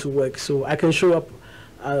I go to work, so I can show up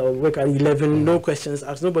work at 11, no questions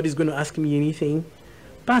asked. Nobody's going to ask me anything.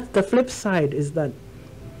 But the flip side is that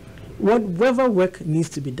whatever work needs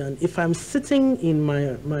to be done, if I'm sitting in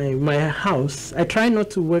my house, I try not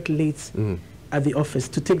to work late at the office,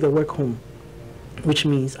 to take the work home, which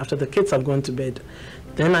means after the kids have gone to bed,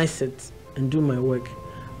 then I sit and do my work.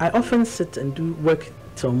 I often sit and do work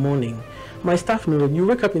till morning. My staff know, you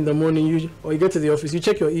wake up in the morning, or you get to the office, you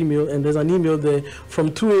check your email, and there's an email there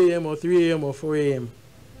from 2 a.m. or 3 a.m. or 4 a.m.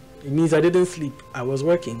 It means I didn't sleep, I was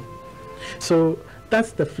working. So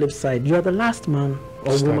that's the flip side. You are the last man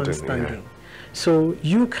or woman standing. Yeah. So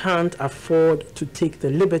you can't afford to take the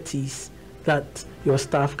liberties that your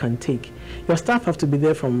staff can take. Your staff have to be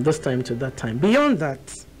there from this time to that time. Beyond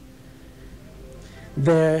that,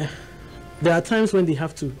 there are times when they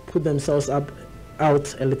have to put themselves out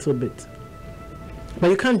a little bit. But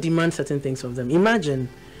you can't demand certain things of them. Imagine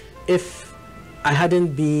if I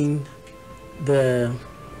hadn't been the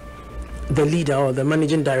leader or the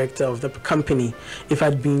managing director of the company, if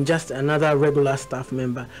I'd been just another regular staff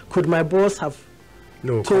member. Could my boss have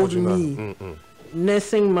told me,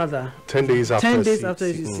 nursing mother, 10 days after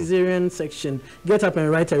cesarean section, get up and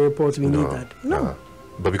write a report, we need that? No.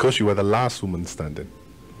 But because you were the last woman standing.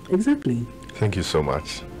 Exactly. Thank you so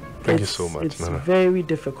much. Thank you so much, It's Nana. very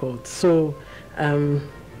difficult. So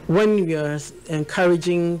when you are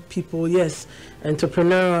encouraging people, yes,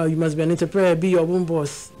 entrepreneur, you must be an entrepreneur, be your own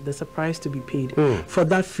boss, there's a price to be paid for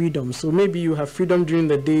that freedom. So maybe you have freedom during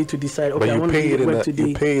the day to decide, okay, I want to do work today.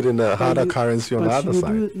 You pay it in a harder currency on the other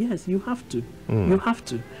side. Yes, you have to. You have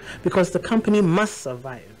to. Because the company must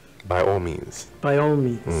survive. By all means. By all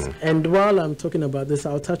means. And while I'm talking about this,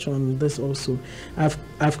 I'll touch on this also. I've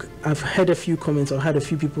heard a few comments, or had a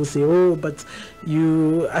few people say, "Oh, but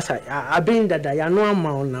you, I've been that I know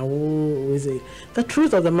amount now." The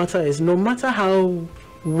truth of the matter is, no matter how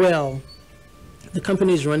well the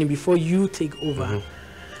company is running, before you take over,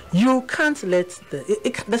 you can't let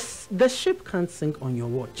the ship can't sink on your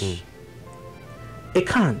watch. It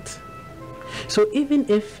can't. So even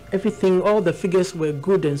if everything, all the figures were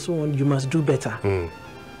good and so on, you must do better.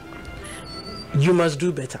 You must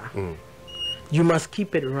do better. You must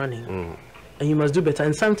keep it running. And you must do better.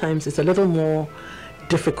 And sometimes it's a little more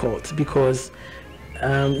difficult because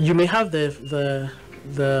you may have the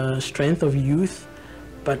strength of youth,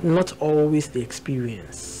 but not always the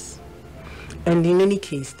experience. And in any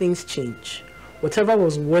case, things change. Whatever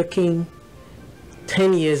was working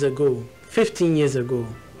 10 years ago, 15 years ago,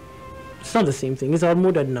 it's not the same thing. It's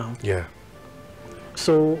outmoded now. Yeah.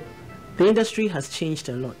 So the industry has changed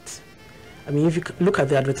a lot. I mean, if you look at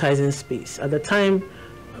the advertising space, at the time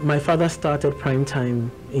my father started Prime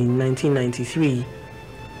Time in 1993,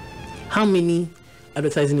 how many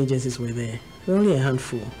advertising agencies were there? There were only a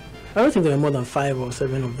handful. I don't think there were more than 5 or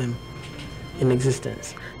 7 of them in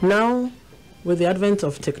existence. Now, with the advent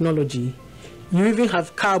of technology, you even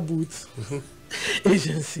have car booths.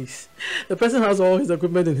 Agencies. The person has all his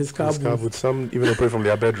equipment in his car booth. Some even operate from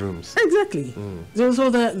their bedrooms. Exactly. So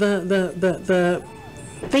the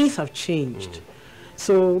things have changed.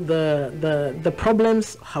 So the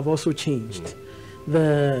problems have also changed.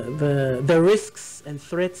 The risks and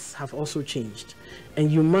threats have also changed, and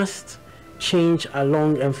you must change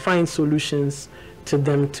along and find solutions to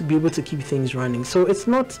them to be able to keep things running. So it's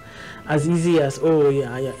not as easy as, oh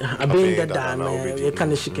yeah, I've been that down, no,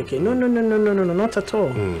 not at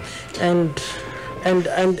all. And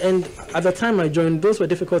at the time I joined, those were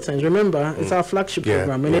difficult times. Remember, it's our flagship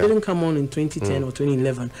program, and it didn't come on in 2010 or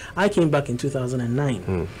 2011. I came back in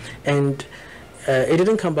 2009, and it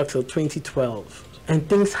didn't come back till 2012, and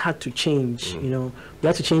things had to change. You know, we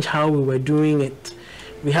had to change how we were doing it.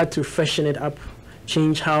 we had to freshen it up,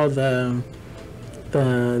 change how the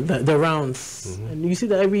rounds, and you see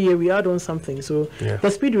that every year we add on something. So the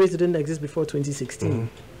speed race didn't exist before 2016,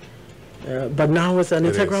 but now it's an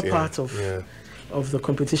integral part of the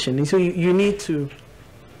competition. And so you need to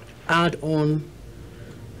add on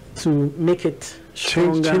to make it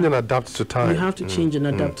stronger. Change and adapt to time. You have to change and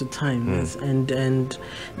adapt to time, yes, and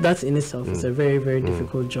that in itself is a very, very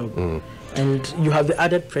difficult job. And you have the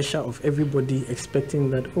added pressure of everybody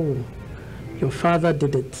expecting that, oh, your father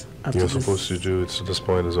did it. You're supposed to do it to this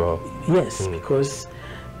point as well. Yes, because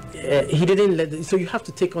he didn't so you have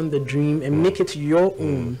to take on the dream and make it your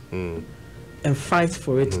own and fight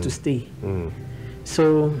for it to stay.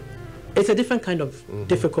 So it's a different kind of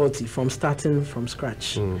difficulty from starting from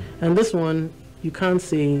scratch. And this one, you can't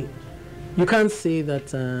say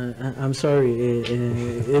that I'm sorry.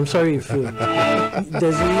 I'm sorry if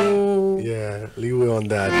there's no leeway on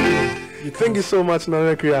that. Thank you so much,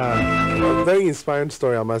 Nana Akua. Very inspiring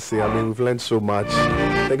story, I must say. I mean, we've learned so much.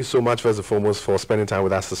 Thank you so much, first and foremost, for spending time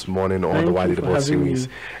with us this morning on the Wiley the Boss series.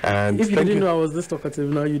 And if you didn't know I was this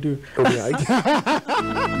talkative, now you do.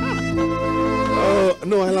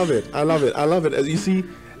 No, I love it. I love it. I love it. As you see,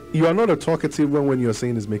 you are not a talkative when you're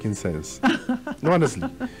saying is making sense. No, honestly.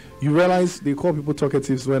 You realize they call people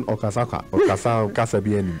talkatives when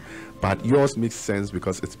okasa, but yours makes sense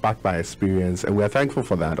because it's backed by experience, and we are thankful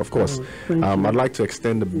for that. Of course, I'd like to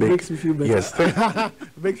extend a big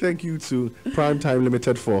big thank you to Prime Time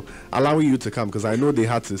Limited for allowing you to come, because I know they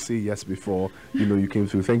had to say yes before you came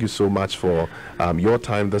through. Thank you so much for your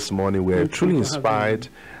time this morning. We're truly inspired,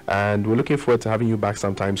 and we're looking forward to having you back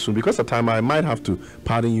sometime soon. Because of time, I might have to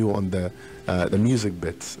pardon you on the music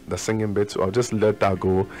bit, the singing bit. So I'll just let that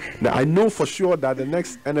go. Now, I know for sure that the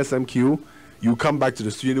next NSMQ, you come back to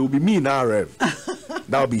the studio, it will be me and Rev.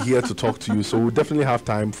 That'll be here to talk to you. So we'll definitely have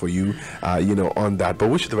time for you, on that. But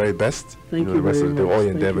wish you the very best. Thank you the rest very of all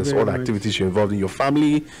your endeavors, all the much. activities you're involved in, your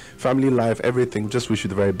family life, everything. Just wish you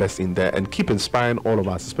the very best in there, and keep inspiring all of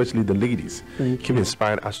us, especially the ladies. Keep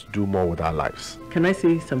inspiring us to do more with our lives. Can I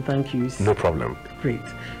say some thank yous? No problem. Great.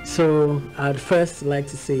 So I'd first like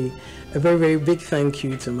to say a very, very big thank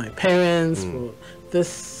you to my parents for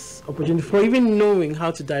this opportunity, for even knowing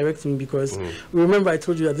how to direct me, because remember I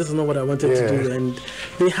told you that this is not what I wanted to do, and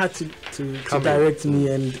they had to direct me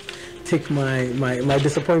and take my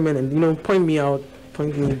disappointment and point me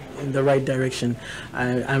in the right direction.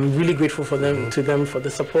 I'm really grateful for to them for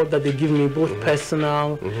the support that they give me, both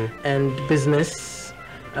personal and business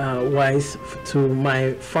wise, to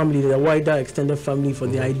my family, the wider extended family, for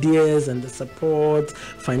the ideas and the support,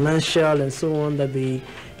 financial and so on, that they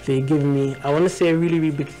give me. I want to say a really,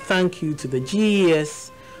 really big thank you to the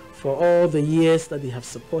GES for all the years that they have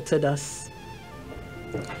supported us,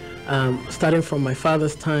 starting from my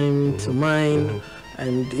father's time to mine,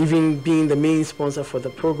 and even being the main sponsor for the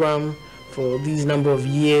program for these number of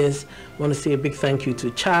years. I want to say a big thank you to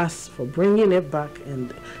Chas for bringing it back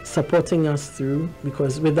and supporting us through,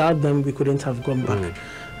 because without them we couldn't have gone back.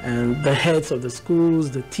 And the heads of the schools,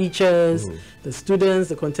 the teachers, the students,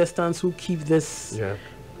 the contestants who keep this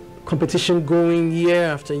competition going year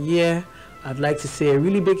after year. I'd like to say a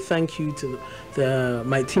really big thank you to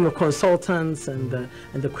my team of consultants and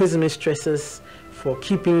the quiz mistresses for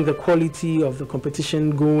keeping the quality of the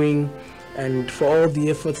competition going, and for all the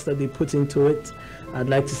efforts that they put into it. I'd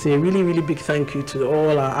like to say a really, really big thank you to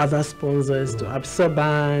all our other sponsors, to Absa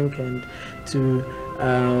Bank and to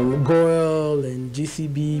Goyle and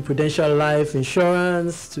GCB, Prudential Life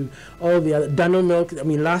Insurance, to all the other, Dano Milk. I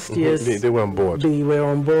mean, last year's they were on board. They were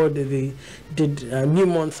on board. They did.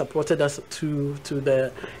 Newmont supported us, to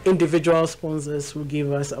the individual sponsors who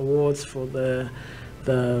gave us awards for the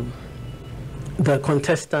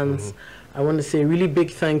contestants. I want to say a really big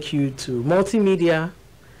thank you to Multimedia.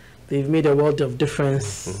 They've made a world of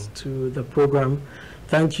difference to the program.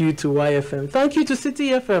 Thank you to YFM. Thank you to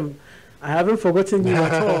City FM. I haven't forgotten you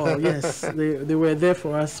at all. Yes, they were there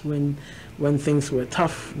for us when things were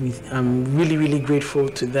tough. I'm really, really grateful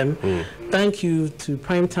to them. Thank you to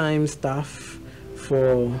Primetime staff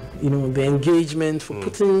for the engagement, for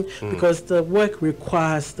putting, because the work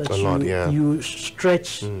requires that you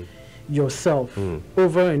stretch yourself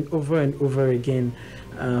over and over and over again.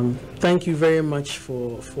 Thank you very much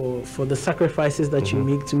for the sacrifices that you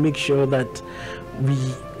make to make sure that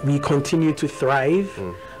we continue to thrive.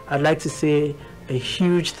 I'd like to say a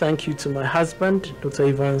huge thank you to my husband, Dr.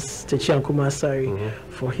 Evans Ankomah-Asare,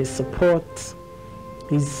 for his support.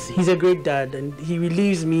 He's a great dad, and he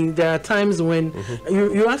relieves me. There are times when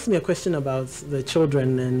you asked me a question about the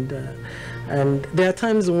children, and And there are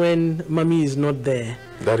times when mommy is not there.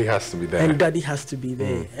 Daddy has to be there. And daddy has to be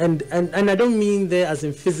there. And I don't mean there as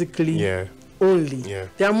in physically only. Yeah.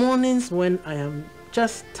 There are mornings when I am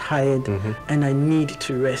just tired and I need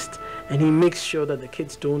to rest. And he makes sure that the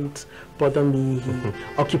kids don't bother me. He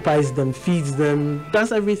occupies them, feeds them,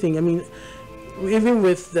 does everything. I mean, even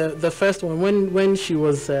with the first one, when she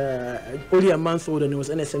was only a month old and it was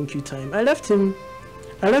NSMQ time, I left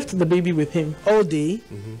the baby with him all day.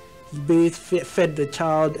 He bathed, fed the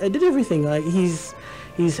child. I did everything. He's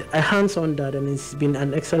a hands-on dad, and he's been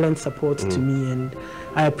an excellent support to me, and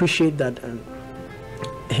I appreciate that.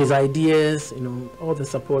 His ideas, all the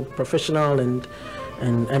support, professional and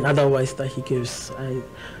otherwise, that he gives.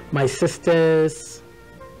 My sisters,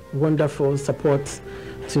 wonderful support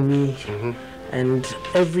to me, and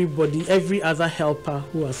every other helper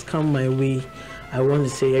who has come my way. I want to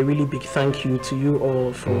say a really big thank you to you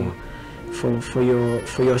all for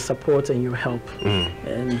your support and your help,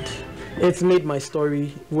 and it's made my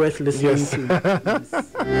story worth listening to.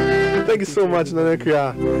 Thank you so much, Nana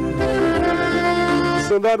Akua.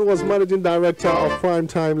 So that was Managing Director of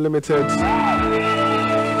Primetime Limited,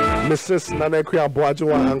 Mrs. Nana Akua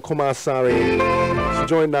Ankomah-Asare. She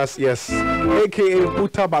joined us, aka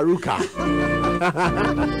Buta Baruka.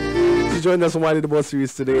 She joined us on Why Did the Boss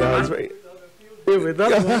series today. I was very with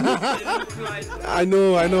that one. I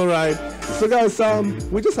know, right? So guys,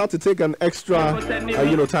 we just had to take an extra,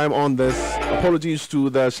 time on this. Apologies to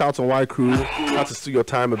the Shout on Why crew. Had to steal your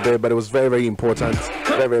time a bit, but it was very, very important,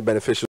 very, very beneficial.